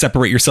just like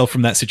separate yourself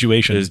from that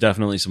situation. There's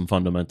definitely some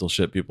fundamental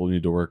shit people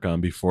need to work on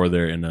before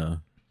they're in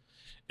a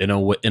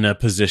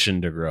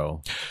position to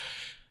grow.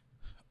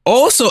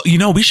 Also,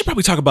 we should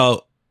probably talk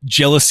about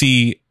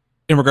jealousy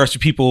in regards to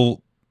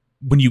people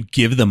when you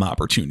give them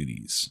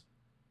opportunities.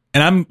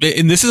 And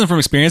this isn't from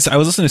experience. I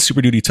was listening to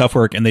Super Duty Tough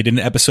Work, and they did an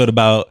episode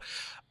about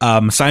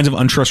signs of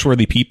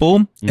untrustworthy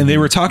people, and they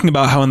were talking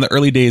about how in the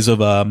early days of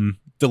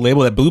the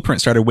label that Blueprint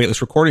started, Weightless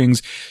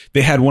Recordings,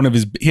 he had one of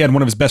his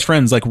best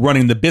friends like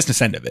running the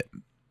business end of it.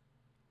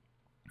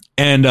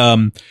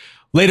 And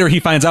later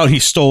he finds out he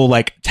stole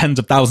like tens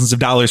of thousands of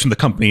dollars from the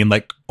company and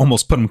like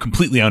almost put them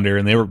completely under,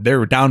 and they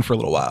were down for a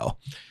little while.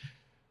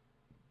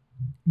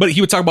 But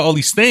he would talk about all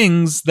these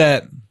things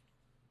that,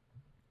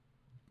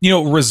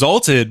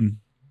 resulted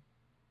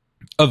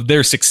of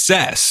their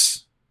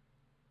success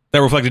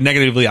that reflected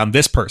negatively on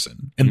this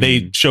person, and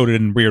they showed it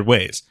in weird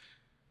ways.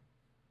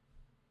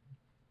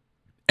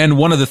 And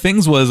one of the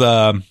things was,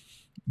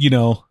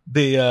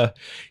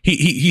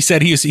 he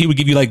said he would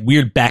give you like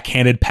weird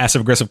backhanded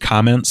passive aggressive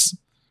comments.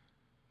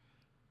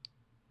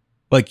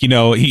 Like,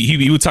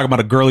 he would talk about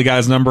a girly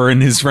guy's number,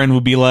 and his friend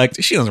would be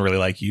like, she doesn't really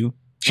like you.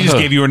 She just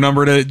gave you her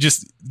number to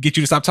just get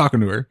you to stop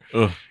talking to her.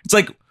 It's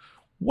like,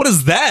 what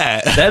is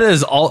that? That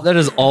is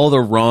all the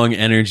wrong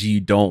energy you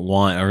don't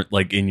want, or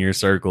like in your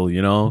circle,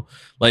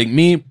 Like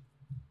me,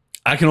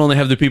 I can only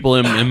have the people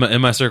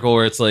in my circle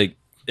where it's like,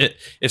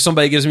 if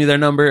somebody gives me their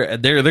number,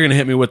 they're gonna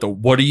hit me with the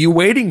 "What are you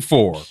waiting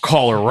for?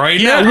 Call her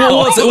right now."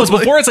 Well, it was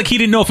before. It's like he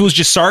didn't know if it was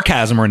just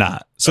sarcasm or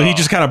not, so he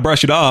just kind of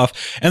brushed it off.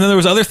 And then there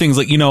was other things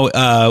like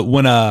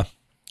when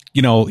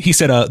he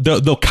said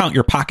they'll count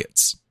your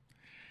pockets.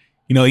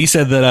 He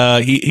said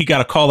that he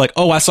got a call like,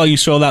 "Oh, I saw you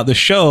sold out the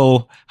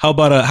show. How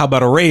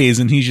about a raise?"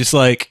 And he's just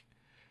like,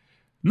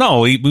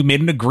 "No, we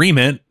made an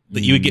agreement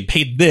that you would get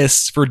paid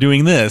this for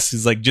doing this."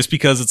 He's like, just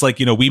because it's like,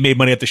 we made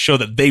money at the show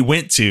that they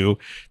went to.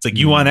 It's like,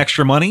 you want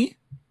extra money?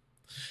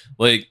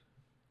 Like,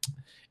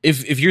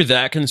 if you're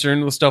that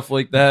concerned with stuff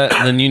like that,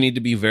 then you need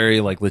to be very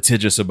like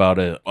litigious about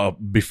it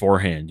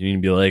beforehand. You need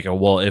to be like, oh,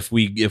 well, if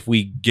we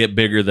get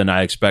bigger than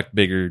I expect,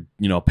 bigger,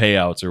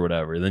 payouts or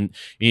whatever, then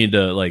you need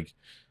to like,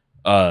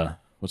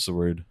 what's the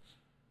word?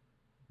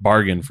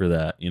 Bargain for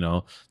that,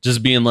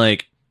 just being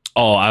like,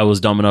 oh, I was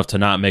dumb enough to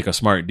not make a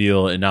smart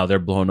deal, and now they're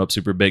blowing up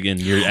super big, and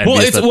you're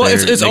it's a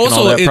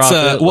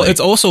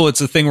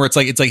thing where it's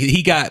like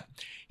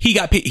he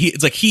got paid.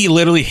 It's like he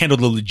literally handled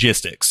the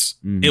logistics.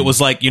 Mhm. It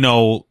was like,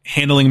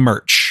 handling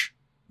merch,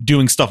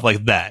 doing stuff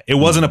like that. It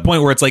wasn't a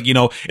point where it's like,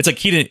 it's like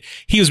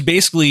he was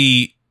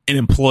basically an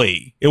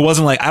employee. It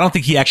wasn't like, I don't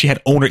think he actually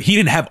he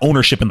didn't have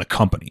ownership in the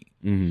company.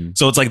 Mhm.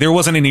 So it's like, there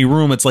wasn't any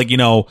room. It's like,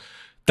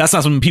 that's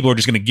not something people are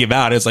just going to give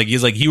out. It's like,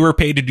 he's like, you were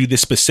paid to do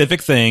this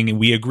specific thing and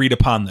we agreed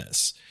upon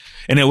this.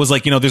 And it was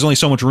like, there's only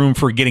so much room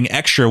for getting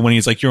extra when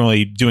he's like, you're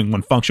only doing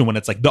one function, when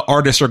it's like the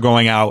artists are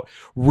going out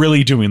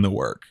really doing the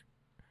work.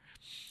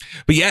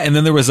 But yeah, and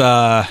then there was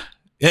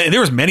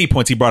many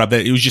points he brought up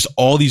that it was just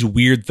all these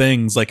weird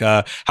things, like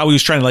how he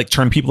was trying to like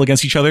turn people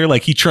against each other.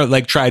 Like he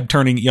tried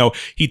turning,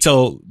 he'd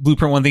tell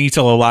Blueprint one thing, he'd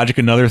tell Logic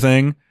another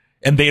thing,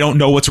 and they don't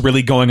know what's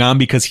really going on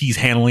because he's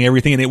handling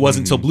everything. And it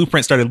wasn't until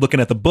Blueprint started looking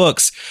at the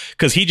books,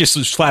 because he just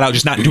was flat out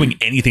just not doing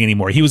anything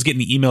anymore. He was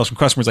getting emails from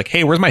customers like,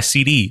 hey, where's my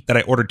CD that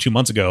I ordered 2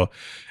 months ago?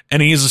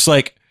 And he's just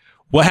like,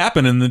 what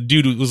happened? And the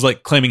dude was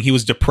like claiming he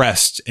was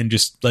depressed and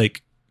just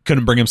like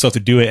couldn't bring himself to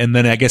do it. And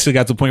then I guess it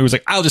got to the point where he was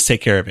like, I'll just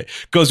take care of it.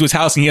 Goes to his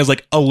house and he has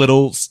like a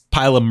little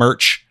pile of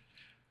merch.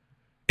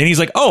 And he's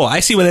like, oh,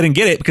 I see why they didn't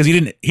get it, because he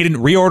didn't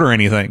reorder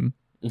anything.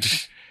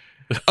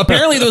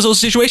 Apparently there was a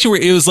situation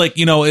where it was like,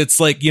 it's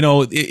like,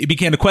 it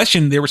began to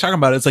question. They were talking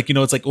about it. It's like,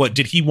 it's like, what,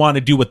 did he want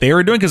to do what they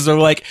were doing? Because they're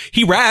like,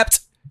 he rapped.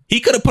 He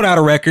could have put out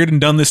a record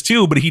and done this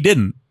too, but he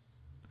didn't.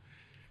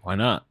 Why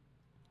not?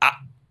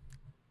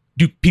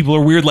 Dude, people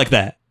are weird like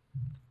that.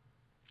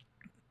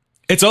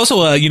 It's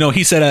also,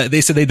 he said,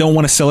 they said they don't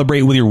want to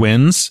celebrate with your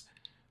wins.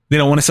 They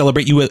don't want to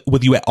celebrate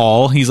with you at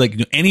all. He's like,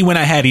 any win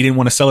I had, he didn't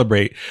want to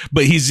celebrate.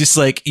 But he's just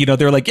like,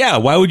 they're like, yeah,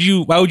 why would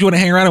you want to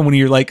hang around him when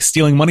you're like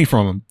stealing money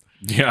from him?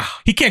 Yeah.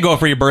 He can't go out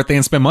for your birthday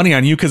and spend money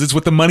on you because it's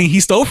with the money he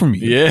stole from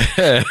you.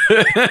 Yeah.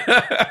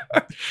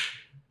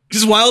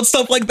 Just wild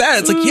stuff like that.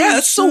 It's like, yeah,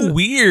 that's so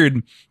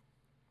weird.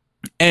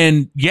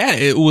 And yeah,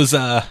 it was,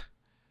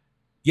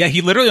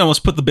 he literally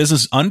almost put the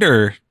business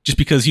under just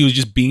because he was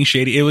just being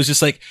shady. It was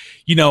just like,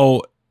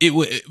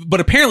 but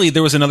apparently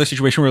there was another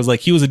situation where it was like,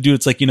 he was a dude.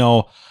 It's like, I don't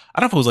know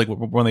if it was like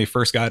when they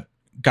first got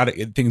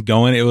things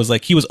going. It was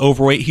like, he was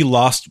overweight. He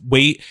lost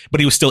weight, but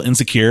he was still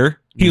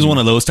insecure. He was one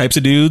of those types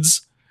of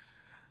dudes.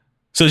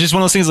 So it's just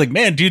one of those things like,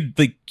 man, dude,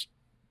 like,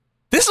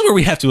 this is where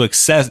we have to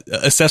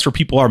assess where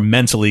people are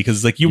mentally.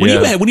 Because like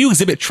when you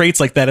exhibit traits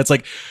like that, it's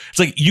like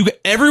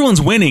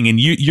everyone's winning and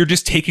you're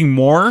just taking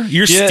more.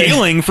 You're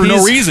stealing for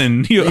no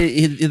reason.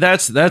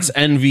 That's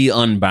envy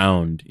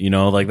unbound.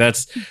 Like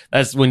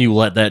that's when you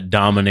let that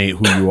dominate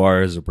who you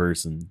are as a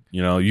person.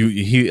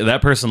 That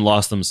person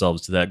lost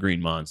themselves to that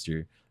green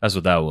monster. That's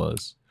what that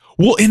was.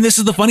 Well, and this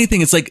is the funny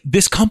thing. It's like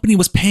this company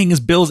was paying his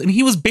bills and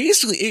he was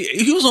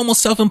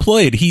almost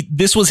self-employed.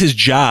 This was his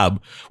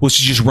job, was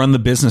to just run the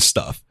business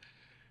stuff.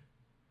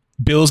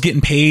 Bills getting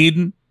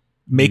paid,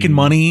 making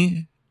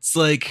money. It's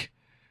like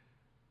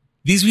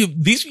these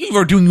people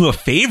are doing you a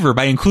favor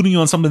by including you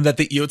on something that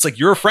it's like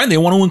you're a friend. They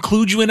want to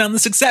include you in on the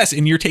success,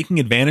 and you're taking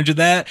advantage of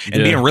that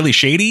and being really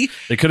shady.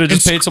 They could have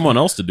just paid someone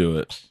else to do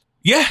it.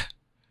 Yeah,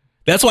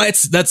 that's why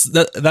that's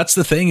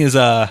the thing is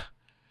I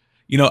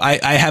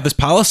have this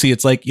policy.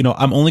 It's like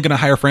I'm only going to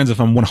hire friends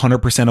if I'm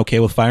 100% okay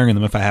with firing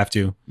them if I have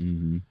to.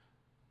 Mm-hmm.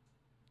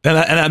 And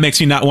that makes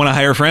me not want to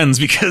hire friends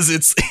because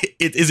is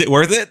it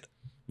worth it?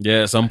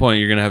 Yeah, at some point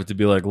you're gonna have to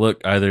be like, look,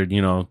 either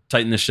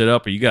tighten this shit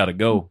up or you gotta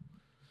go.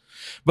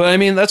 But I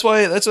mean, that's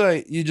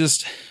why you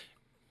just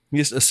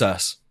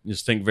assess. You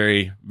just think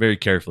very, very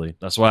carefully.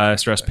 That's why I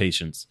stress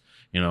patience.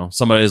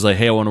 Somebody's like,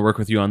 hey, I want to work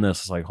with you on this.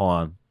 It's like, hold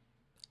on,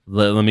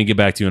 let me get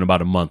back to you in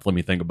about a month. Let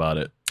me think about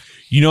it.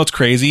 What's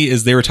crazy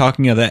is they were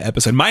talking of that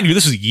episode. Mind you,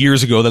 this was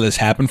years ago that this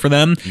happened for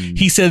them.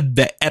 He said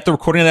that at the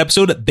recording of the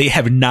episode, they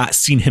have not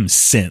seen him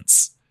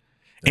since.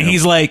 Damn. And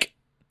he's like,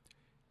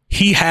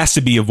 he has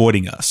to be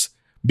avoiding us.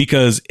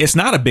 Because it's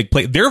not a big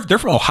place. They're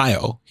from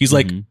Ohio. He's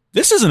like,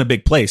 this isn't a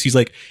big place. He's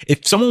like,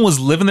 if someone was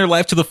living their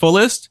life to the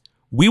fullest,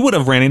 we would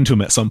have ran into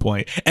him at some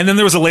point. And then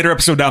there was a later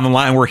episode down the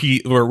line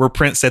where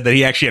Prince said that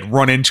he actually had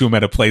run into him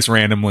at a place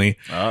randomly.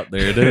 Oh,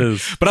 there it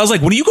is. But I was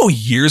like, when you go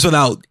years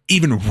without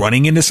even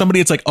running into somebody,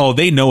 it's like, oh,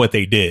 they know what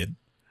they did.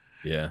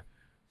 Yeah.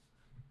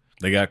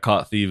 They got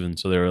caught thieving,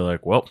 so they were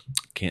like, well,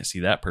 can't see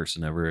that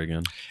person ever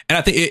again. And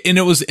I think, and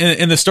it was,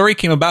 and the story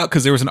came about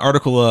because there was an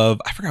article of,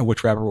 I forgot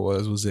which rapper it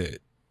was. Was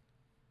it?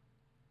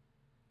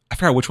 I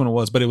forgot which one it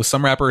was, but it was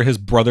some rapper. His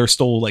brother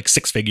stole like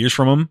 6 figures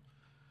from him.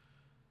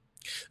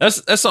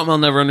 That's something I'll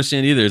never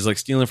understand either. It's like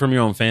stealing from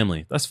your own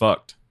family. That's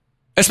fucked.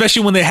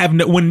 Especially when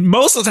when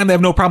most of the time they have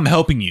no problem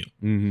helping you,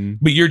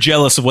 but you're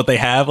jealous of what they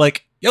have.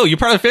 Like, yo, you're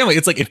part of the family.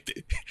 It's like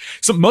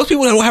most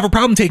people don't have a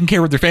problem taking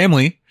care of their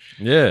family.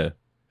 Yeah,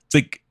 it's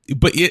like,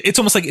 but it's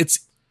almost like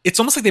it's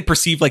almost like they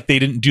perceive like they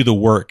didn't do the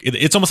work.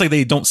 It's almost like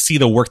they don't see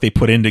the work they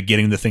put into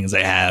getting the things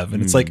they have.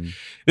 And it's like,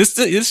 this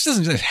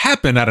doesn't just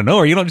happen out of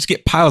nowhere. You don't just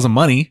get piles of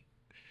money.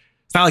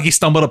 It's not like he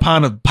stumbled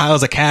upon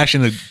piles of cash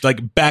in the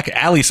like back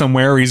alley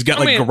somewhere where he's got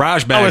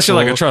garage bags. I wish you're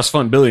like a trust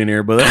fund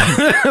billionaire, but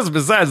that's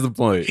besides the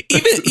point.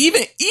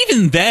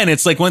 Even then,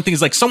 it's like one thing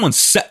is like someone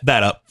set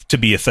that up to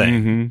be a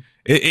thing.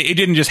 It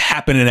didn't just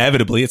happen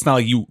inevitably. It's not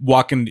like you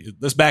walk in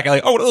this back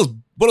alley. Oh, what are those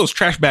what are those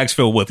trash bags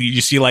filled with? You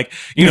just see like,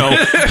 you know,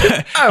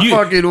 I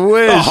fucking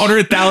wish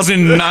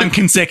 100,000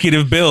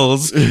 non-consecutive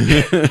bills.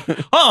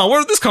 Oh,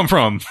 where did this come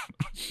from?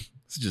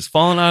 It's just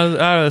falling out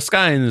of the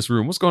sky in this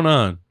room. What's going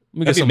on?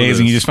 That's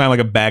amazing. You just find like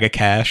a bag of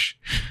cash.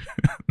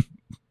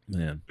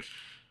 Man,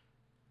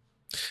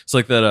 it's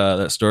like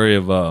that story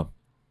of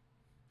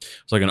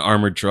it's like an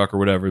armored truck or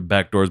whatever.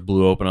 Back doors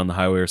blew open on the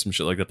highway or some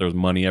shit like that. There was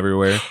money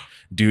everywhere.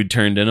 Dude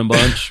turned in a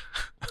bunch.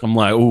 I'm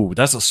like, ooh,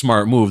 that's a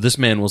smart move. This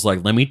man was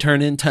like, let me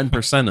turn in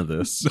 10% of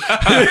this.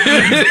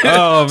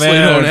 Oh man, so you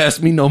don't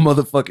ask me no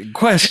motherfucking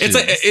questions. It's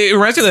like, it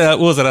reminds me of that.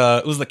 What was it?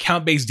 It was the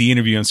Count Basie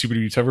interview on Super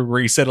Duty Cover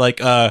where he said like,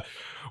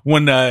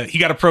 when he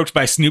got approached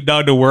by Snoop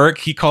Dogg to work,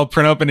 he called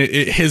print up and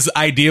his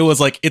idea was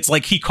like, it's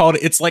like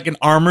it's like an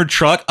armored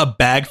truck. A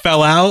bag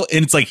fell out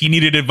and it's like he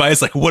needed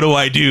advice. Like, what do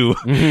I do?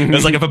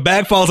 It's like if a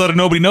bag falls out and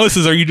nobody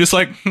notices, are you just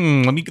like,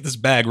 let me get this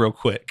bag real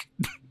quick?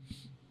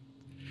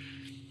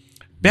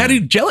 Bad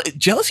dude,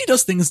 jealousy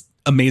does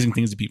amazing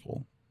things to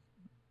people,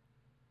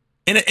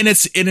 and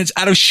it's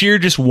out of sheer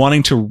just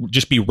wanting to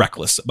just be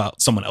reckless about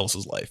someone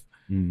else's life.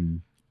 You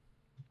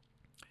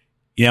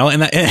know,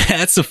 and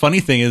that's the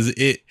funny thing is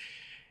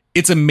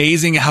it's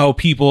amazing how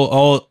people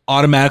all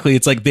automatically,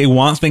 it's like they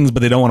want things,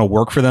 but they don't want to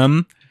work for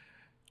them.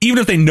 Even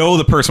if they know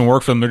the person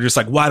worked for them, they're just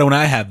like, why don't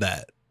I have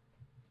that?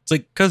 It's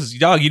like, cause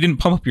dog, you didn't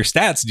pump up your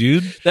stats,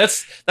 dude.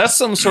 That's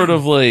some sort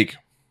of like,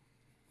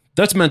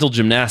 that's mental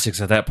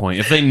gymnastics at that point.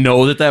 If they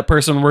know that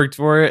person worked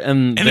for it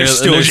and they're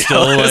still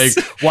like,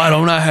 why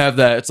don't I have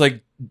that? It's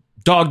like,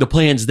 dog, the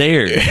plan's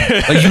there.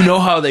 Like, you know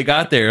how they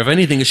got there. If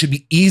anything, it should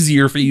be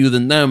easier for you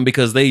than them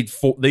because they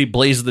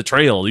blazed the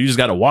trail. You just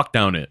got to walk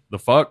down it. The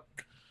fuck?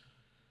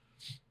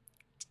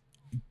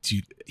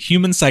 Dude,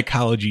 human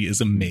psychology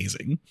is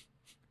amazing.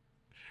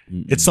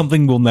 It's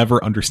something we'll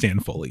never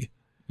understand fully.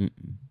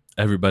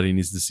 Everybody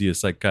needs to see a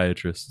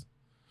psychiatrist.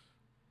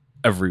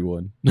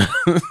 Everyone.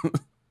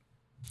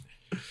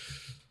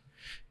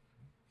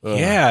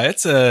 Yeah,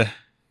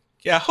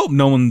 I hope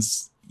no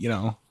one's, you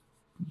know,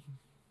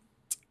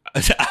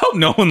 I hope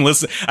no one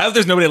listens. I hope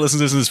there's nobody that listens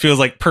to this and feels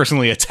like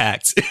personally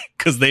attacked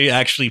because they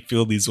actually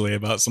feel these way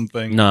about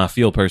something. Nah,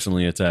 feel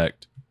personally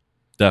attacked.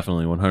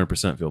 Definitely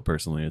 100% feel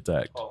personally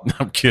attacked. Oh.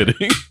 I'm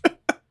kidding.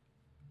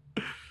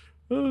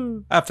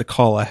 I have to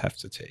call I have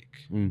to take.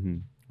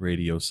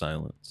 Radio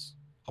silence.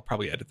 I'll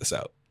probably edit this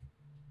out.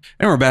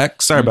 And we're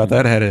back. Sorry about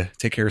that. I had to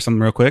take care of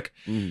something real quick.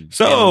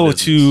 So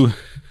to,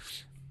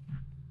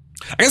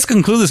 I guess,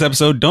 conclude this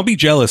episode, don't be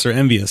jealous or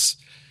envious.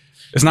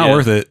 It's not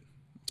worth it.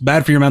 It's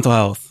bad for your mental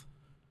health.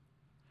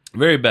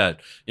 Very bad.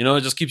 You know,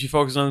 it just keeps you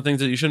focused on the things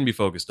that you shouldn't be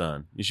focused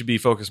on. You should be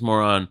focused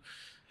more on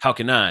how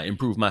can I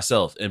improve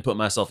myself and put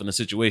myself in a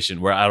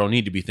situation where I don't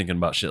need to be thinking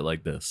about shit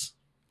like this.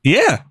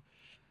 Yeah.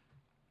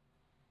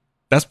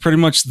 That's pretty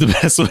much the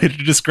best way to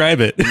describe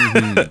it.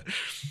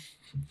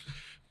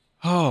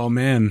 Oh,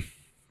 man.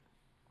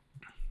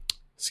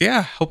 So,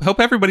 yeah, hope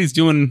everybody's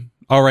doing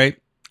all right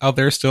out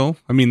there still.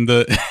 I mean,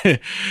 the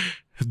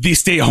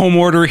stay-at-home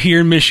order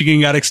here in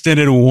Michigan got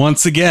extended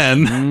once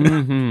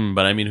again.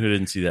 But, I mean, who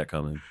didn't see that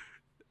coming?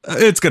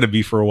 It's going to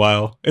be for a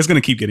while. It's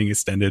going to keep getting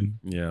extended.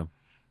 Yeah.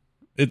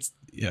 It's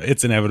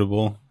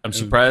inevitable. I'm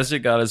surprised it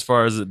got as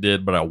far as it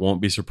did, but I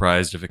won't be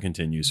surprised if it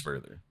continues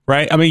further.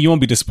 Right? I mean, you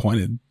won't be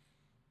disappointed.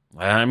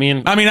 I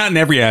mean, not in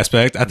every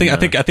aspect. I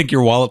think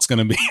your wallet's going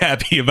to be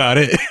happy about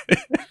it.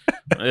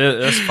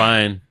 That's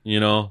fine. You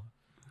know,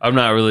 I'm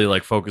not really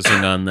like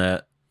focusing on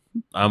that.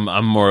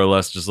 I'm more or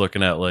less just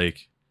looking at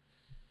like,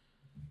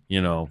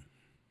 you know,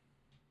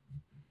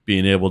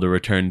 being able to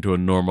return to a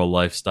normal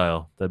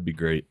lifestyle. That'd be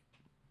great.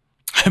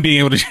 Being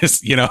able to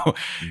just, you know,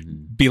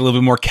 be a little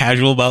bit more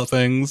casual about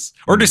things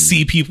or just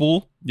see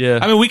people. Yeah.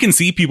 I mean, we can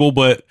see people,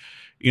 but,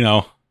 you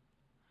know,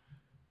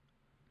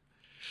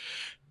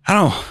 I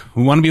don't know.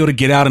 We want to be able to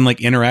get out and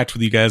like interact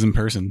with you guys in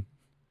person.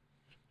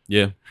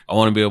 Yeah. I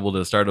want to be able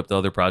to start up the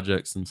other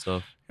projects and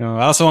stuff. You know,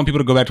 I also want people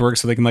to go back to work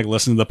so they can like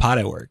listen to the pod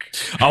at work.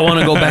 I want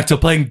to go back to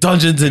playing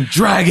Dungeons and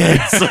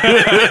Dragons.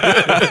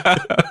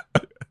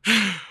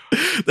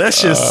 That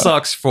shit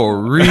sucks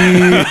for real.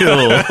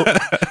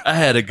 I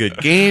had a good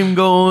game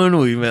going.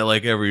 We met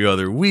like every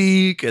other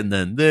week and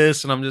then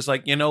this. And I'm just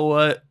like, you know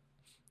what?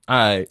 All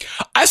right.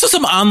 I saw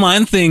some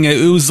online thing.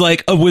 It was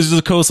like a Wizards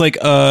of the Coast, like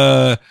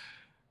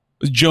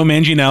Joe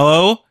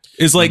Manganiello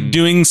is like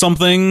doing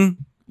something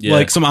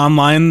like some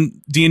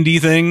online D&D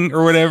thing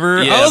or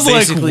whatever. Yeah, I was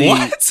like,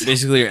 what?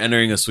 Basically, you're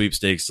entering a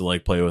sweepstakes to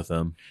like play with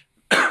them.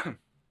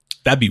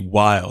 That'd be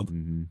wild.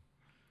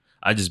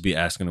 I'd just be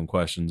asking him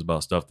questions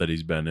about stuff that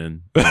he's been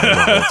in the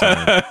whole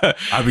time.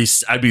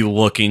 I'd be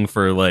looking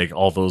for like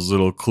all those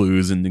little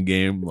clues in the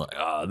game, like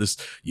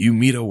you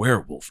meet a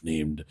werewolf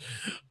named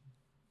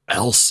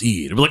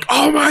Alcide. I'd be like,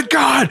 oh my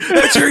god,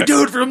 that's your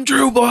dude from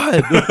True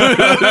Blood.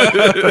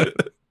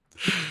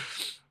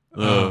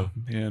 Oh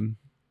man,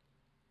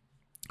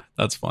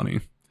 that's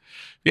funny.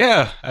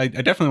 Yeah, I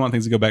definitely want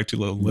things to go back to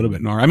a little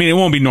bit normal. I mean, it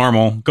won't be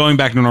normal. Going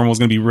back to normal is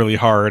going to be really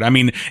hard. I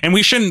mean, and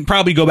we shouldn't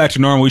probably go back to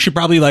normal. We should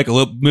probably like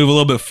move a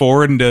little bit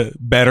forward into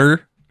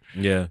better.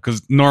 Yeah,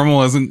 because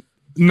normal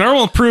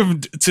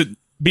proved to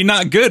be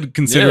not good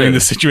considering the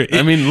situation.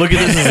 I mean, look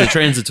at this as a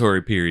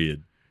transitory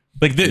period.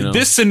 Like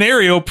this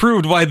scenario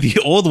proved why the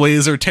old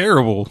ways are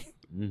terrible.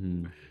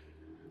 Mm-hmm.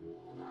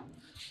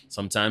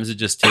 Sometimes it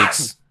just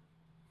takes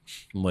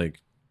like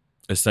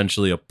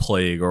essentially a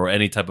plague or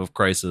any type of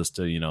crisis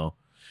to,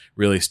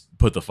 really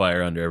put the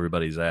fire under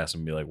everybody's ass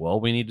and be like, well,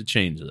 we need to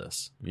change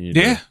this. We need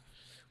to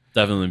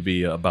definitely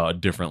be about a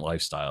different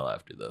lifestyle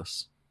after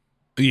this.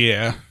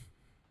 Yeah.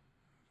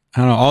 I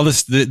don't know. All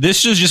this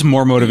is just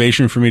more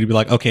motivation for me to be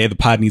like, okay, the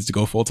pod needs to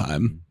go full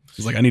time.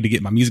 It's like I need to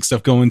get my music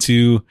stuff going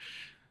too.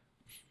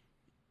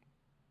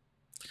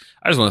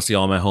 I just want to see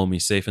all my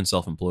homies safe and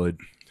self-employed.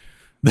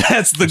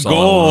 That's the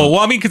goal.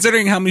 Well, I mean,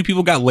 considering how many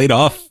people got laid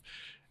off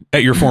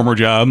at your former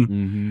job, all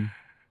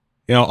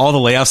the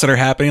layoffs that are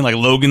happening, like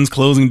Logan's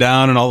closing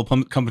down and all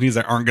the companies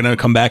that aren't going to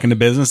come back into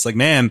business. Like,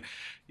 man,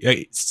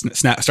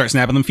 start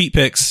snapping them feet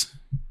pics,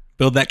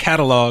 build that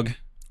catalog.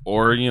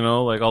 Or,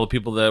 like all the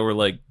people that were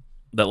like,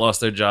 that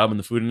lost their job in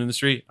the food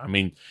industry. I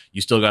mean,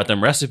 you still got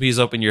them recipes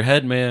up in your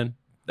head, man.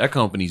 That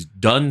company's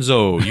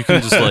donezo. You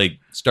can just like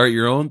start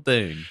your own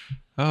thing.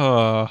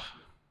 I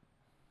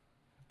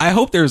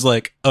hope there's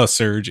like a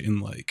surge in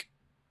like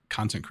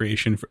content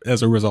creation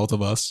as a result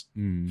of us.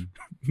 Be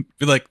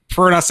like,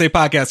 For Not Say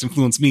podcast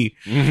influenced me.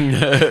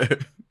 I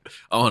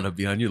want to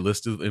be on your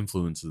list of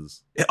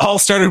influences. It all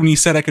started when you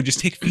said I could just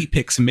take feet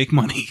pics and make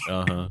money.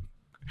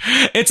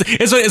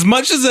 It's like, as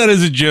much as that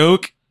is a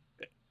joke,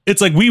 it's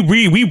like we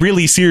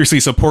really seriously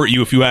support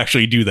you if you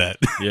actually do that.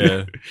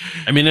 Yeah,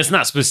 I mean, it's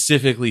not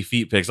specifically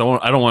feet pics. I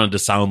don't want it to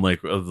sound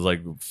like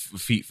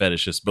feet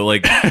fetishist, but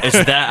like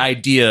it's that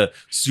idea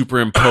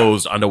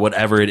superimposed onto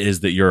whatever it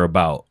is that you're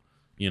about.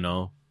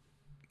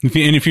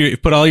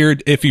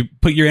 If you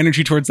put your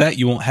energy towards that,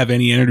 you won't have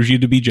any energy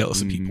to be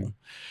jealous of people.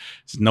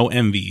 There's no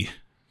envy.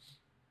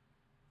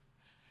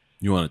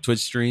 You want a Twitch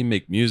stream,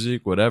 make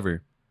music,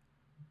 whatever.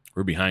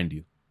 We're behind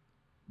you.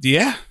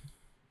 Yeah.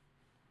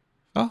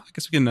 Well, I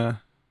guess we can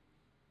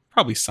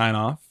probably sign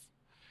off.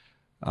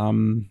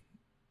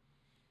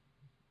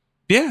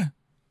 Yeah,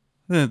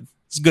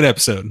 it's a good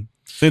episode.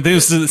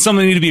 There's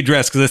something that need to be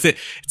addressed because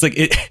it's like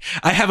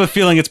I have a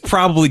feeling it's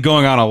probably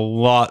going on a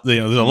lot.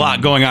 There's a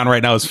lot going on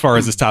right now as far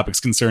as this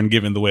topic's concerned,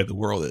 given the way the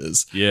world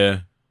is. Yeah,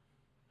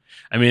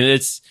 I mean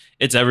it's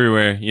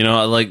everywhere.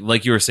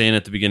 Like you were saying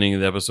at the beginning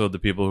of the episode, the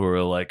people who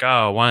are like,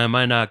 "Oh, why am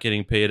I not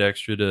getting paid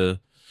extra to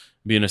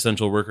be an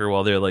essential worker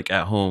while they're like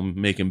at home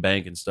making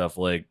bank and stuff?"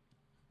 Like,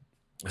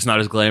 it's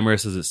not as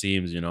glamorous as it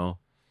seems,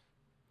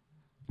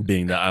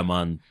 being that I'm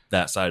on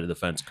that side of the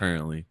fence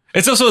currently.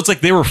 It's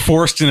like they were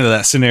forced into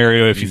that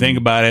scenario. If you think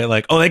about it,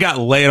 like, oh, they got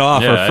laid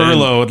off or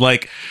furloughed.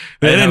 Like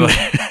they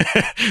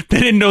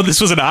didn't know this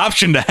was an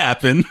option to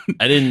happen.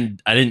 I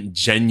didn't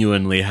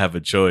genuinely have a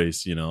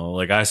choice,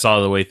 like I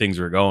saw the way things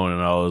were going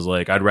and I was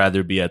like, I'd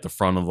rather be at the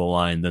front of the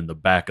line than the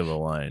back of the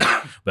line.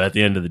 But at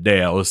the end of the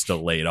day, I was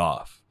still laid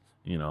off,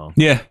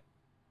 Yeah.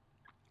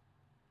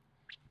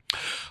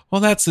 Well,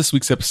 that's this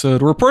week's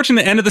episode. We're approaching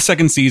the end of the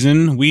second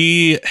season.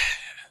 We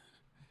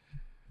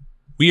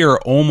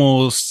are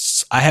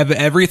almost... I have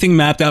everything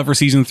mapped out for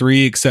season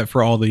 3 except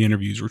for all the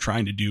interviews we're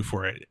trying to do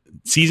for it.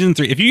 Season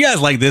 3... If you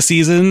guys like this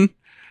season,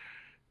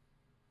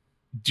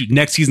 dude,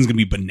 next season's going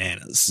to be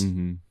bananas.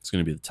 It's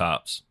going to be the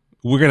tops.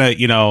 We're going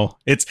to,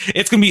 it's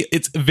going to be...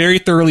 It's very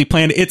thoroughly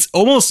planned. It's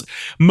almost...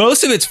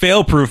 Most of it's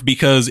fail-proof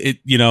because it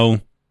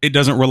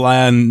doesn't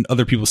rely on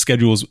other people's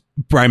schedules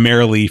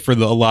primarily for a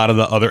lot of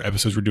the other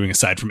episodes we're doing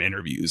aside from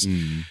interviews.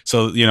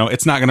 So,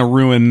 it's not going to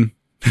ruin...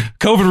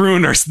 COVID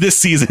ruined this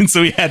season,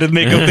 so we had to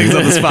make up things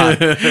on the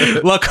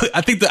spot. Luckily,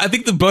 I think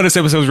the bonus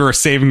episodes were a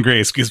saving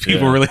grace because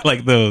people really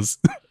like those.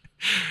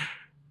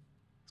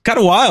 It's kind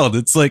of wild.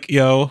 It's like,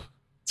 the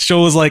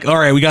show was like, all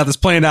right, we got this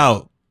planned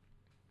out.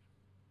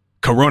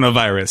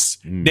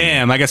 Coronavirus.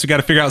 Damn, I guess we got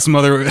to figure out some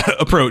other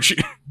approach.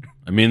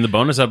 I mean, the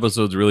bonus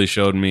episodes really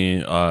showed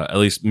me, at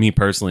least me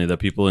personally, that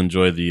people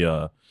enjoy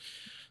the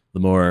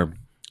more,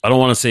 I don't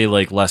want to say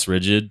like less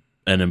rigid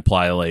and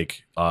imply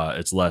like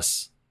it's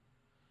less,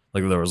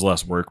 like there was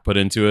less work put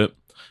into it,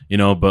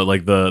 but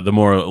like the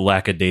more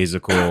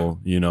lackadaisical,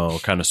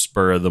 kind of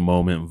spur of the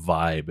moment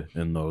vibe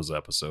in those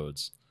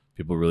episodes.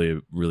 People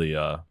really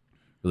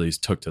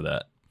took to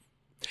that.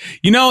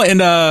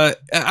 And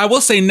I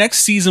will say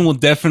next season will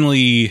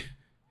definitely,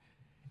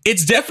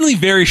 it's definitely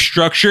very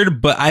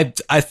structured, but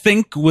I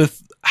think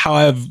with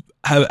how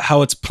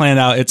it's planned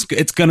out,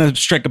 it's going to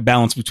strike a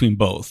balance between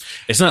both.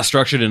 It's not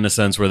structured in a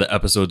sense where the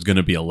episode's going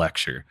to be a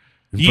lecture.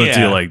 Put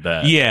you like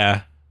that.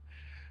 Yeah.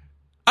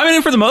 I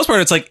mean, for the most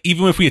part, it's like,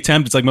 even if we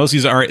attempt, it's like most of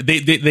these are,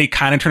 they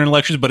kind of turn into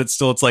lectures, but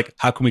it's like,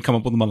 how can we come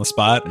up with them on the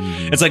spot?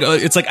 It's like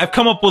I've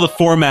come up with a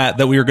format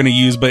that we are going to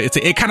use, but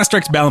it kind of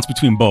strikes balance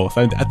between both.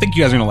 I think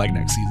you guys are going to like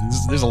next season.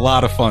 There's a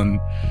lot of fun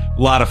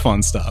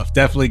stuff.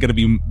 Definitely going to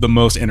be the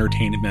most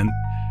entertainment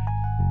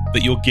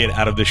that you'll get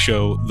out of the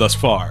show thus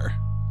far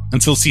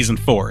until season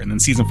 4. And then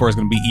season 4 is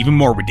going to be even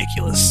more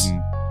ridiculous.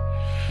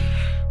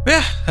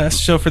 Yeah, that's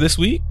the show for this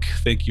week.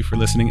 Thank you for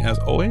listening as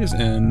always.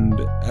 And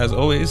as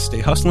always,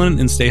 stay hustling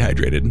and stay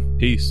hydrated.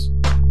 Peace.